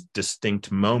to these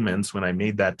distinct moments, when I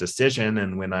made that decision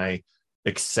and when I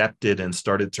accepted and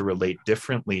started to relate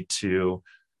differently to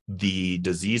the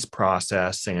disease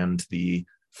process and the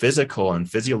physical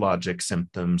and physiologic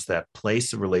symptoms that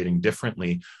place relating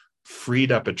differently,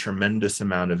 freed up a tremendous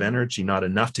amount of energy, not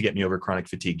enough to get me over chronic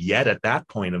fatigue yet at that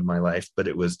point of my life, but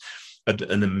it was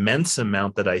an immense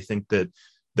amount that I think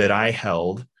that I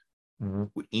held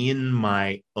in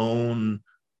my own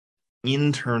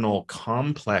internal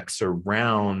complex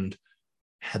around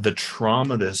the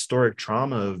trauma, the historic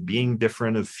trauma of being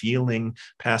different, of feeling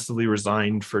passively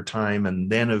resigned for time,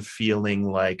 and then of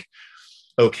feeling like,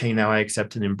 okay, now I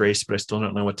accept and embrace, but I still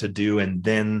don't know what to do. And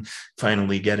then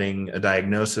finally getting a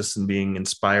diagnosis and being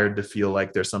inspired to feel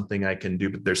like there's something I can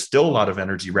do, but there's still a lot of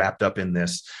energy wrapped up in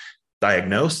this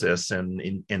diagnosis, and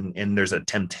there's a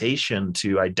temptation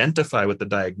to identify with the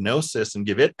diagnosis and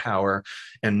give it power.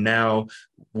 And now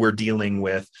we're dealing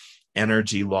with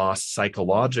energy loss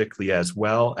psychologically, as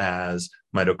well as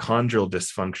mitochondrial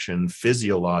dysfunction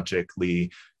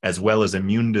physiologically, as well as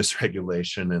immune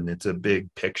dysregulation. And it's a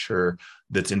big picture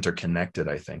that's interconnected,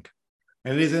 I think.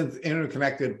 And it is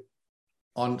interconnected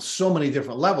on so many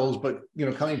different levels. But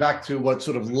coming back to what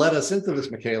sort of led us into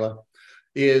this, Michaela,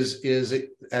 is it,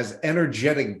 as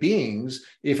energetic beings,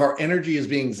 if our energy is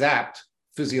being zapped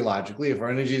physiologically, if our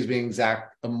energy is being zapped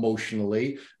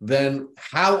emotionally, then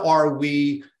how are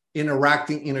we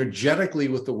interacting energetically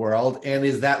with the world? And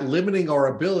is that limiting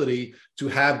our ability to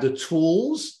have the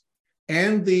tools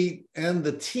and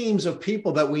the teams of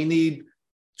people that we need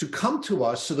to come to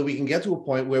us so that we can get to a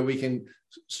point where we can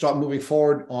start moving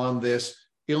forward on this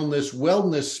illness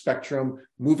wellness spectrum,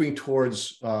 moving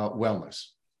towards wellness?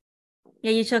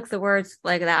 Yeah, you took the words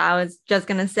like that. I was just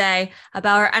going to say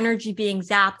about our energy being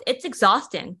zapped. It's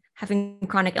exhausting having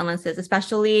chronic illnesses,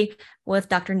 especially with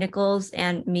Dr. Nichols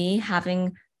and me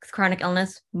having chronic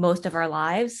illness most of our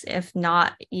lives. If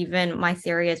not, even my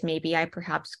theory is maybe I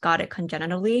perhaps got it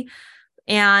congenitally.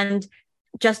 And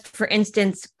just for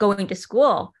instance, going to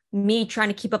school, me trying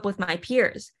to keep up with my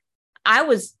peers, I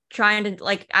was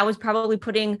probably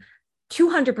putting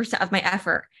 200% of my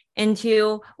effort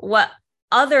into what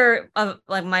other of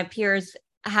like my peers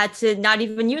had to not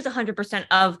even use 100%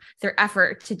 of their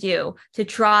effort to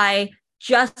try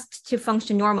just to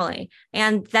function normally.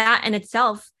 And that in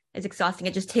itself is exhausting.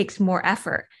 It just takes more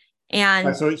effort. And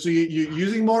right, so you're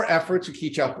using more effort to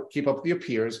keep up with your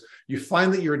peers. You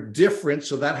find that you're different,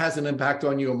 so that has an impact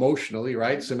on you emotionally,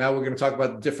 right? So now we're going to talk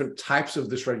about different types of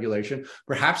dysregulation.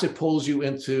 Perhaps it pulls you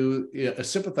into a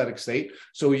sympathetic state,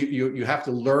 so you have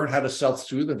to learn how to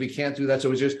self-soothe. If you can't do that,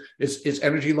 so it's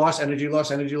energy loss. I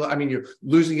mean, you're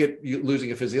losing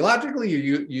it physiologically.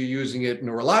 You're using it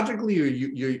neurologically.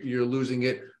 You're losing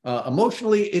it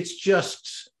emotionally. It's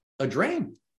just a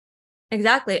drain.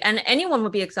 Exactly. And anyone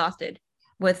would be exhausted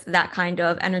with that kind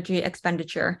of energy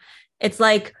expenditure. It's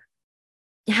like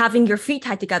having your feet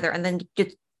tied together and then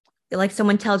just like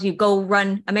someone tells you, go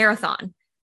run a marathon.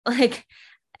 Like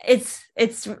it's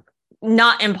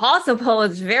not impossible.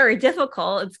 It's very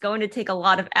difficult. It's going to take a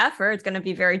lot of effort. It's going to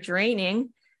be very draining,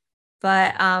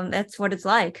 but that's what it's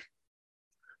like.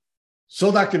 So,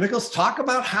 Dr. Nichols, talk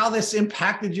about how this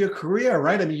impacted your career,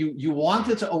 right? I mean, you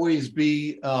wanted to always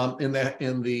be in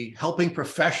the helping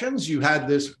professions. You had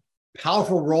this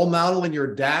powerful role model in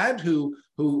your dad, who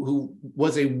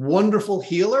was a wonderful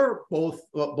healer, both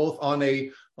on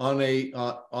a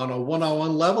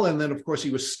one-on-one level, and then of course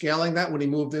he was scaling that when he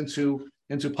moved into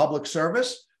public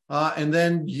service. And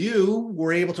then you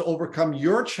were able to overcome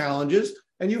your challenges,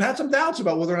 and you had some doubts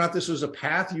about whether or not this was a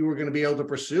path you were going to be able to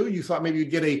pursue. You thought maybe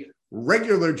you'd get a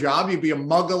regular job, you'd be a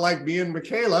muggle like me and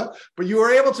Michaela, but you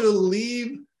were able to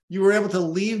leave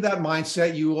that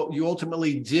mindset. You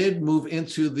ultimately did move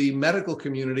into the medical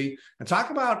community, and talk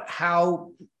about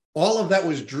how all of that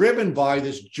was driven by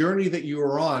this journey that you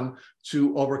were on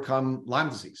to overcome Lyme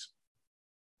disease.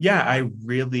 Yeah, I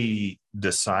really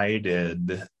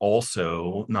decided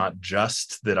also not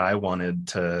just that I wanted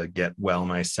to get well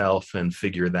myself and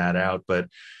figure that out, but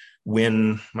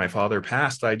when my father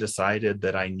passed, I decided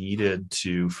that I needed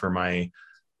to,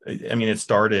 it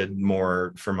started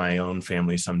more for my own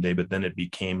family someday, but then it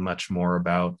became much more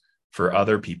about for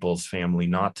other people's family,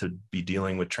 not to be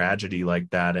dealing with tragedy like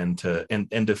that, and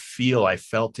to feel I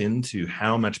felt into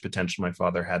how much potential my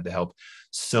father had to help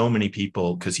so many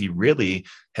people, because he really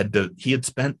he had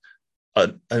spent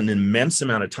an immense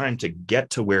amount of time to get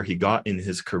to where he got in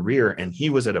his career. And he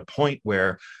was at a point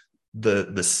where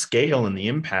the scale and the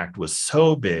impact was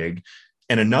so big,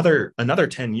 and another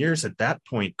 10 years at that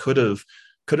point could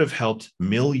have helped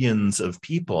millions of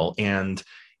people, and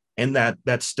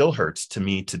that still hurts to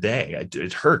me today.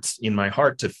 It hurts in my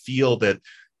heart to feel that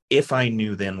if I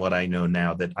knew then what I know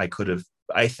now, that I could have,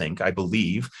 I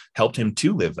believe, helped him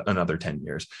to live another 10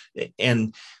 years.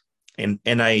 And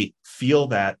I feel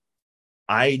that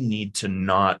I need to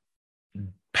not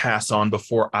pass on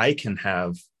before I can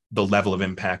have the level of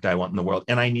impact I want in the world.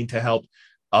 And I need to help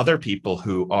other people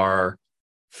who are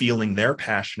feeling their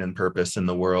passion and purpose in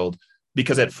the world.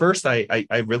 Because at first I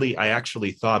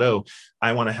actually thought,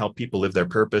 I want to help people live their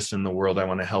purpose in the world. I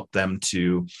want to help them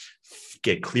to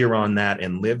get clear on that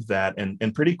and live that.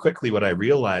 And pretty quickly what I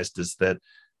realized is that,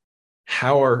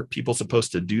 how are people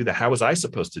supposed to do that? How was I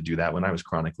supposed to do that when I was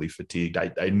chronically fatigued?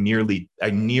 I nearly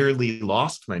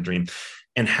lost my dream.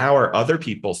 And how are other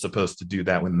people supposed to do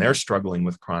that when they're struggling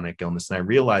with chronic illness? And I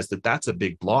realized that that's a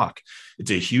big block.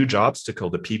 It's a huge obstacle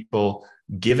to people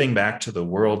giving back to the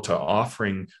world, to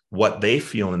offering what they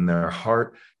feel in their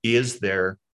heart is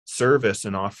their service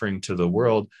and offering to the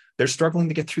world. They're struggling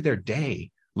to get through their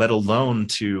day, let alone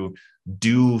to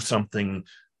do something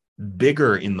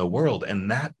bigger in the world.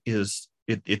 And that is,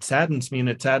 it saddens me. And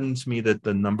it saddens me that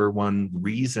the number one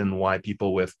reason why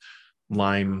people with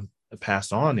Lyme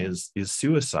pass on is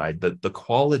suicide. That the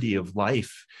quality of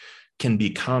life can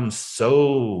become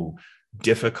so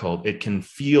difficult. It can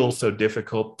feel so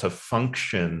difficult to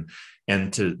function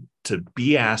and to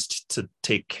be asked to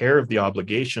take care of the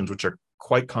obligations, which are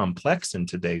quite complex in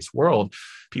today's world.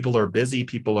 People are busy.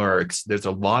 There's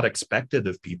a lot expected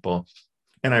of people.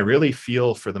 And I really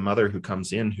feel for the mother who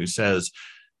comes in who says,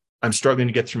 I'm struggling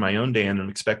to get through my own day, and I'm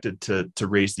expected to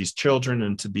raise these children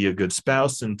and to be a good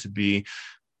spouse and to be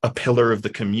a pillar of the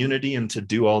community and to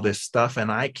do all this stuff.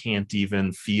 And I can't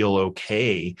even feel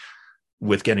okay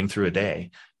with getting through a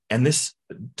day. And this,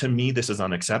 to me, this is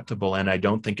unacceptable. And I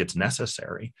don't think it's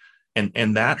necessary.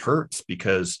 And that hurts,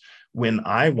 because when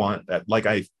I want that, like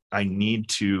I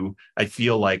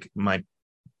feel like my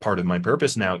part of my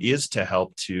purpose now is to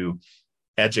help to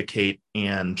educate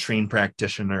and train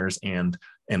practitioners and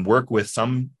work with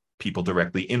some people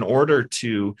directly in order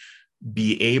to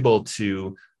be able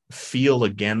to feel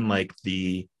again like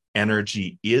the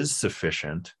energy is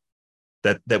sufficient,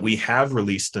 that we have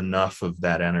released enough of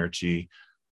that energy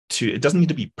it doesn't need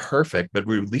to be perfect, but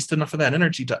we released enough of that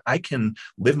energy I can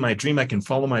live my dream, I can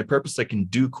follow my purpose, I can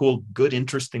do cool, good,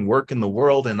 interesting work in the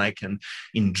world, and I can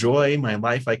enjoy my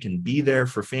life, I can be there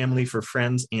for family, for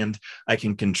friends, and I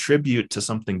can contribute to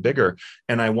something bigger.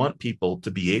 And I want people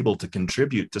to be able to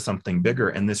contribute to something bigger,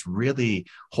 and this really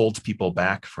holds people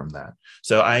back from that.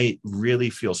 So I really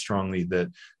feel strongly that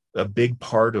a big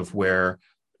part of where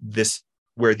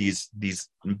these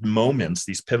moments,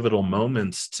 these pivotal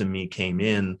moments to me came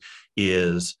in,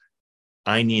 is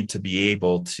I need to be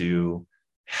able to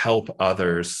help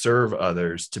others, serve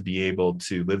others, to be able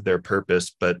to live their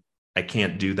purpose, but I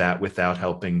can't do that without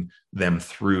helping them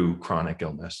through chronic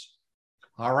illness.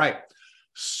 All right.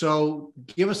 So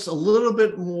give us a little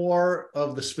bit more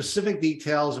of the specific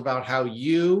details about how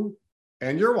you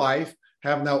and your wife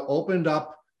have now opened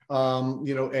up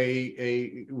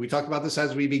we talked about this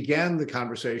as we began the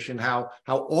conversation, how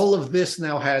all of this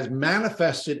now has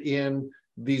manifested in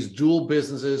these dual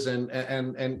businesses,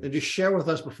 and just share with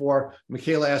us before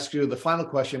Michaela asks you the final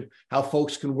question, how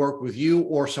folks can work with you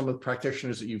or some of the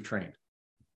practitioners that you've trained.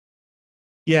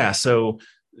 Yeah. So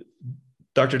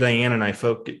Dr. Diane and I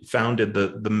founded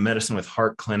the Medicine with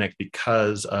Heart Clinic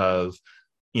because of,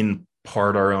 in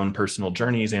part, our own personal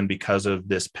journeys, and because of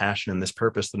this passion and this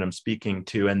purpose that I'm speaking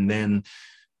to. And then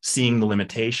seeing the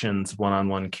limitations,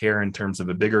 one-on-one care in terms of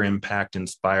a bigger impact,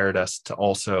 inspired us to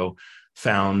also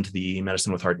found the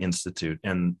Medicine with Heart Institute.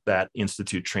 And that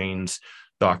institute trains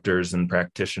doctors and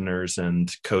practitioners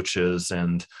and coaches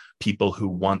and people who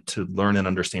want to learn and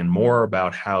understand more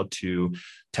about how to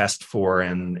test for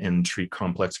and treat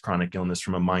complex chronic illness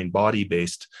from a mind-body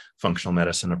based functional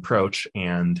medicine approach.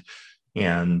 And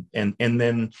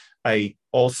then I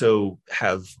also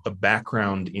have a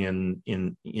background in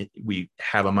we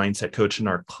have a mindset coach in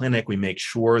our clinic. We make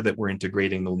sure that we're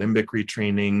integrating the limbic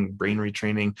retraining, brain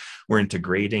retraining. We're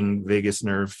integrating vagus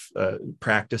nerve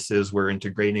practices. We're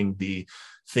integrating the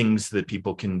things that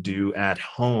people can do at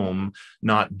home,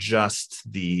 not just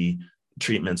the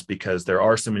treatments, because there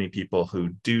are so many people who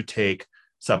do take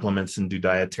supplements and do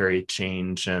dietary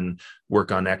change and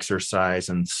work on exercise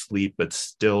and sleep, but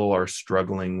still are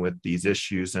struggling with these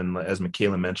issues. And as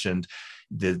Michaela mentioned,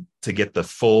 to get the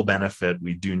full benefit,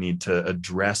 we do need to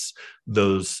address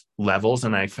those levels.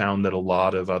 And I found that a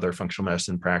lot of other functional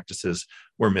medicine practices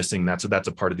were missing that. So that's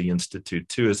a part of the Institute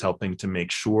too, is helping to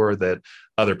make sure that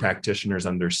other practitioners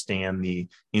understand the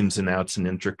ins and outs and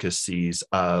intricacies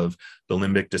of the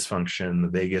limbic dysfunction, the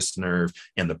vagus nerve,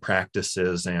 and the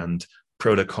practices and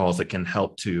protocols that can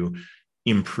help to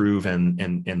improve and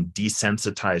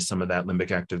desensitize some of that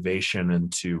limbic activation,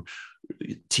 and to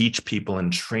teach people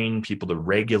and train people to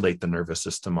regulate the nervous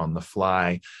system on the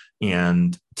fly.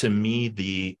 And to me,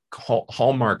 the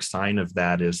hallmark sign of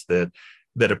that is that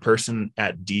a person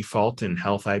at default in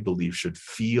health, I believe, should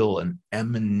feel an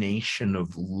emanation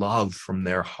of love from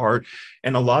their heart.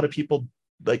 And a lot of people,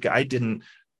 like, I didn't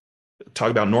talk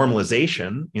about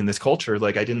normalization in this culture.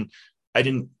 Like I didn't,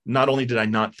 not only did I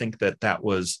not think that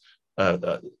was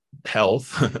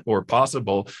health or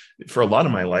possible for a lot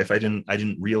of my life, I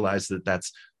didn't realize that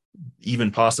that's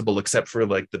even possible, except for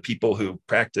like the people who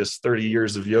practice 30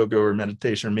 years of yoga or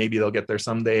meditation. Maybe they'll get there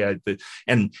someday.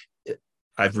 And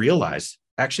I've realized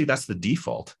actually that's the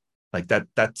default. Like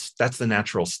that's the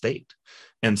natural state.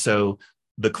 And so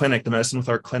the clinic, the Medicine with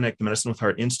Heart Clinic, the Medicine with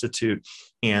Heart Institute,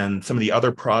 and some of the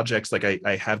other projects, like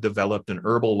I have developed an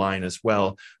herbal line as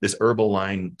well, this herbal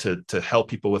line to help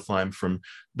people with Lyme from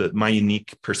my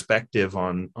unique perspective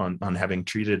on having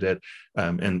treated it,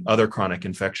 and other chronic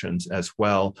infections as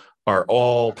well, are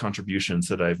all contributions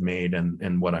that I've made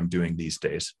and what I'm doing these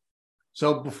days.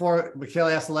 So before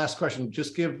Michaela asks the last question,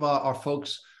 just give our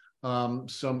folks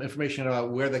some information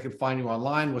about where they can find you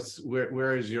online.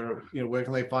 Where is your, where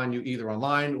can they find you either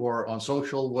online or on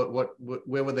social?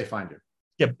 Where would they find you?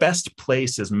 Yeah, best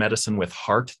place is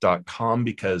medicinewithheart.com,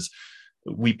 because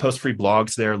we post free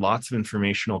blogs there, lots of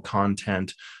informational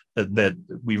content that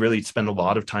we really spend a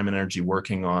lot of time and energy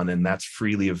working on, and that's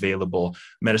freely available.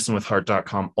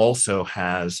 Medicinewithheart.com also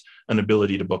has an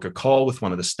ability to book a call with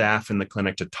one of the staff in the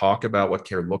clinic to talk about what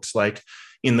care looks like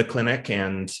in the clinic,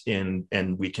 and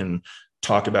we can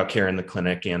talk about care in the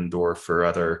clinic and or for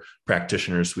other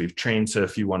practitioners we've trained. So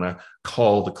if you want to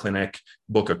call the clinic,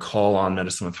 book a call on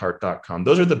medicinewithheart.com.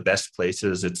 Those are the best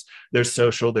places. There's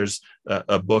social, there's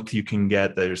a book you can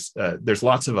get, there's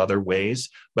lots of other ways,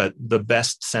 but the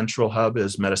best central hub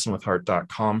is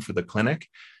medicinewithheart.com for the clinic.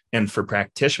 And for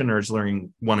practitioners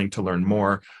wanting to learn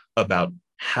more about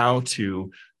how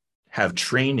to have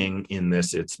training in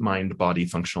this, it's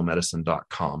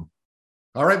mindbodyfunctionalmedicine.com.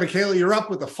 All right, Michaela, you're up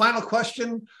with the final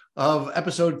question of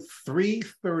episode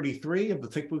 333 of the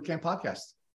Tick Bootcamp podcast.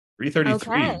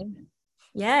 333. Okay.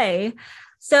 Yay.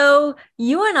 So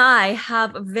you and I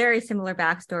have very similar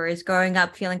backstories, growing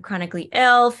up feeling chronically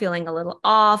ill, feeling a little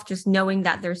off, just knowing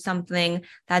that there's something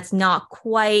that's not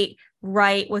quite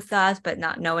right with us, but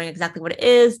not knowing exactly what it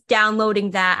is,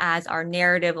 downloading that as our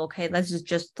narrative. Okay, this is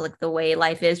just like the way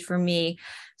life is for me.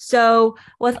 So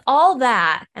with all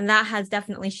that, and that has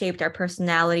definitely shaped our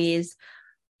personalities,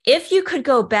 if you could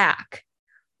go back,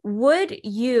 would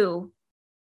you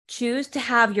choose to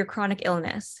have your chronic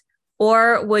illness,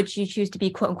 or would you choose to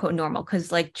be quote unquote normal?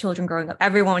 Because like children growing up,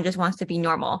 everyone just wants to be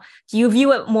normal. Do you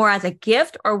view it more as a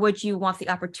gift, or would you want the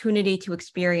opportunity to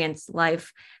experience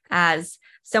life as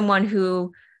someone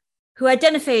who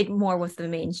identified more with the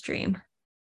mainstream?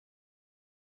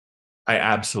 I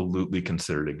absolutely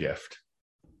consider it a gift,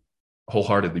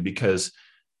 wholeheartedly, because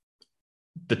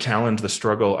the challenge, the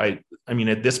struggle, I mean,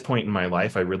 at this point in my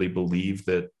life, I really believe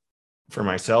that for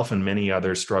myself and many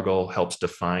others, struggle helps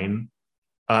define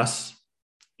us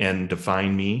and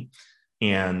define me.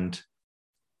 And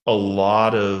a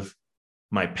lot of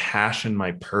my passion,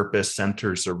 my purpose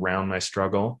centers around my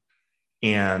struggle.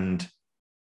 And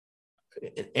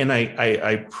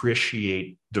I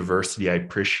appreciate diversity. I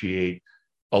appreciate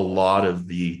a lot of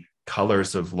the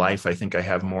colors of life. I think I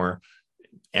have more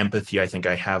empathy. I think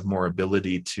I have more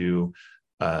ability to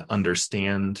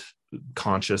understand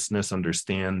consciousness,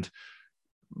 understand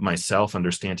myself,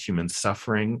 understand human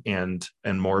suffering, and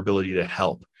more ability to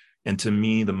help. And to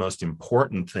me, the most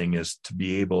important thing is to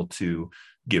be able to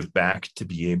give back, to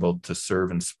be able to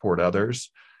serve and support others.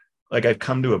 Like I've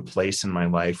come to a place in my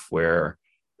life where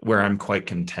I'm quite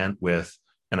content with,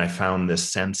 and I found this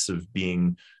sense of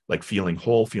being like feeling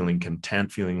whole, feeling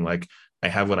content, feeling like I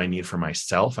have what I need for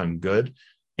myself. I'm good.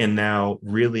 And now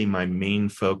really my main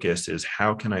focus is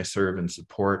how can I serve and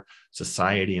support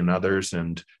society and others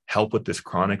and help with this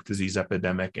chronic disease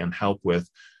epidemic and help with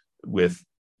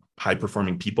high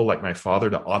performing people like my father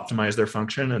to optimize their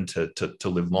function and to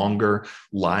live longer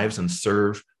lives and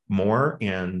serve more.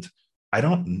 And I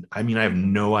have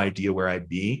no idea where I'd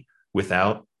be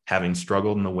without having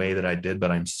struggled in the way that I did,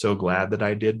 but I'm so glad that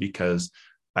I did, because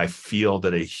I feel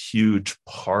that a huge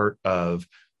part of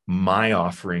my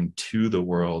offering to the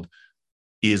world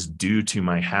is due to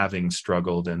my having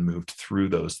struggled and moved through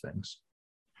those things.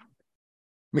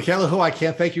 Michaela Hu, I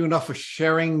can't thank you enough for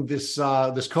sharing this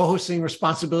co-hosting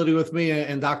responsibility with me.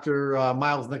 And Dr.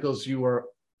 Myles Nichols, you were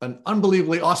an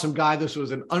unbelievably awesome guy. This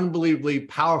was an unbelievably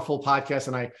powerful podcast,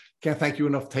 and I can't thank you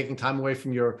enough for taking time away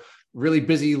from your really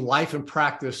busy life and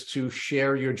practice to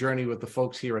share your journey with the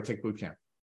folks here at Tick Bootcamp.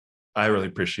 I really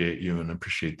appreciate you and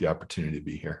appreciate the opportunity to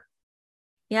be here.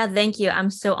 Yeah, thank you. I'm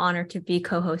so honored to be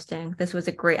co-hosting. This was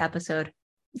a great episode.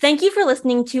 Thank you for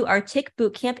listening to our Tick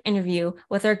Bootcamp interview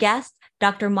with our guest,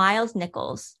 Dr. Myles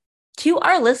Nichols. To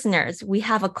our listeners, we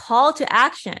have a call to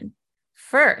action.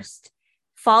 First,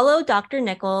 follow Dr.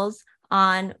 Nichols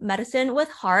on Medicine with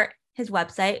Heart, his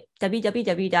website,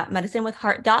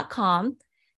 www.medicinewithheart.com.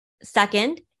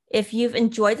 Second, if you've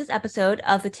enjoyed this episode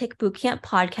of the Tick Bootcamp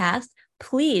podcast,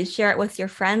 please share it with your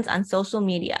friends on social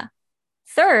media.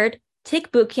 Third,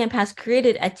 Tick Bootcamp has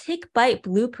created a Tick Bite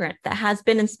blueprint that has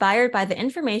been inspired by the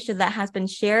information that has been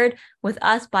shared with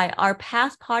us by our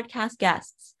past podcast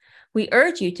guests. We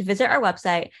urge you to visit our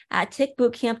website at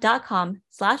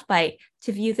tickbootcamp.com/bite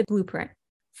to view the blueprint.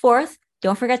 Fourth,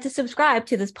 don't forget to subscribe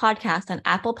to this podcast on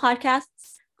Apple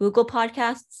Podcasts, Google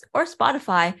Podcasts, or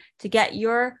Spotify to get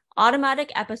your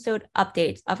automatic episode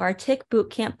updates of our Tick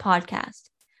Bootcamp podcast.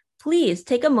 Please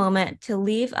take a moment to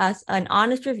leave us an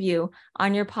honest review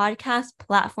on your podcast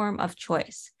platform of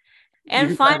choice.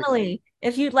 And finally,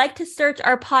 if you'd like to search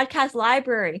our podcast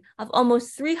library of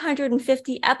almost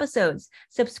 350 episodes,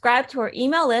 subscribe to our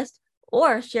email list,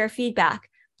 or share feedback,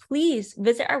 please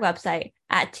visit our website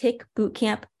at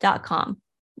tickbootcamp.com.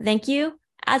 Thank you,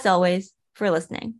 as always, for listening.